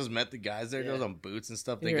 Like I just met the guys there. There was on boots and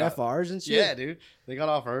stuff. And They your got FRs and shit. yeah, dude. They got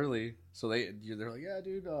off early, so they're like, yeah,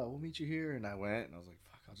 dude, we'll meet you here. And I went, and I was like,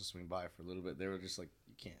 fuck, I'll just swing by for a little bit. They were just like,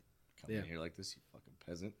 you can't come in here like this, you fucking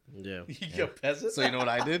peasant. Yeah. You peasant. So you know what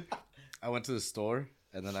I did? I went to the store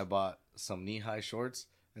and then I bought some knee-high shorts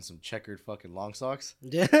and some checkered fucking long socks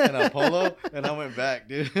Yeah. and a polo, and I went back,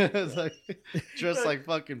 dude. I was like dressed like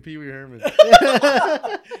fucking Pee Wee Herman.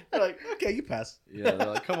 They're like, okay, you pass. Yeah, they're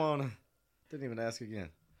like, come on. Didn't even ask again.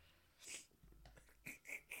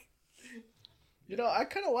 I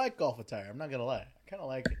kind of like golf attire. I'm not gonna lie. I kind of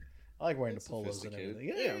like it. I like wearing the polos and Sophisticated.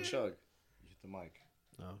 everything. Yeah, Chug. You hit the mic.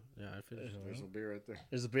 Oh, yeah, I finished. There's some beer right there.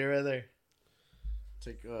 There's a beer right there.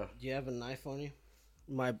 Take Do you have a knife on you?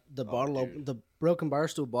 Oh, The broken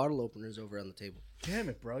barstool bottle opener is over on the table. Damn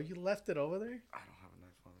it, bro! You left it over there. I don't have a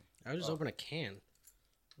knife on me. I just opened a can.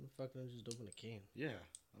 What the fuck did I just open a can? Yeah,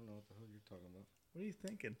 I don't know what the hell you're talking about. What are you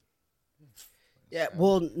thinking? Yeah,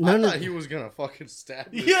 well, I none thought of he was gonna fucking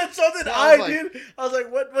stab me. Yeah, so did I I, was like- dude. I was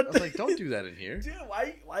like, what? I was like, don't do that in here. Dude,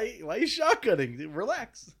 why are you shotgunning? Dude,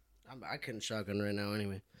 relax. I couldn't shotgun right now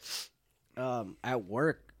anyway. At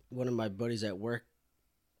work, one of my buddies at work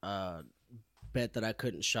bet that I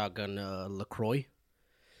couldn't shotgun LaCroix.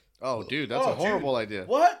 Oh, dude, that's a dude. horrible idea.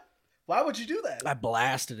 What? Why would you do that? I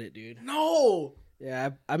blasted it, dude. No.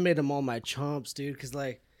 Yeah, I made them all my chomps, dude, because,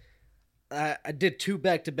 like, I did 2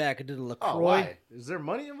 back-to-back. I did a LaCroix. Oh, why? Is there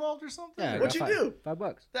money involved or something? Yeah, I What'd got you do?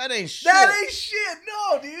 $5. That ain't shit. That ain't shit.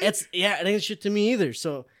 No, dude. It ain't shit to me either.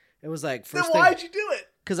 So it was like then first why'd thing you do it?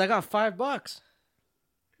 because I got $5.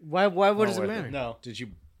 Why? What does it worth matter? No. Did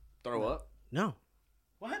you throw up? No,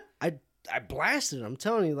 What? I blasted. I'm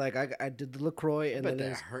telling you, like I did the LaCroix and But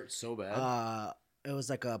then that hurt so bad. it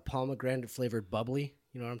was like a pomegranate flavored bubbly.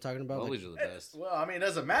 You know what I'm talking about? Bubblies Like, are the best. Well, I mean, it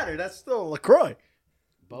doesn't matter. That's still LaCroix.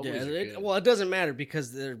 Bubblies yeah, are good. well, it doesn't matter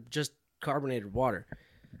because they're just carbonated water.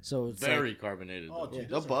 So it's Very like, carbonated. Oh, though. dude,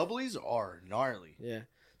 the those are- bubblies are gnarly. yeah.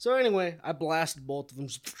 So anyway, I blasted both of them,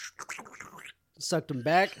 sucked them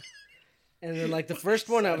back, and then like the first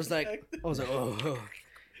one, I was like, oh.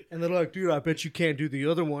 And they're like, dude, I bet you can't do the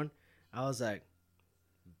other one. I was like,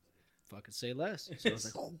 fucking say less. So I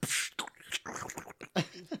was like,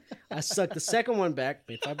 I sucked the second one back,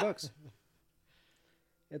 made $5.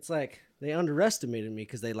 It's like they underestimated me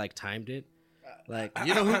because they like timed it. Like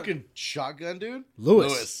You know who can shotgun, dude?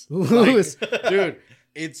 Lewis. Lewis. Like, dude,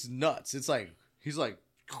 it's nuts. It's like, he's like,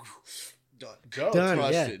 done. Joe. Done.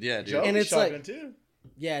 Trusted. Yeah, dude. Joe And and it's shotgun like- too.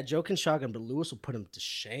 Yeah, Joe can shotgun, but Lewis will put him to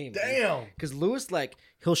shame. Damn. Because Lewis, like,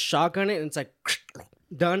 he'll shotgun it and it's like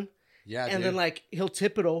done. Yeah, And dude. then, like, he'll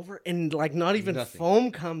tip it over and, like, not even Nothing.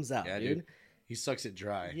 foam comes out, yeah, dude. He sucks it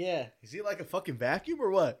dry. Yeah. Is he like a fucking vacuum or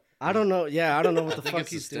what? I don't know. Yeah, I don't know what the I think fuck it's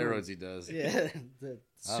the he's steroids doing. he does. Yeah. The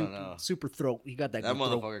I don't know. super throat. He got that, That good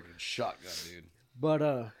throat. motherfucker can shotgun, dude. But,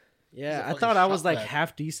 He's yeah, a I fucking thought I was, like, shotgun.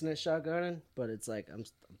 half decent at shotgunning, but it's like, I'm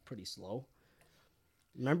pretty slow.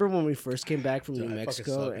 Remember when we first came back from Dude, New I fucking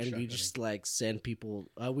Mexico suck at and we shotgunning. just like send people,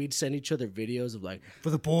 we'd send each other videos of like, for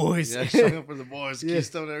the boys. Yeah, showing up for the boys. Yeah.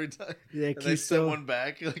 Keystone every time. Yeah, And they sent Keystone. one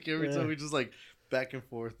back. Like every Yeah. time we just like back and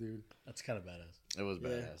forth, dude. That's kind of badass. It was Yeah,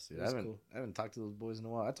 badass. Dude. it I was haven't cool. I haven't talked to those boys in a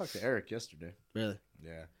while. I talked to Eric yesterday. Really?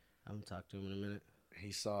 Yeah. I haven't talked to him in a minute.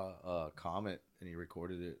 He saw a comet and he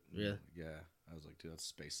recorded it. Really? Yeah. I was like, dude,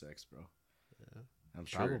 that's SpaceX, bro. Yeah. I'm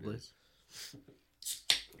sure Probably. it is.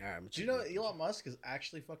 All right, Do you know Elon Musk is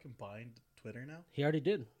actually fucking buying Twitter now? he already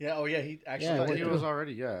did. Yeah. Oh yeah. He actually. Yeah, I thought did he that. was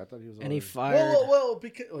already. Yeah, I thought he was. And he already. fired Well,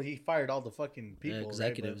 because he fired all the fucking people, right?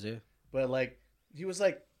 executives. Yeah. But like, he was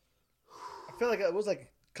like, I feel like it was like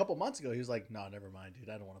a couple months ago. He was like, "No, never mind, dude.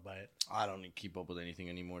 I don't want to buy it." I don't keep up with anything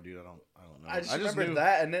anymore, dude. I don't know. I just remember knew-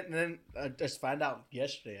 that, and then I just found out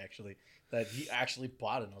yesterday actually that he actually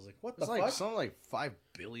bought it. And I was like, "What the It's like fuck?" something like $5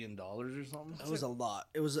 billion or something. It was a lot.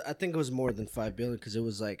 It was. I think it was more than $5 billion because it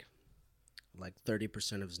was like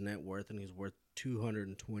 30% of his net worth, and he's worth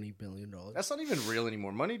 $220 billion. That's not even real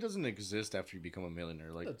anymore. Money doesn't exist after you become a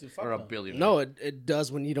millionaire, like No, dude, fuck or a no. billionaire. No, it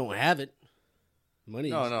does when you don't have it. Money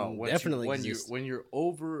no. definitely when exists. you're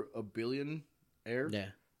over a billionaire, Yeah.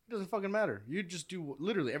 it doesn't fucking matter. You just do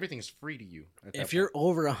literally everything is free to you. At that If you're point.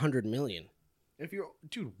 over 100 million. if you're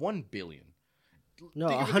dude 1 billion. No,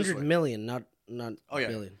 Think of it this 100 way. million, not Oh yeah,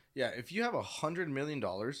 billion. yeah. If you have $100 million,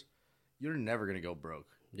 you're never gonna go broke.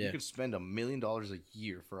 Yeah. You could spend $1 million a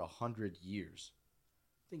year for 100 years.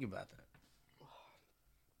 Think about that.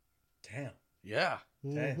 Damn. Yeah,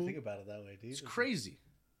 Damn, Mhm. think about it that way, dude. it's crazy.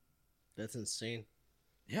 That's insane.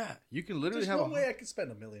 Yeah, you can literally There's have no way I could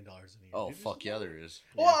spend $1 million in a year. Oh dude. There's fuck no yeah, way. there is.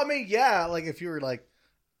 Well, I mean, yeah, like if you were like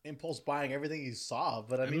impulse buying everything you saw,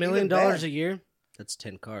 but I mean, $1 million even then- a year? That's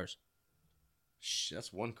 10 cars. Shh,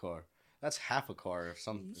 that's one car. That's half a car. If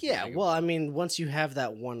some. Yeah, well, I mean, once you have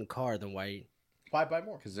that one car, then why? Buy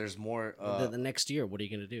more. because there's more. The next year, what are you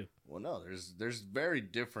gonna do? Well, no, there's very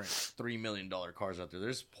different $3 million cars out there.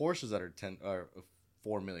 There's Porsches that are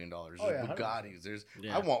 $4 million. There's Oh, yeah, Bugattis. There's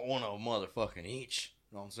Yeah. I want one of them motherfucking each.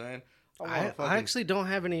 You know what I'm saying? I actually don't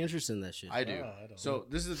have any interest in that shit. I do. No, I don't. So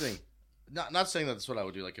this is the thing. Not saying that's what I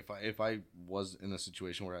would do. Like if I was in a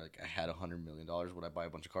situation where I had $100 million, would I buy a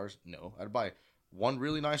bunch of cars? No, I'd buy one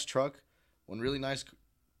really nice truck,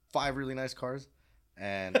 5 really nice cars,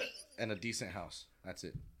 and a decent house. That's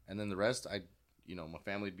it. And then the rest, my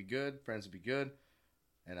family would be good, friends would be good,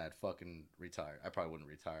 and I'd fucking retire. I probably wouldn't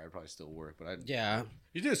retire. I'd probably still work, but Yeah,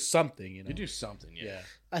 you do something, you know. you do something. Yeah. Yeah.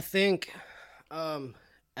 I think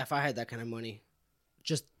if I had that kind of money,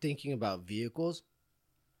 just thinking about vehicles,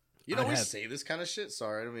 You know, I'd we have- say this kind of shit.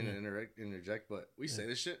 Sorry, I don't mean to interject, but we say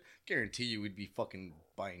this shit. Guarantee you we'd be fucking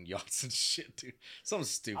buying yachts and shit, dude. Something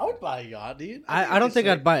stupid. I would buy a yacht, dude. I don't think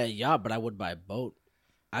it's I'd buy a yacht, but I would buy a boat.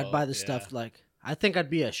 I'd Boat, buy the yeah. stuff like I think I'd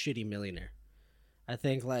be a shitty millionaire. I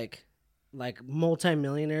think like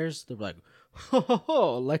multi-millionaires, they're like,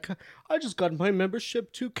 like I just got my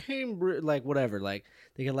membership to Cambridge, like whatever, like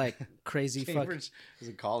they get like crazy fuck. Cambridge is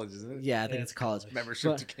a college, isn't it? Yeah, I think Yeah, it's it's college. college.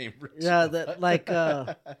 Membership But- to Cambridge. Yeah, that like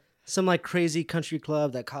some like crazy country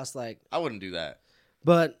club that costs like, I wouldn't do that.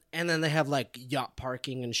 but and then they have like yacht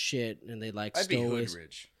parking and shit, and they like I'd be hood stowaways.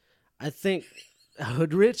 rich. I think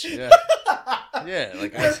hood rich. Yeah, yeah,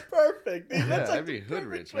 like That's perfect, dude. yeah, That's like I'd be the hood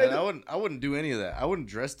perfect rich, way man. to- I wouldn't do any of that. I wouldn't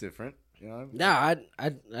dress different. You know. Yeah,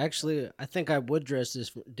 I'd actually, I think I would dress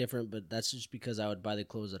this different, but that's just because I would buy the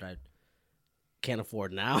clothes that I can't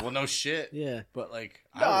afford now. Well, no shit. Yeah. But like,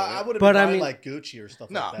 No, I wouldn't But be I buying mean- like Gucci or stuff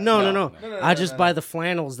No, like that. No, no, No, no. no, I just buy the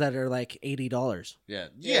flannels that are like $80. Yeah,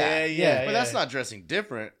 Yeah, yeah, But that's not dressing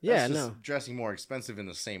different. Yeah, That's just no. dressing more expensive in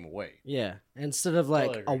the same way. Yeah, instead of like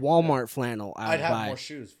Totally a agree. Walmart flannel, I'd have buy. more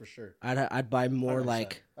shoes for sure. I'd buy more 100%.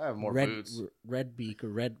 like I have more red boots. red beak or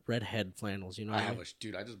red head flannels. You know, I what I have mean?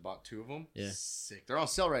 dude. I just bought 2 of them. Yeah. Sick. They're on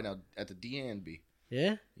sale right now at the DNB.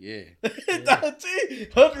 Yeah. Yeah. That's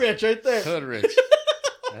it. Hood rich right there. Hood rich.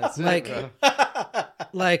 That's Like- it, bro.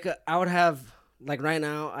 Like I would have like right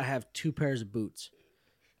now I have 2 pairs of boots,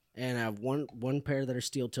 and I have one pair that are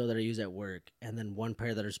steel toe that I use at work, and then one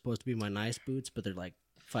pair that are supposed to be my nice boots, but they're like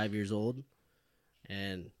 5 years old,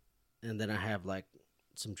 and then I have like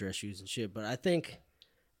some dress shoes and shit. But I think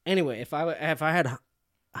anyway, if I had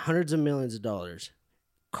hundreds of millions of dollars,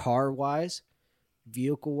 car wise,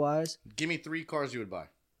 vehicle wise, Give me 3 cars you would buy.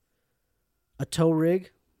 a tow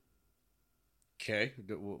rig, Okay.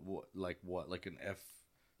 Like what? Like an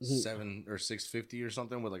F7 or 650 or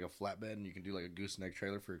something with like a flatbed, and you can do like a gooseneck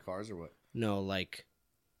trailer for your cars or what? no like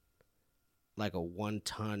a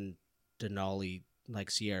 1-ton Denali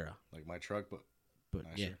like Sierra. Like my truck, but But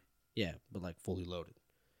nicer. yeah, but like fully loaded.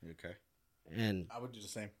 Okay. And I would do the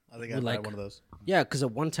same. I think Would I'd buy like- one of those. yeah, because a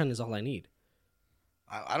 1-ton is all I need.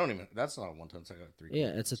 I don't even. That's not a 1-ton. It's like a 3. Yeah,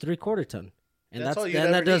 it's a 3/4 ton, and That's all you'd that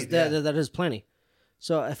ever does need, yeah. that is plenty.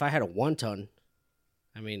 So if I had a 1-ton,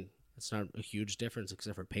 I mean, it's not a huge difference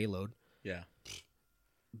except for payload. Yeah.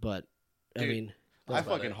 But I Dude, mean, I That's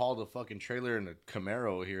about fucking it. hauled a fucking trailer and a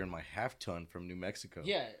Camaro here in my 1/2 ton from New Mexico.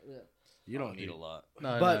 yeah. You don't Oh, need dude. a lot.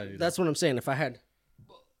 No, But that's what I'm saying. If I had,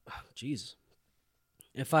 jeez,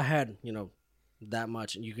 if I had that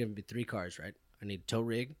much, and you give me 3 cars, right? I need a tow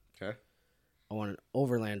rig. Okay. I want an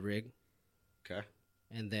overland rig, Okay.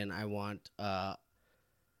 and then I want a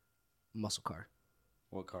muscle car.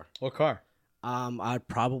 What car? what car? I'd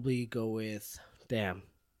probably go with damn.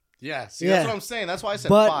 Yeah. See, Yeah. that's what I'm saying. That's why I said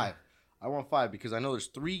But- 5. I want 5 because I know there's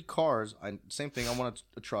 3 cars. Same thing. I want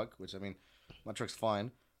a truck, which I mean, my truck's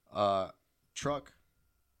fine. Truck.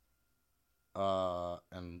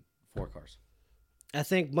 And 4 cars. I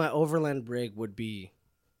think my overland rig would be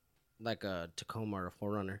like a Tacoma or a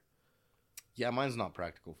 4Runner. Yeah, mine's not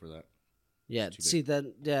practical for that. Yeah, It's too see that.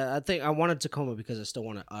 Yeah, I think I wanted Tacoma because I still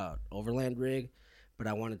want an overland rig, but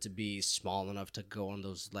I want it to be small enough to go on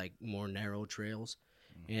those like more narrow trails.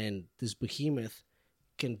 And this behemoth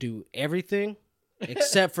can do everything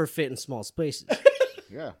except for fit in small spaces.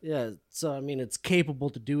 Yeah. Yeah, so I mean, it's capable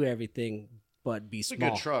to do everything, but be It's a small.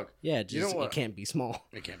 good truck. Yeah, just You know it what? can't be small.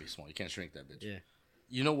 It can't be small. You can't shrink that bitch. Yeah.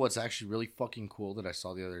 You know what's actually really fucking cool that I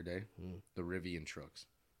saw the other day? Hmm. The Rivian trucks.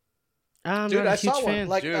 I'm Dude, not a I huge saw fan. one.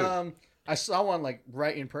 Like, Dude. I saw one like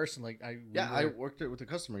right in person. Like, I worked it with the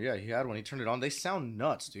customer. Yeah, he had one. He turned it on. They sound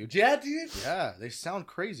nuts, dude. Yeah, dude. Yeah, they sound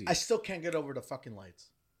crazy. I still can't get over the fucking lights.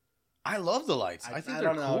 I love the lights. I think I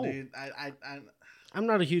they're don't cool. know, dude. I'm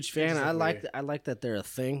not a huge fan. just I like weird. I like that they're a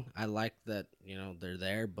thing. I like that they're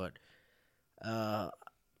there, but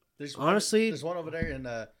There's Honestly- there's one over there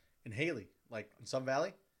in Haley, like in Sun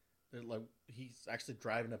Valley. They're like he's actually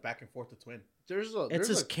driving it back and forth to Twin. There's a it's there's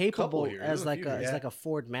as a couple capable here. as There's like few a here. as yeah. like a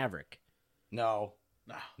Ford Maverick. No,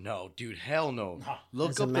 No, no, dude, hell no. No. Look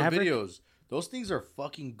As a up the Maverick? videos. Those things are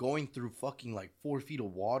fucking going through fucking like 4 feet of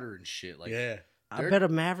water and shit. Like, yeah. I They're- bet a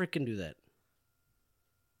Maverick can do that.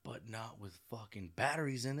 but not with fucking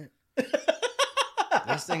batteries in it.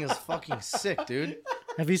 This thing is fucking sick, dude.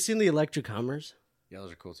 Have you seen the electric Hummers? Yeah,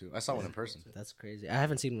 those are cool too. I saw one in person. That's crazy. I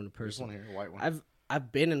haven't seen one in There's person. one here, a white one.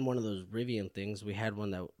 I've been in one of those Rivian things. We had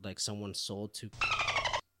one that like someone sold to.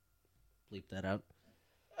 Bleep that out.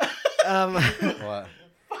 What?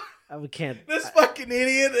 We can't. This fucking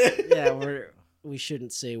idiot. Yeah, we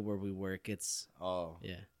shouldn't say where we work. It's Oh,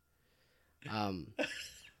 yeah.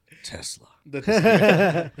 Tesla.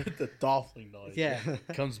 The dolphin noise. Yeah.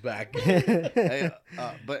 comes back. Hey,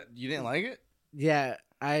 but you didn't like it? Yeah,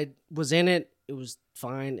 I was in it. It was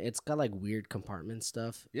fine. It's got like weird compartment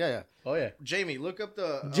stuff. Yeah, yeah. Oh yeah. Jamie, look up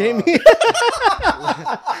the Jamie,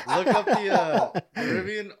 look up the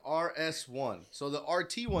Rivian RS1. So the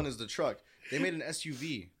RT one is the truck. They made an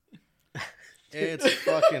SUV. It's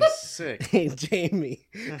fucking sick. hey Jamie.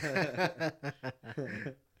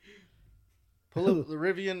 Pull up the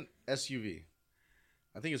Rivian SUV.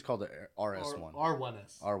 I think it's called the RS1.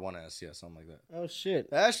 R1S. R1S, yeah, something like that. Oh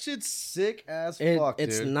shit! That shit's sick as fuck,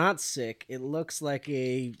 It's dude. not sick. It looks like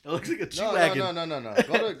a. It looks like a No, G-Wagon.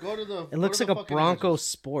 no. Go to the. It looks like a Bronco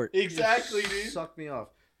Sport. Exactly, dude. Suck me off.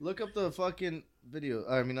 Look up the fucking video.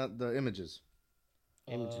 I mean, not the images.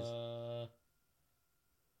 Images.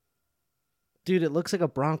 Dude, it looks like a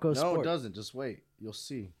Bronco No, Sport. it doesn't. Just wait. You'll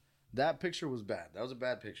see. That picture was bad. That was a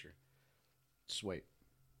bad picture. Just wait.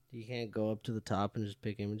 You can't go up to the top and just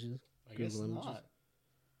pick images. I guess Google images. not.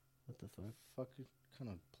 What the fuck? Fuck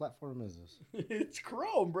kind of platform is this? It's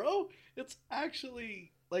Chrome, bro. It's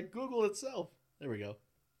actually like Google itself. There we go.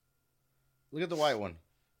 Look at the white one.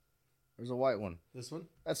 There's a white one. This one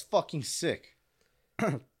That's fucking sick.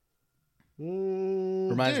 reminds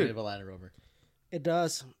me Dude. of a Land Rover. It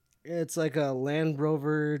does. It's like a Land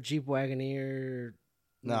Rover, Jeep Wagoneer.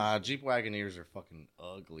 Nah, Jeep Wagoneers are fucking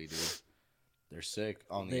ugly, dude. They're sick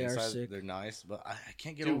on the They are inside. sick. They're nice, but I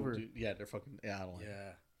can't get Dude, over. dude, yeah, they're fucking. Yeah, I don't like.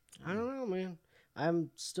 Yeah. I don't know, man.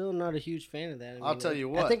 I'm still not a huge fan of that. I'll tell you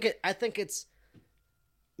what. I think it's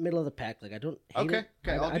middle of the pack. Like I don't hate Okay, it.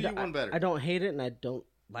 okay, I'll do you I- one better. I don't hate it, and I don't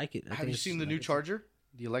like it. I Have think you it's seen just the like new it's- Charger?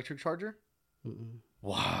 The electric Charger? Mm-mm.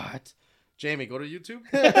 What? Jamie, go to YouTube.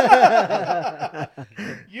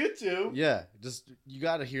 YouTube. Yeah, just you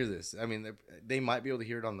got to hear this. I mean, they might be able to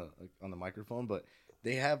hear it on the microphone, but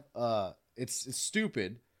they have it's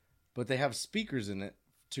stupid, but they have speakers in it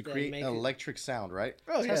to That create make an it- electric sound, right?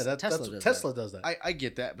 Oh yeah, Tesla that's does what that. Tesla does that. I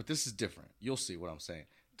get that, but this is different. You'll see what I'm saying.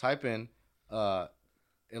 Type in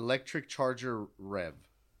electric charger rev.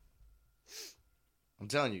 I'm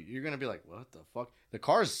telling you, you're gonna be like, what the fuck? The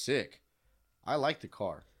car is sick. I like the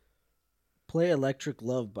car. Play Electric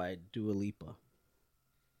Love by Dua Lipa.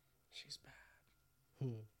 She's bad.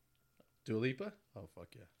 Dua Lipa? Oh fuck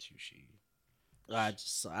yeah.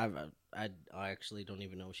 I actually don't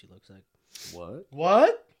even know what she looks like. What?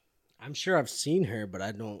 What? I'm sure I've seen her, but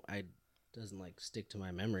I doesn't like stick to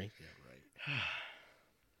my memory. Yeah, right.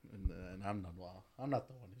 And I'm not. Well, I'm not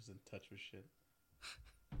the one who's in touch with shit.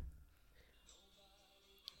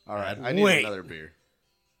 All right, I need Wait. another beer.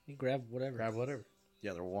 You grab whatever. Grab whatever.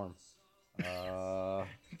 Yeah, they're warm. They're all.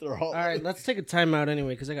 All right, let's take a timeout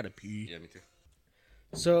anyway because I gotta pee. Yeah, me too.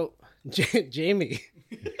 So, Jamie,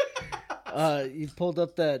 you pulled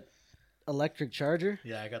up that electric charger.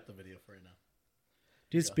 Yeah, I got the video for it now.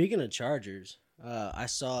 Dude, speaking of chargers, I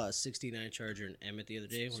saw a '69 Charger in Emmett the other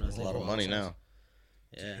day when I was A at lot of my money mom's house. now.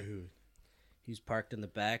 Yeah, Dude. he was parked in the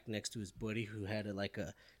back next to his buddy who had like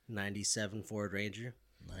a '97 Ford Ranger.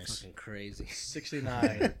 Nice. Fucking crazy.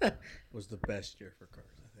 69 was the best year for cars,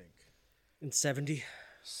 I think. In '70,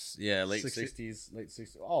 Yeah, late 60 '60s, late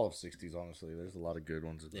 '60s, all of '60s. Honestly, there's a lot of good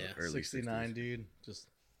ones in the Yeah. early 69, 60s. dude. Just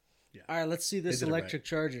All right, let's see this They did it electric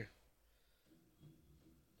charger.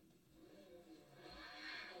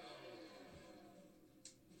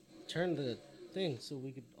 Turn the thing so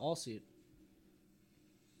we could all see it.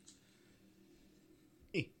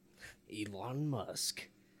 Elon Musk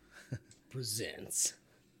presents.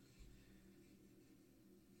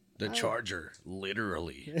 The Charger,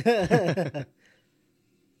 literally. yeah,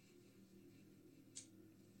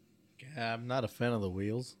 I'm not a fan of the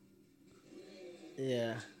wheels.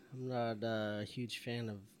 Yeah, I'm not a huge fan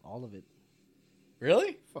of all of it.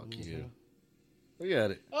 Really? Fuck you. Look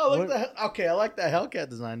at it. Oh, look What- at that. Okay, I like that Hellcat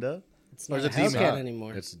design, though. It's Or not is a it Demon? Hellcat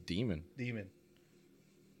anymore. It's a demon. Demon.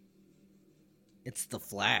 It's the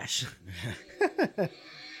Flash.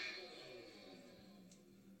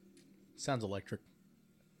 Sounds electric.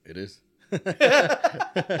 It is.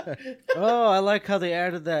 Oh, I like how they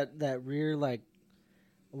added that rear, like,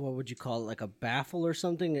 what would you call it, like a baffle or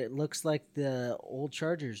something? It looks like the old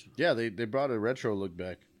Chargers. Yeah, they brought a retro look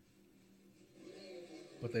back.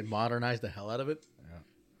 But they modernized the hell out of it.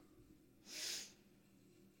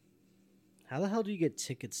 How the hell do you get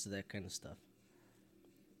tickets to that kind of stuff?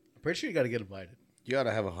 I'm pretty sure you got to get invited. You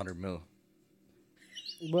gotta have 100 mil.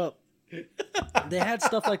 Well, they had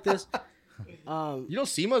stuff like this. You know,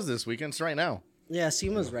 SEMA's this weekend. It's right now. Yeah,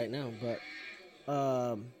 SEMA's right now,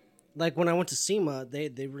 but like when I went to SEMA, they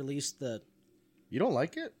released the You don't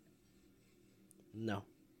like it? no.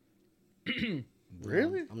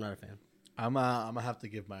 Really? I'm not a fan. I'm gonna have to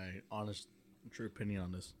give my honest, true opinion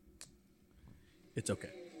on this. It's okay.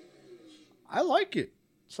 I like it.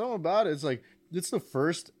 Something about it. It's like it's the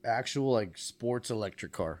first actual like sports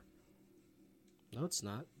electric car. No, it's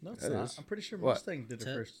not. No, it's It not. is. I'm pretty sure What? Mustang did it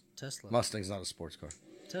first. Tesla. Mustang's not a sports car.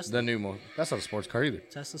 Tesla. The new that's not a sports car either.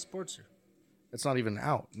 Tesla Sportster. It's not even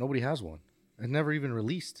out. Nobody has one. It never even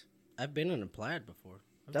released. I've been in a Plaid before.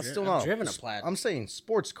 That's I've still not driven a Plaid. I'm saying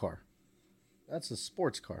sports car. That's a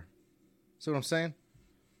sports car. See what I'm saying?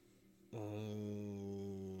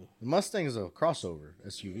 The Mustang is a crossover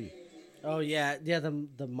SUV. Oh yeah,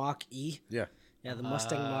 the Mach E. Yeah. Yeah, the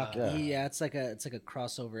Mustang Mach yeah. E. Yeah, it's like a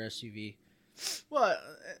crossover SUV. Well,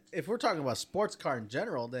 if we're talking about sports car in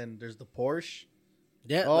general, then there's the Porsche,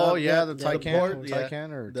 Yeah. Oh yeah, the the Taycan, Port- yeah.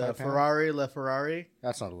 Taycan or the Taycan? Ferrari, LaFerrari.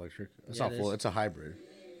 That's not electric. It's Yeah, not it full. is. It's a hybrid.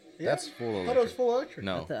 Yeah. That's full I electric. thought it was full electric.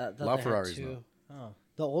 No, I thought they La had Ferrari's two. not. Oh.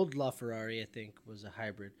 The old LaFerrari, I think, was a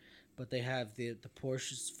hybrid, but they have the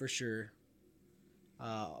Porsches for sure,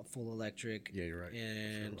 full electric. Yeah, you're right.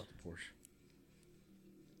 And Forgot about the Porsche.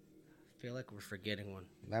 I feel like we're forgetting one.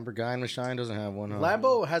 Lamborghini Shine doesn't have one. Huh?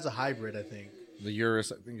 Lambo has a hybrid, I think. The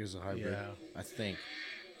Urus, I think, is a hybrid. Yeah. I think.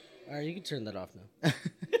 All right, you can turn that off now.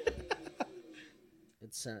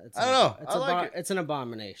 It's I don't know. It's I like it. It's an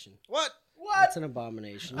abomination. What? It's an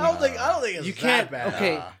abomination. I don't think it's You that can't- bad.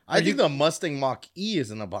 okay. I think the Mustang Mach E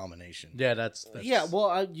is an abomination. Yeah, that's Yeah,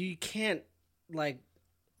 well, you can't like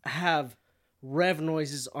have rev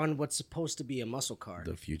noises on what's supposed to be a muscle car.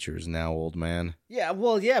 The future is now, old man. Yeah,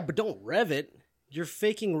 well, yeah, but don't rev it. You're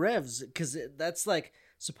faking revs because that's like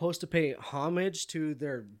supposed to pay homage to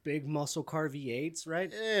their big muscle car V8s,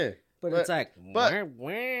 right? Yeah. But it's like, but- wah, wah.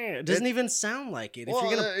 It doesn't even sound like it. If Well,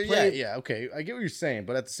 you're gonna play, yeah, okay, I get what you're saying,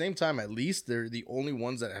 but at the same time, at least they're the only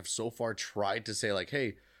ones that have so far tried to say like,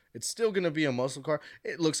 "Hey, it's still gonna be a muscle car.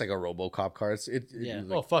 It looks like a RoboCop car. Yeah.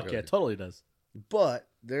 like, Oh fuck really. yeah, it totally does. But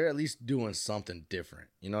they're at least doing something different.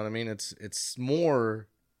 You know what I mean? It's more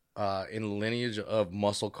in lineage of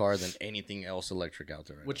muscle car than anything else electric out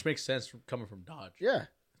there. Right Which makes sense coming from Dodge. now. Yeah,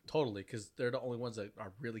 Totally, because they're the only ones that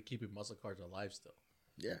are really keeping muscle cars alive still.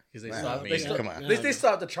 yeah. Because they Well, still, I have, mean, they still, come on. they still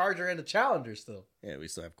have the Charger and the Challenger still. Yeah, we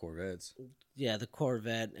still have Corvettes. yeah, the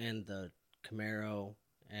Corvette and the Camaro,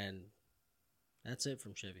 and that's it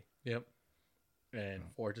from Chevy Yep. And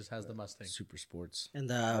Ford just has the Mustang. Super sports. and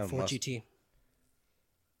the have Ford Must- GT.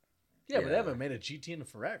 Yeah, but they Yeah. haven't made a GT in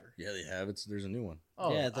forever. Yeah, they have. There's a new one.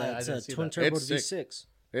 Oh, Yeah, I that's didn't a see twin that. turbo It's sick. V6.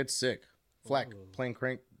 It's sick. Flat, Ooh. plain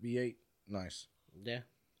crank V8. Nice. Yeah.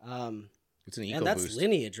 It's an And that's EcoBoost.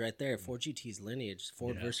 lineage right there. Ford GT's lineage.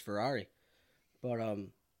 Ford Yeah. versus Ferrari. But I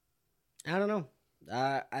don't know.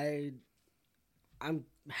 I'm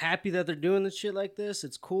happy that they're doing this shit like this.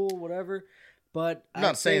 It's cool, whatever. But I'm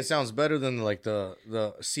not saying it sounds better than like the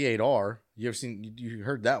C8R. You ever seen? You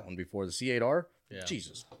heard that one before? The C8R. Yeah.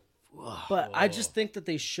 Jesus. But I just think that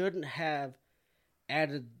they shouldn't have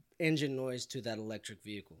added engine noise to that electric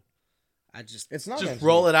vehicle. It's not Just engine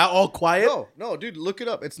roll noise. it out all quiet. No, dude, look it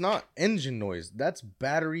up. It's not engine noise. That's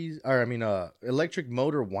batteries, or I mean, electric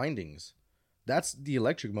motor windings. That's the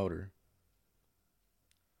electric motor.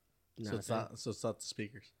 So it's not. So it's not the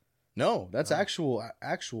speakers. No, that's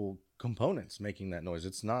actual components making that noise.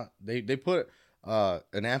 It's not. They put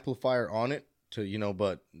an amplifier on it to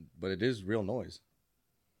but it is real noise.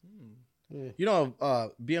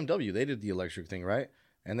 BMW, they did the electric thing, right?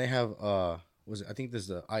 And they have I think this is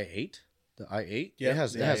the i8. The i8. Yeah, it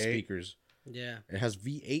has i8. speakers. Yeah. It has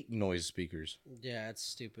V8 noise speakers. Yeah, it's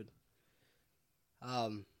stupid.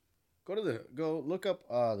 Go look up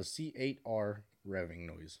the C8R revving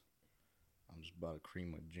noise. I'm just about to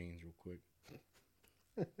cream my jeans real quick.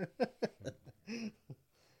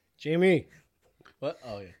 Jamie, What?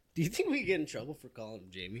 Oh yeah. do you think we get in trouble for calling him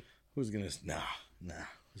Jamie? Who's gonna? Nah.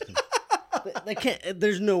 Who's gonna, They can't.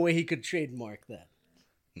 There's no way he could trademark that.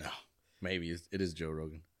 no. Maybe it is Joe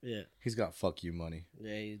Rogan. Yeah. He's got fuck you money.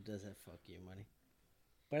 Yeah, he does have fuck you money.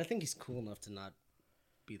 But I think he's cool enough to not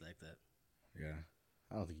be like that. Yeah.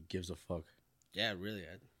 I don't think he gives a fuck. Yeah, really.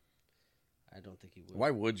 I don't think he would.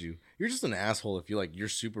 Why would you? You're just an asshole if you're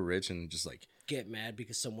super rich and just like Get mad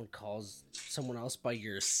because someone calls someone else by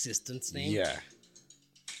your assistant's name? yeah.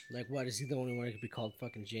 Like, what? Is he the only one who could be called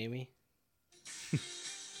fucking Jamie? We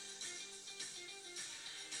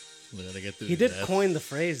gotta get through. He did coin the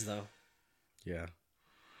phrase, though. Yeah.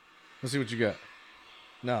 Let's see what you got.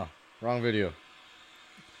 No, wrong video.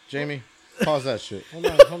 Jamie, pause that shit. Hold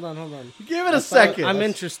on. Give it a second. I'm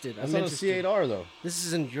interested. That's I'm not a interested. C8R though. This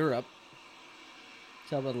is in Europe.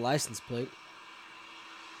 Tell by the license plate.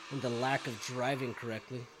 And the lack of driving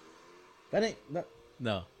correctly. That ain't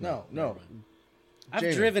No. no. I've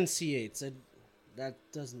Jamie. driven C8s. That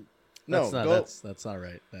doesn't... No, That's not. go That's not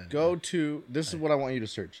right. go to this is what I want you to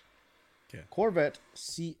search. Okay. Corvette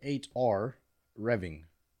C8R revving.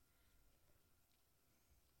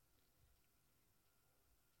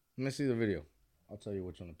 Let me see the video. I'll tell you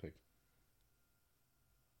which one to pick.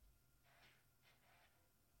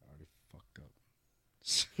 I already fucked up.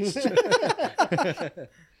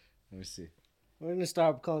 Let me see. We're gonna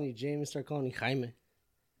stop calling you Jamie, start calling you Jaime.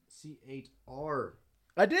 C8R.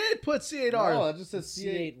 I did put C8R. No, that just says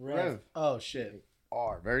C8 C8 Rev. Oh shit.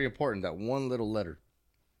 R. Very important. That one little letter.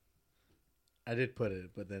 I did put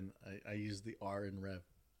it, but then I used the R in Rev.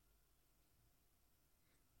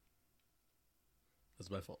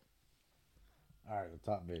 That's my fault. All right, the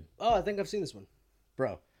top vid. Oh, I think I've seen this one.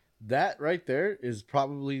 Bro, that right there is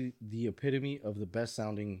probably the epitome of the best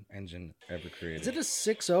sounding engine ever created. Is it a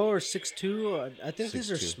 6.0 or 6.2? I think these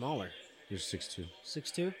are 6.2. smaller. Here's 6.2.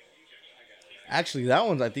 6.2? Actually, that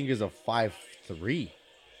one I think is a 5.3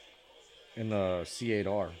 in the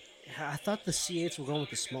C8R. Yeah, I thought the C8s were going with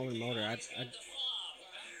the smaller motor.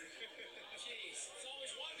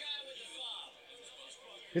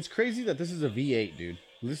 It's crazy that this is a V8, dude.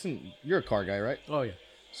 Listen, you're a car guy, right? Oh yeah.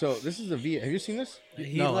 So this is a V8. Have you seen this?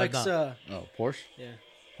 He No, I've likes, not. Oh, Porsche. yeah.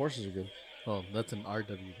 Porsches are good. Oh, that's an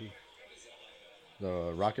RWB.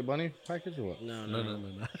 The Rocket Bunny package or what? No. No.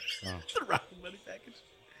 Oh. The Rocket Money package.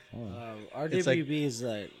 RWB like- is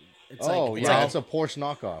like... It's Oh, like, yeah, it's a Porsche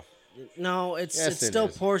knockoff. No, it's Yes, it still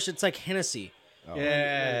is. Porsche. It's like Hennessy. Oh.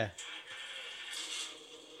 Yeah.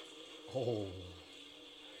 Oh.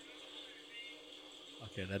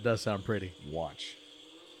 Okay, that does sound pretty. Watch.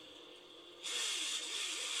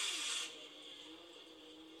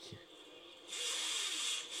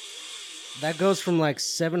 That goes from like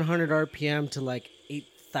 700 RPM to like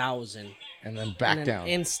 8,000 And then in back an down.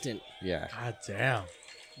 instant. Yeah. God damn.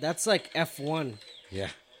 That's like F1. Yeah.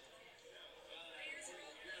 Isn't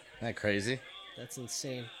that crazy? That's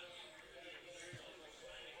insane.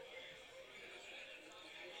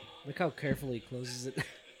 Look how carefully he closes it.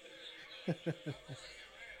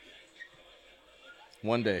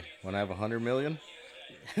 One day, when I have 100 million,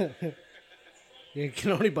 You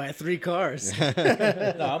can only buy 3 cars.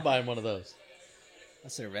 No, I'm buying one of those. A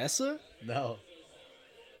Cerveza? No.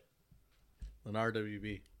 An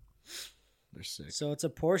RWB. they're sick. So it's a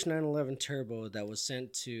Porsche 911 Turbo that was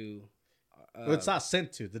sent to... Well, it's not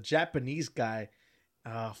sent to. The Japanese guy,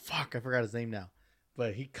 fuck, I forgot his name now.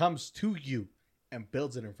 But he comes to you and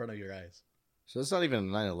builds it in front of your eyes. So it's not even a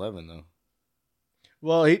 911 though.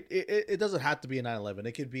 Well, it doesn't have to be a 911.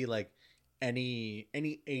 It could be like any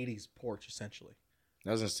 80s Porsche, essentially. I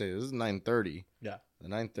was gonna say this is 930. Yeah. The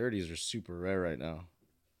 930s are super rare right now.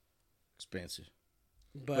 Expensive.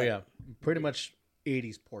 But yeah, pretty much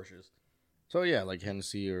 80s Porsches. So yeah, like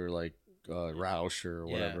Hennessy or like Roush or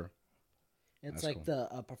Yeah. whatever. It's That's like cool.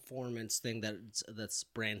 the performance thing that's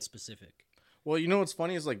brand specific. Well, you know what's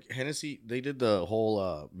funny is like Hennessy, they did the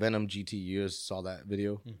whole Venom GT. You guys saw that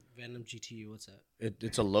video? Venom GTU, what's that?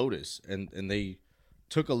 It's a Lotus, and they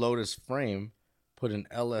took a Lotus frame, put an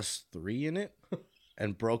LS3 in it,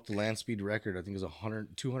 and broke the land speed record. I think it was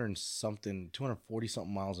 100, 200 something, 240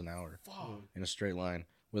 something miles an hour in a straight line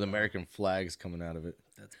with American flags coming out of it.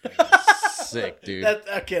 That's Sick, dude.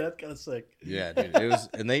 That's kind of sick. Yeah, dude. It was,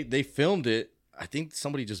 and they filmed it. I think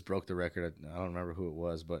somebody just broke the record. I don't remember who it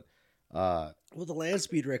was, but well, the land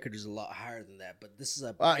speed record is a lot higher than that, but this is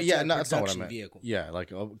a yeah, a no, that's not what I production meant. vehicle. Yeah,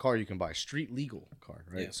 like a car you can buy, street legal car,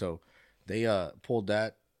 right? Yeah. So they pulled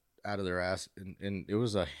that out of their ass, and it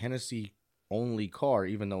was a Hennessy only car,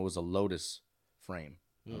 even though it was a Lotus frame.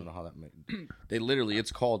 I don't know how that made. They literally,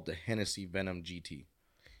 it's called the Hennessy Venom GT.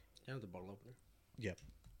 Down the bottle opener. Yep.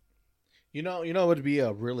 You know what would be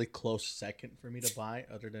a really close second for me to buy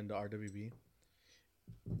other than the RWB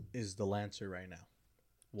is the Lancer right now.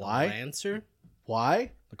 Why? Lancer?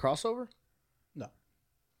 Why? The crossover, No.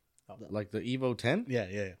 like the Evo 10. Yeah,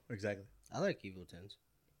 exactly. I like Evo 10s.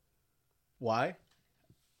 Why?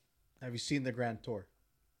 Have you seen the Grand Tour?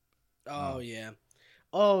 Oh yeah.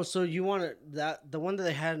 Oh, so you want that the one that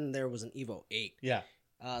they had in there was an Evo 8. Yeah.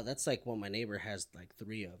 That's like what my neighbor has like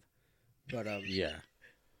 3 of. But Yeah,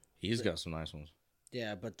 he's got some nice ones.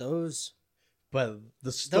 yeah, but those But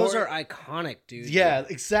the story, those are iconic, dude. yeah,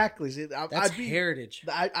 exactly. See, That's I'd be heritage.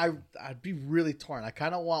 I'd be really torn. I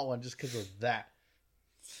kind of want one just because of that.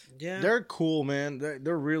 Yeah. They're cool, man.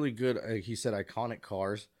 They're really good. He said iconic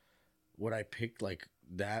cars. Would I pick like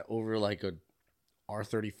that over like a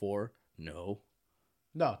R34? No.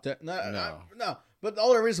 No. No. No. But the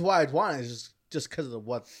only reason why I'd want it is just because of of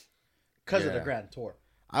the Yeah. Grand Tour.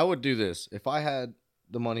 I would do this if I had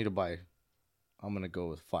the money to buy. I'm gonna go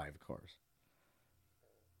with 5 cars.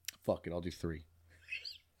 Fuck it, I'll do 3.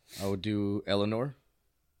 I would do Eleanor,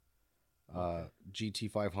 GT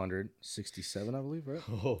 500, 67, I believe, right?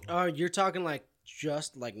 Oh. You're talking like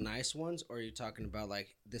just like nice ones, or you're talking about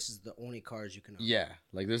like this is the only cars you can own? Yeah,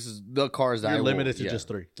 like this is the cars that You're I will- limited to yeah, just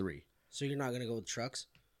 3. 3. So you're not gonna go with trucks?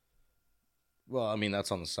 Well, I mean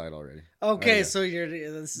that's on the site already. Okay, yeah. so you're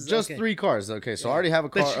this is Just okay. 3 cars. Okay, so I Yeah. already have a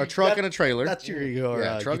That's car, your- a truck, that- and a trailer. That's your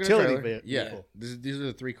truck utility and a trailer. Yeah, vehicle. these are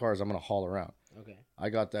the 3 cars I'm gonna haul around. Okay. I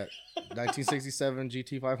got that 1967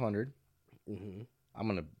 GT 500. Mm-hmm. I'm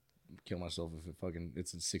gonna kill myself if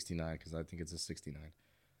it's a 69 because I think it's a 69.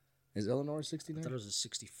 Is Eleanor a I 69? thought it was a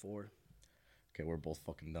 64. Okay, we're both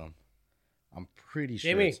fucking dumb. I'm pretty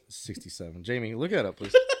sure Jamie. it's 67. Jamie, look that up,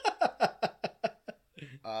 please.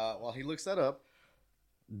 While he looks that up,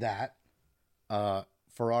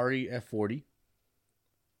 Ferrari F40,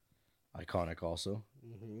 iconic also,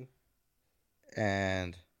 Mm-hmm.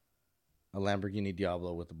 and a Lamborghini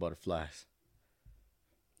Diablo with the butterflies.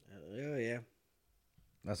 Oh yeah.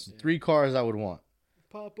 That's 3 cars I would want.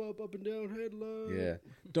 Pop up and down headlight. Yeah.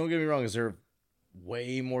 Don't get me wrong. Is there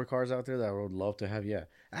way more cars out there that I would love to have? Yeah.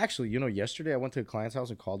 Actually, yesterday I went to a client's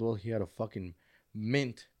house in Caldwell. He had a fucking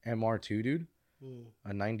mint MR2, dude. Mm.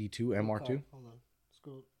 A 92 What MR2. car? Hold on.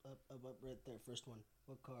 Scroll up right there. First one.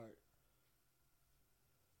 What car?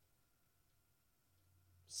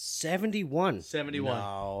 71. 71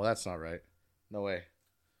 No, that's not right. No way.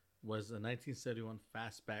 was a 1971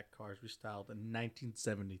 fastback cars restyled in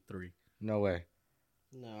 1973. No way.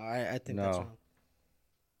 No, I think that's No. wrong.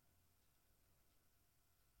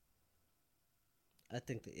 I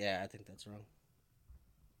think that's wrong.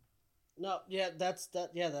 No, that's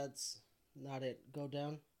not it. Go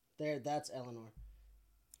down. There, that's Eleanor.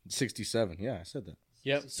 67. Yeah, I said that.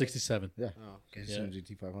 Yep, 67. Yeah. Oh, okay. 67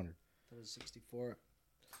 GT 500. That was 64.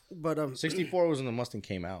 But 64 was when the Mustang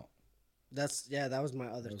came out. that was my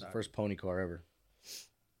other It was the thought. first pony car ever.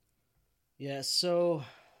 Yeah, so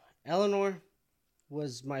Eleanor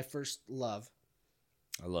was my first love.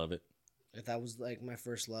 I love it. That was like my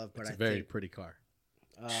first love, but It's I a very think pretty car.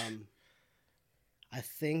 I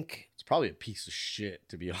think It's probably a piece of shit,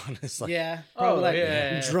 to be honest. Like, yeah, probably like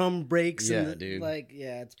yeah. drum brakes Yeah, and the, dude. like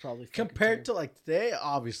it's probably fucking Compared to terrible. like today,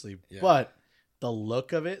 obviously. Yeah. But the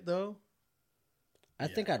look of it, though. I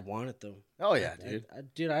think I'd want it though. Oh, yeah, dude.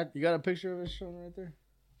 Dude, You got a picture of it shown right there?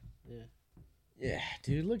 yeah. Yeah,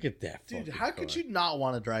 dude. Look at that. Dude, fucking how could car. you not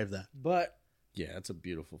want to drive that? But Yeah, it's a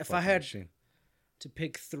beautiful If fucking I had- machine. to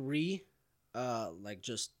pick 3, like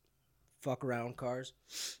just fuck around cars.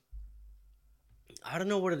 I don't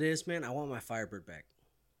know what it is, man. I want my Firebird back.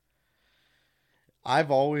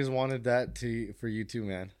 I've always wanted that for you too,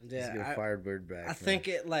 man. Yeah, Just get a Firebird back. I man. think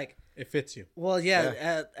it like It fits you. well,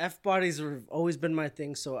 yeah. F bodies have always been my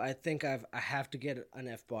thing, so I think I have to get an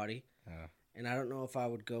F body, Yeah. and I don't know if I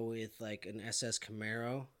would go with like an SS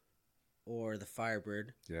Camaro or the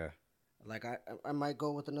Firebird. Yeah. Like I might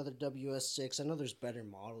go with another WS6. I know there's better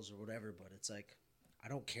models or whatever, but it's like I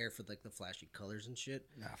don't care for like the flashy colors and shit.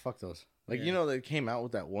 Nah, fuck those. Like, Yeah. you know, they came out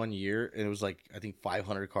with that one year, and it was like, I think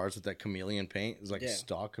 500 cars with that chameleon paint. It was like Yeah.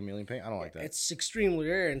 stock chameleon paint. I don't like that. It's extremely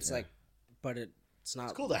rare, and it's Yeah. like, but it's not.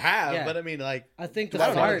 It's cool to have, Yeah. but I mean, like, I think the I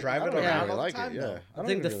don't Fire, wanna drive it I don't around really all the like time, it. Yeah, though. I don't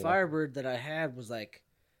think the really like it. Firebird that I had was like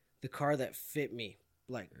the car that fit me,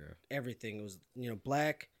 like Yeah. everything. It was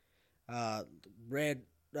black, red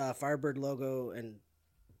Firebird logo, and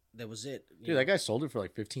that was it. You Dude, know? that guy sold it for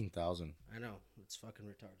like 15,000. I know it's fucking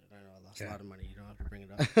retarded. I know I lost a Yeah. lot of money. You don't have to bring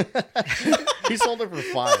it up. He sold it for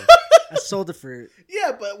 5. I sold it for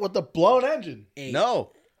yeah, but with the blown engine. 8.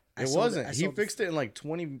 No, I it sold wasn't. I He sold fixed it in like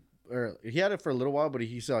 20, or he had it for a little while, but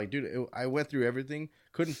he said, like, dude, I went through everything,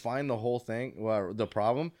 couldn't find the whole thing, well, the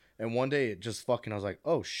problem, and one day it just fucking, I was like,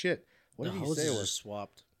 oh shit, what the did he hoses say it are was?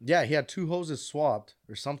 swapped. Yeah, he had 2 hoses swapped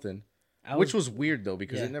or something, which was weird though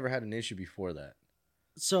because Yeah. it never had an issue before that.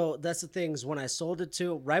 So that's the thing is when I sold it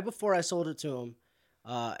to right before I sold it to him,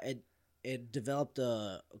 it developed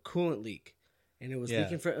a coolant leak, and it was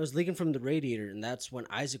leaking from the radiator, and that's when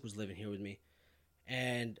Isaac was living here with me,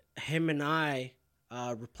 and him and I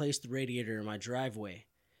replaced the radiator in my driveway,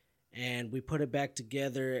 and we put it back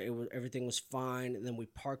together. Everything was fine, and then we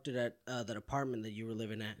parked it at that apartment that you were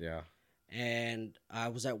living at. Yeah. And I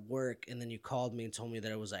was at work, and then you called me and told me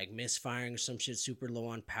that it was like misfiring or some shit, super low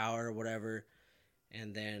on power or whatever.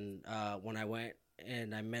 And then when I went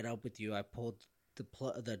and I met up with you, I pulled the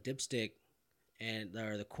dipstick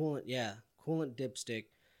or the coolant dipstick,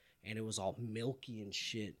 and it was all milky and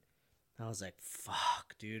shit. I was like,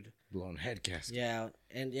 "Fuck, dude." Blown head gasket. Yeah,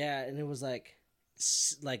 and it was like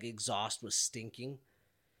exhaust was stinking,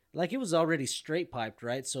 like it was already straight piped,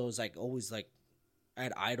 right? So it was like always like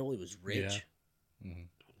at idle, it was rich, Mhm.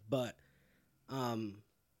 but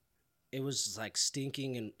it was just, like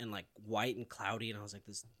stinking and like white and cloudy, and I was like,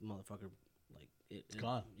 this motherfucker, like it's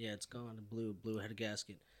gone. Yeah, it's gone. The blue head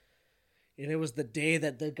gasket, and it was the day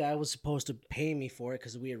that the guy was supposed to pay me for it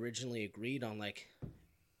because we originally agreed on like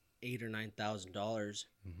 $8,000 or $9,000,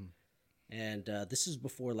 and this is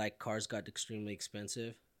before like cars got extremely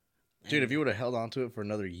expensive. Dude, if you would have held on to it for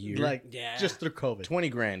another year, Like, Yeah. just through COVID. 20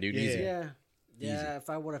 grand, dude, Yeah. easy. Yeah, if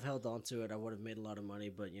I would have held on to it, I would have made a lot of money.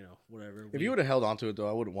 But whatever. If you would have held on to it though,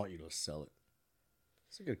 I wouldn't want you to sell it.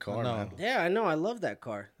 It's a good car, know. man. Yeah, I know. I love that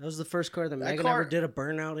car. That was the first car that Megan car- ever did a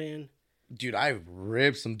burnout in. Dude, I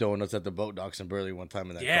ripped some donuts at the boat docks in Burley one time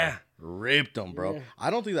in that Yeah. car. Ripped them, bro. Yeah. I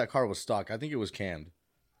don't think that car was stock. I think it was cammed.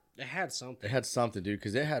 It had something. It had something, dude,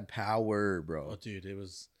 because it had power, Oh, bro. dude, it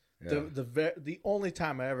was Yeah. the only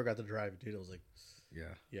time I ever got to drive it, dude. It was like,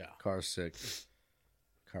 Yeah. yeah. Car's sick.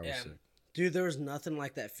 Car was Yeah. sick. Dude, there was nothing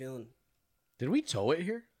like that feeling. Did we tow it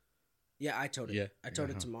here? Yeah, I towed it. Yeah. I towed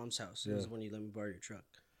it to Mom's house. It Yeah. was when you let me borrow your truck.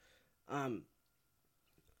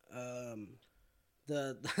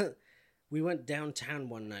 The we went downtown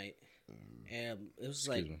one night, and it was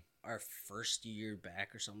like me. our first year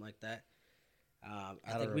back or something like that. I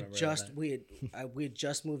don't think we remember just that. we had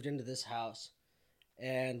just moved into this house,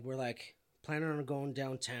 and we're like planning on going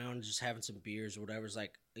downtown, just having some beers or whatever. It's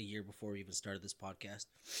like a year before we even started this podcast,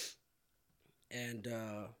 and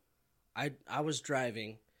I was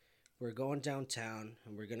driving. We're going downtown,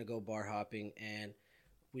 and we're gonna go bar hopping, and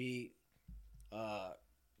we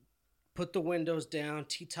put the windows down,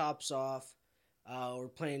 T-tops off. We're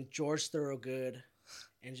playing George Thorogood,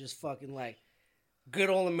 and just fucking like good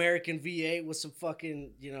old American V8 with some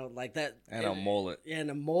fucking like that And a mullet. and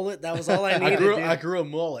a mullet. That was all I needed. I dude. grew a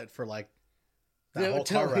mullet for like that Yeah, whole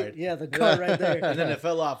tell car me- ride. Yeah, the car right there. And then it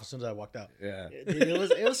fell off as soon as I walked out. Yeah. Dude,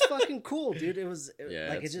 it was fucking cool, dude. It was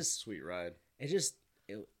like it's a sweet ride.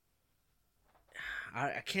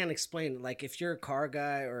 I can't explain it. Like if you're a car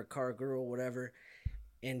guy or a car girl, whatever,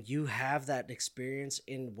 and you have that experience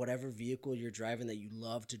in whatever vehicle you're driving that you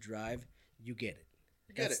love to drive, you get it.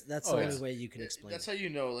 That's Oh, the yeah. only way you can explain That's it. how you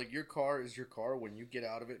know, like, your car is your car when you get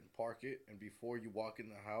out of it and park it, and before you walk in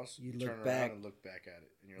the house, You you look turn back. around and look back at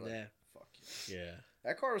it, and you're like, Yeah. fuck yeah. Yeah.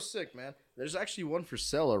 That car was sick, man. There's actually one for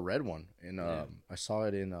sale, a red one, and I saw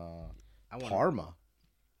it in I wanna- Parma,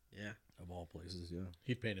 Yeah, of all places. Yeah,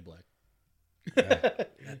 He painted black.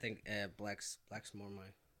 I think black's more my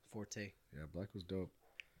forte. yeah, black was dope.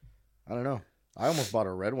 I don't know. I almost bought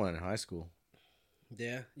a red one in high school.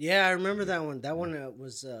 Yeah, I remember that one. That one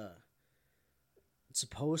was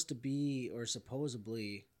supposed to be or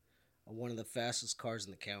supposedly one of the fastest cars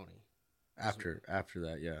in the county. After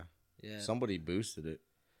that, yeah, Yeah, somebody boosted it.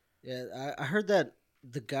 yeah. I heard that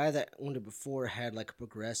the guy that owned it before had like a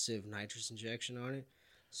progressive nitrous injection on it,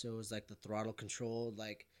 so it was like the throttle control.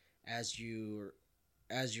 Like as your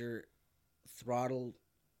throttle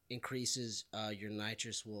increases, your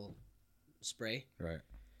nitrous will spray. Right.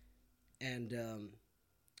 And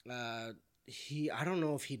I don't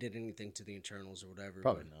know if he did anything to the internals or whatever.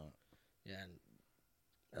 Probably but, not. Yeah.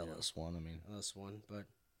 LS1, I mean. LS1, but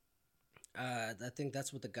I think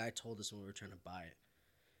that's what the guy told us when we were trying to buy it.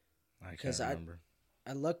 I can't 'Cause remember.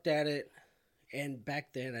 I looked at it, and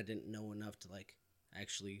back then I didn't know enough to like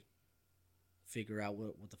actually figure out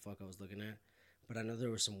what the fuck I was looking at. But I know there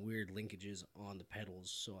were some weird linkages on the pedals,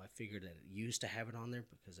 so I figured that it used to have it on there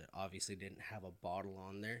because it obviously didn't have a bottle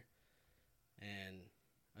on there, and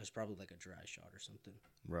it was probably like a dry shot or something.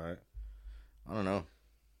 Right. I don't know.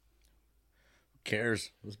 Who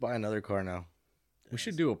cares? Let's buy another car now. We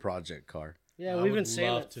should do a project car. Yeah, I we've would been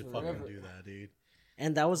saying love it to forever. fucking do that, dude.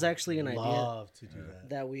 And that was actually an idea Love to do that.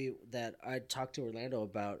 that I talked to Orlando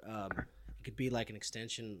about. It could be like an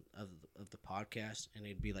extension of the podcast, and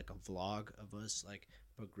it'd be like a vlog of us like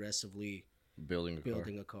progressively Building a car.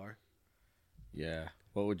 a car. Yeah.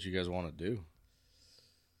 What would you guys want to do?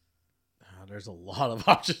 There's a lot of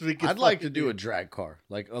options we could. I'd like to fucking do a drag car.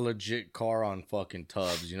 Like a legit car on fucking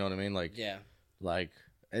tubs. You know what I mean? Like, Yeah, like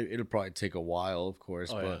it'll probably take a while, of course.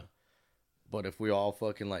 Oh, but yeah. but if we all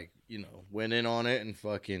fucking like, went in on it and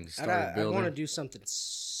fucking started I building want to do something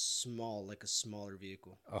small, like a smaller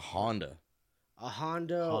vehicle, a Honda. a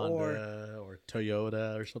Honda or Honda or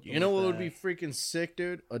Toyota or something. You know like what would that. be freaking sick,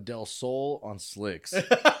 dude? A Del Sol on slicks.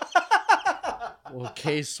 We'll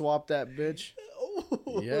case swap that bitch.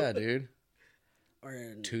 Yeah, dude. or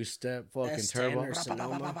an 2-step fucking S10 turbo. or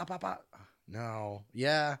Sonoma. No.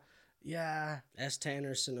 Yeah. Yeah. S10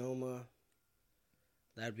 or Sonoma.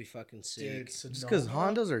 That'd be fucking sick. Dude, Just because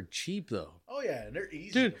Sonoma? Hondas are cheap, though. Oh yeah, and they're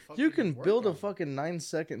easy. Dude, to fucking you can work build a on. fucking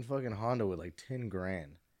 9-second fucking Honda with like 10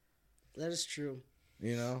 grand. That is true.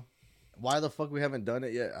 You know? Why the fuck we haven't done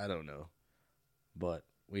it yet? I don't know. But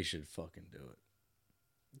we should fucking do it.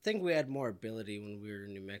 I think we had more ability when we were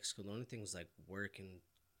in New Mexico. The only thing was like work and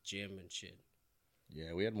gym and shit.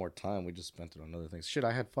 Yeah, we had more time. We just spent it on other things. Shit,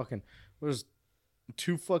 I had fucking... There was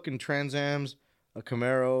 2 fucking Trans Ams, a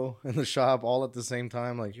Camaro in the shop all at the same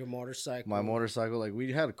time. Like, Your motorcycle. my motorcycle. Like,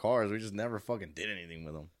 we had cars. We just never fucking did anything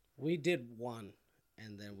with them. We did one,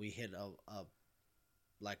 and then we hit a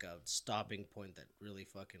stopping point that really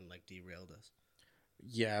fucking like derailed us.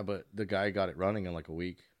 Yeah, but the guy got it running in like a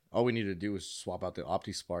week. All we needed to do was swap out the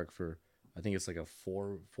OptiSpark for... I think it's like a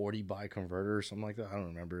 440 by converter or something like that. I don't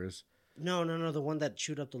remember. It's... No, the one that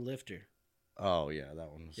chewed up the lifter. Oh, yeah,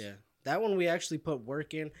 that one was... Yeah. That one we actually put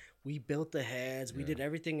work in. We built the heads. We Yeah. did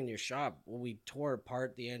everything in your shop. When we tore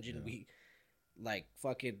apart the engine, we like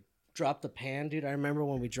fucking dropped the pan, dude. I remember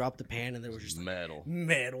when we dropped the pan and there was just like, metal.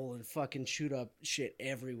 metal and fucking chewed up shit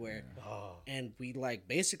everywhere. Oh. And we like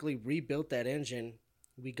basically rebuilt that engine.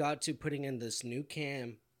 We got to putting in this new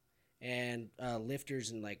cam and lifters,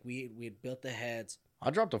 and like we had built the heads I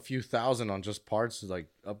dropped a few thousand on just parts to like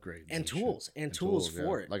upgrades and shit. tools and tools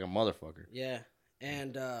for yeah. it. Like a motherfucker. Yeah.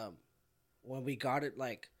 And when we got it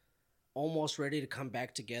like almost ready to come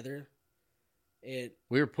back together, it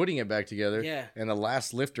We were putting it back together. Yeah. And the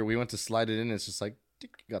last lifter, we went to slide it in. And it's just like, tick,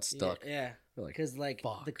 got stuck. Yeah. We're like, Because like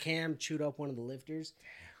fuck. the cam chewed up one of the lifters,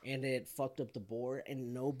 and it fucked up the bore,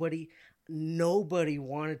 and nobody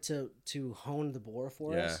wanted to hone the bore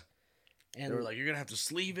for Yeah. us. And they were like, you're going to have to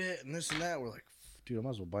sleeve it and this and that. We're like, dude, I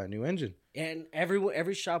might as well buy a new engine. and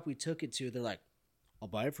every shop we took it to, they're like, I'll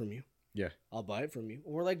buy it from you. Yeah. I'll buy it from you.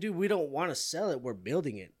 And we're like, dude, we don't want to sell it. We're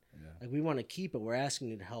building it. Yeah. Like, we want to keep it. We're asking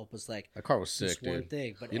you to help us. Like, That car was sick, this one dude.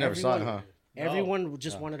 thing. But You never saw it, everyone- huh? Everyone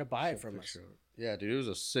just No. wanted to buy it from us. Yeah, dude, it was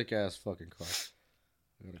a sick ass fucking car.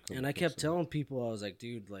 And I kept telling people, I was like,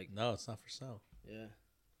 dude, like, No, it's not for sale. yeah.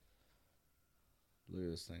 Look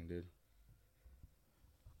at this thing, dude.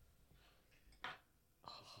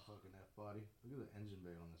 Oh, fucking that body. Look at the engine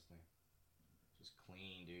bay on this thing. Just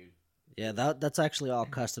clean, dude. Yeah, that's actually all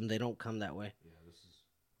custom. They don't come that way. Yeah, this is.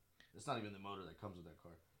 It's not even the motor that comes with that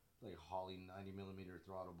car. It's like Holley 90mm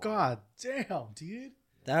throttle. bar. God damn, dude.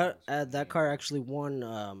 That car actually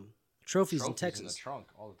won trophies in in the Texas. trunk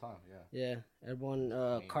all the time. Yeah. Yeah, it won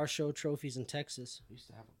car show trophies in Texas. I used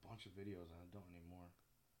to have a bunch of videos, and I don't anymore.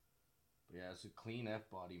 But yeah, it's a clean F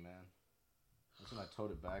body, man. That's when I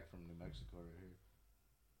towed it back from New Mexico right here.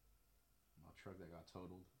 My truck that got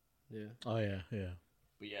totaled. Yeah, Oh yeah.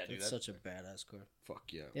 But yeah, dude, it's that's such a badass car. fuck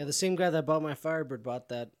yeah. Yeah, the same guy that bought my Firebird bought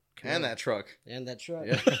that. And that truck. And that truck.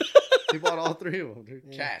 Yeah. He bought all 3 of them, dude.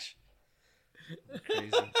 Yeah. Cash.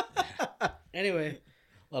 Crazy. Anyway,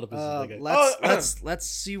 A lot of business. that guy. let's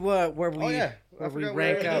see where we Oh yeah. where we forgot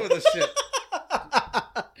rank we were out. doing this shit.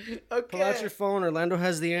 Okay. Pull out your phone. Orlando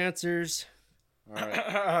has the answers, All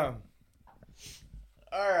right.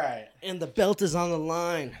 All right. and the belt is on the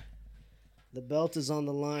line. The belt is on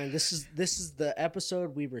the line. This is the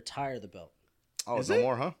episode we retire the belt. Oh, Is no it?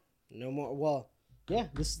 more, huh? No more. Well, yeah.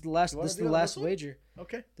 This is the last. You wanna This is do the it on last this one? wager.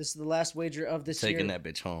 Okay. This is the last wager of this Taking year that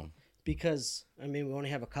bitch home. because I mean we only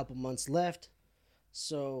have a couple months left,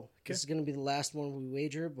 so this is gonna be the last one we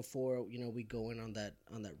wager before we go in on that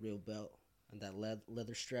real belt and that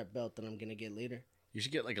leather strap belt that I'm gonna get later. You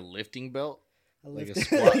should get like a lifting belt. I Like a lift-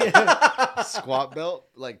 squat, Yeah. squat belt.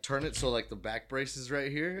 Like turn it so like the back brace is right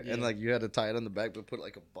here, Yeah. and like you had to tie it on the back, but put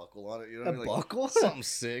like a buckle on it. You know what I A mean? Like, buckle? something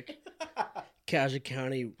sick. Casual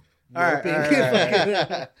County All right, roping. all right, all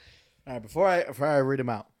right. All right, before I read them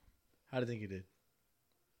out, how do you think you did?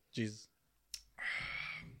 Jesus.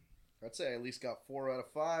 I'd say I at least got 4 out of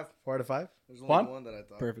 5. 4 out of 5? There's only Juan? one that I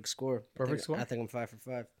thought. Perfect score. Perfect score? I think I'm 5 for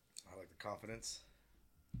 5. I like the confidence.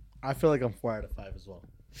 I feel like I'm 4 out of 5 as well.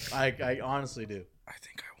 I honestly do. I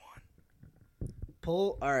think I won.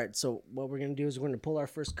 Pull. All right. So what we're gonna do is we're gonna pull our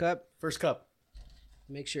first cup. First cup.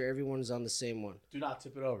 Make sure everyone's on the same one. Do not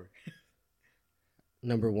tip it over.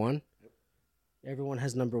 Number 1. Everyone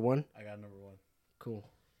has number 1. I got number 1. Cool.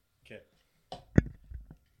 Okay. All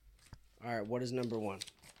right. What is number 1?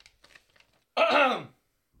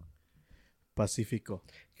 Pacifico.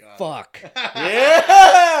 God. Fuck.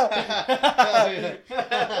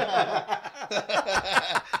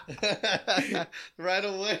 Right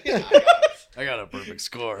away. I got a perfect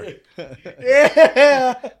score.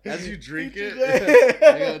 Yeah. As you drink it, Let's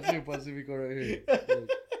I got 2 Pacifico right here.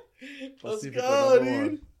 Pacifico go, number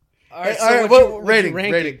dude. 1. All right. All right, what'd what you rating?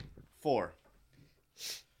 rank Rating. it? 4.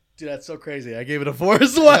 Dude, that's so crazy. I gave it a 4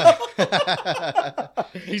 as well.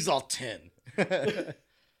 He's all 10.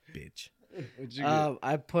 Bitch. What'd you get?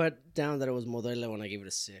 I put down that it was Modelo and I gave it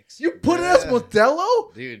a 6. You put it as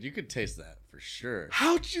Modelo? Dude, you could taste that for sure.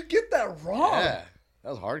 How'd you get that wrong? Yeah, that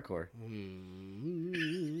was hardcore.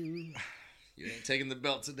 Mm. You ain't taking the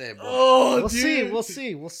belt today, bro. Oh, We'll see. dude. We'll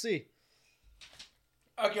see. We'll see.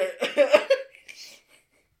 Okay.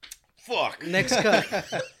 Fuck. Next cup.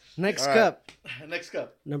 Next All right. cup. Next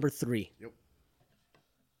cup. Number 3.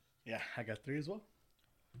 Yeah, I got 3 as well.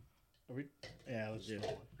 Are we? Yeah, let's do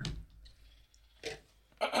it.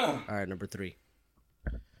 All right. Number 3.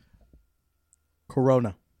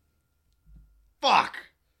 Corona. Fuck.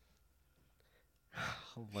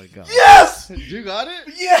 Oh my god. Yes! You got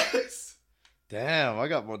it? Yes! Damn, I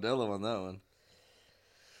got Modelo on that one.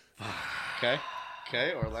 Okay.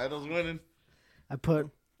 Okay, Orlando's winning. I put.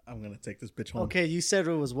 I'm going to take this bitch home. Okay, you said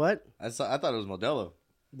it was what? I thought it was Modelo.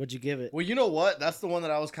 What'd you give it? Well, you know what? That's the one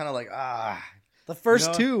that I was kind of like, The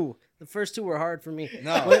first No. 2. The first 2 were hard for me.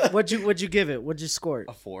 No. What'd you give it? What'd you score it?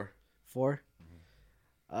 a 4. 4.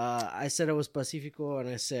 I said it was Pacifico and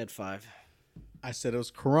I said 5. I said it was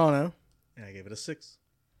Corona, and I gave it a 6.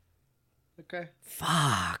 Okay.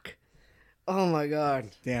 Fuck. Oh my god.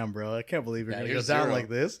 Damn, bro. I can't believe you're Yeah, going to you're go down 0. like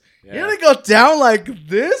this. Yeah. You're going to go down like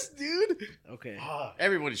this, dude? Okay.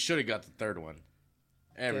 Everybody should have got the third one.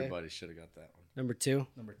 Everybody should have got that one. Number 2.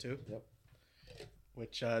 Number 2. Yep.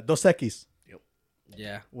 Which, Dos Equis,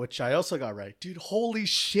 Yeah. which I also got right. Dude, holy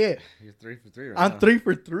shit. You're 3 for 3 right I'm now. 3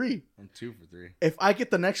 for 3. I'm 2 for 3. If I get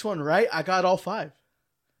the next one right, I got all 5.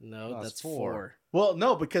 No, No, it's that's 4. 4. Well,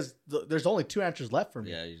 no, because there's only 2 answers left for me.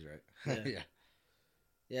 Yeah, he's right. Yeah. Yeah.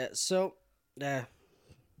 Yeah, so that's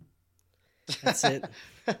it.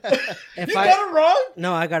 You If got it wrong?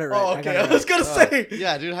 No, I got it right. Oh, I okay. got it I right. was going to say.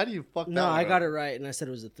 Yeah, dude, how do you fuck that No, one I up? got it right and I said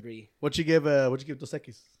it was a 3. What'd you give Dos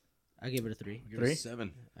Equis? I gave it a 3. Give it a 3?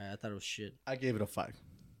 7. I thought it was shit. I gave it a 5.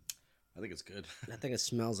 I think it's good. I think it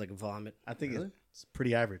smells like vomit. I think Really? it's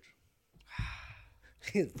pretty average.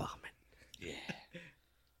 Vomit. Yeah.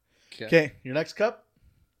 Okay, your next cup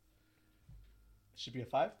should be a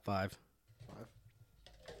 5. 5.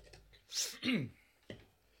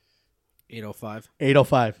 805.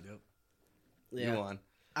 805. You Yeah. won.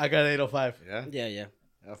 I got 805. Yeah? Yeah, yeah.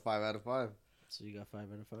 5 out of 5. So you got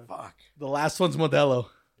 5 out of 5. Fuck. The last one's Modelo.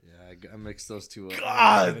 Yeah, I mixed those two up. Give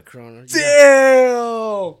God it Corona.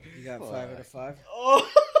 damn! You got 5 out of 5. Oh,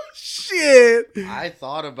 shit! I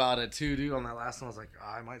thought about it too, dude. On that last one, I was like,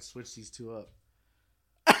 I might switch these two up.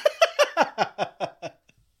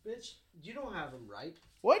 Bitch, you don't have them right.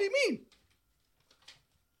 What do you mean?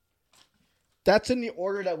 That's in the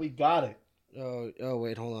order that we got it. Oh,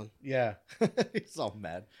 wait, hold on. Yeah. He's all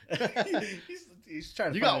mad. he's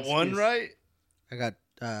trying to You find got an one excuse. right? I got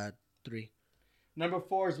 3. Number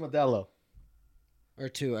 4 is Modelo. Or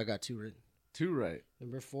 2. I got 2 written. 2 right.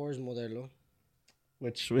 Number 4 is Modelo.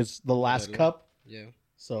 Which was the last Modelo. cup. Yeah.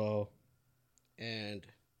 So, And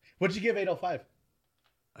what'd you give 805?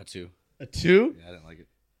 A 2. A 2? Yeah, I didn't like it.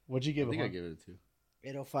 What'd you I give think it? I gave it a 2.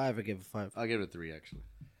 805, I give it 5. I'll give it a 3, actually.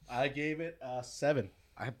 I gave it a 7.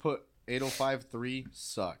 I put 805 3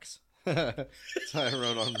 sucks. That's what I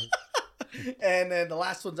wrote on the. And then the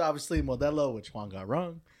last one's obviously Modelo, which Juan got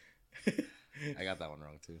wrong. I got that one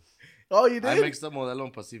wrong too. Oh, you did? I mixed up Modelo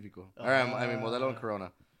and Pacifico. All right, I mean Modelo and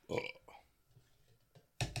Corona.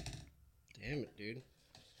 Damn it, dude.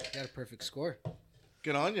 You got a perfect score.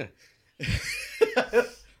 Good on you.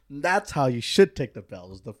 That's how you should take the bell.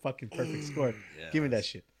 Was the fucking perfect score. Yeah. Give me that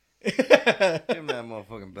shit. Give me that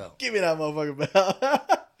motherfucking bell. Give me that motherfucking bell.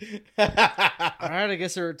 All right, I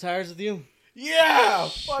guess it retires with you. Yeah,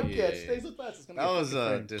 fuck yeah. It Shit. stays with us. It's gonna That be was a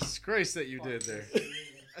fucking disgrace that you did there.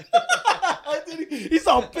 He's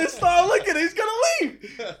all pissed off. Look at it. He's gonna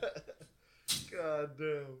leave. God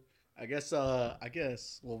damn. I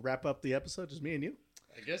guess we'll wrap up the episode. Just me and you.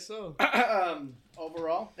 I guess so.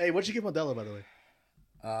 Overall, hey, what'd you give Modelo, by the way?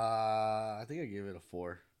 I think I gave it a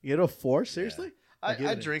 4. You gave it a 4? Seriously? I give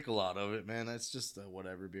it a- drink a lot of it, man. It's just a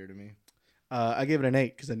whatever beer to me. I gave it an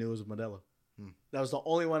 8 because I knew it was Modelo. That was the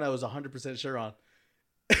only one I was 100% sure on.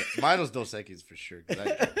 Mine was Dos Equis for sure because I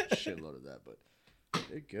drank a shitload of that. But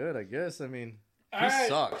they're good, I guess. I mean, he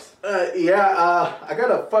sucks. I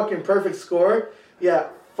got a fucking perfect score. Yeah,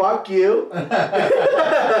 fuck you.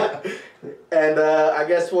 And I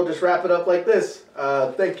guess we'll just wrap it up like this.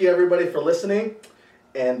 Thank you, everybody, for listening.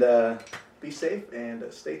 And be safe and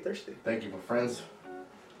stay thirsty. Thank you, my friends.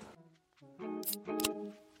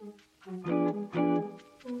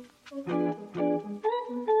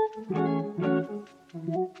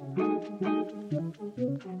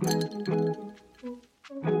 Thank you.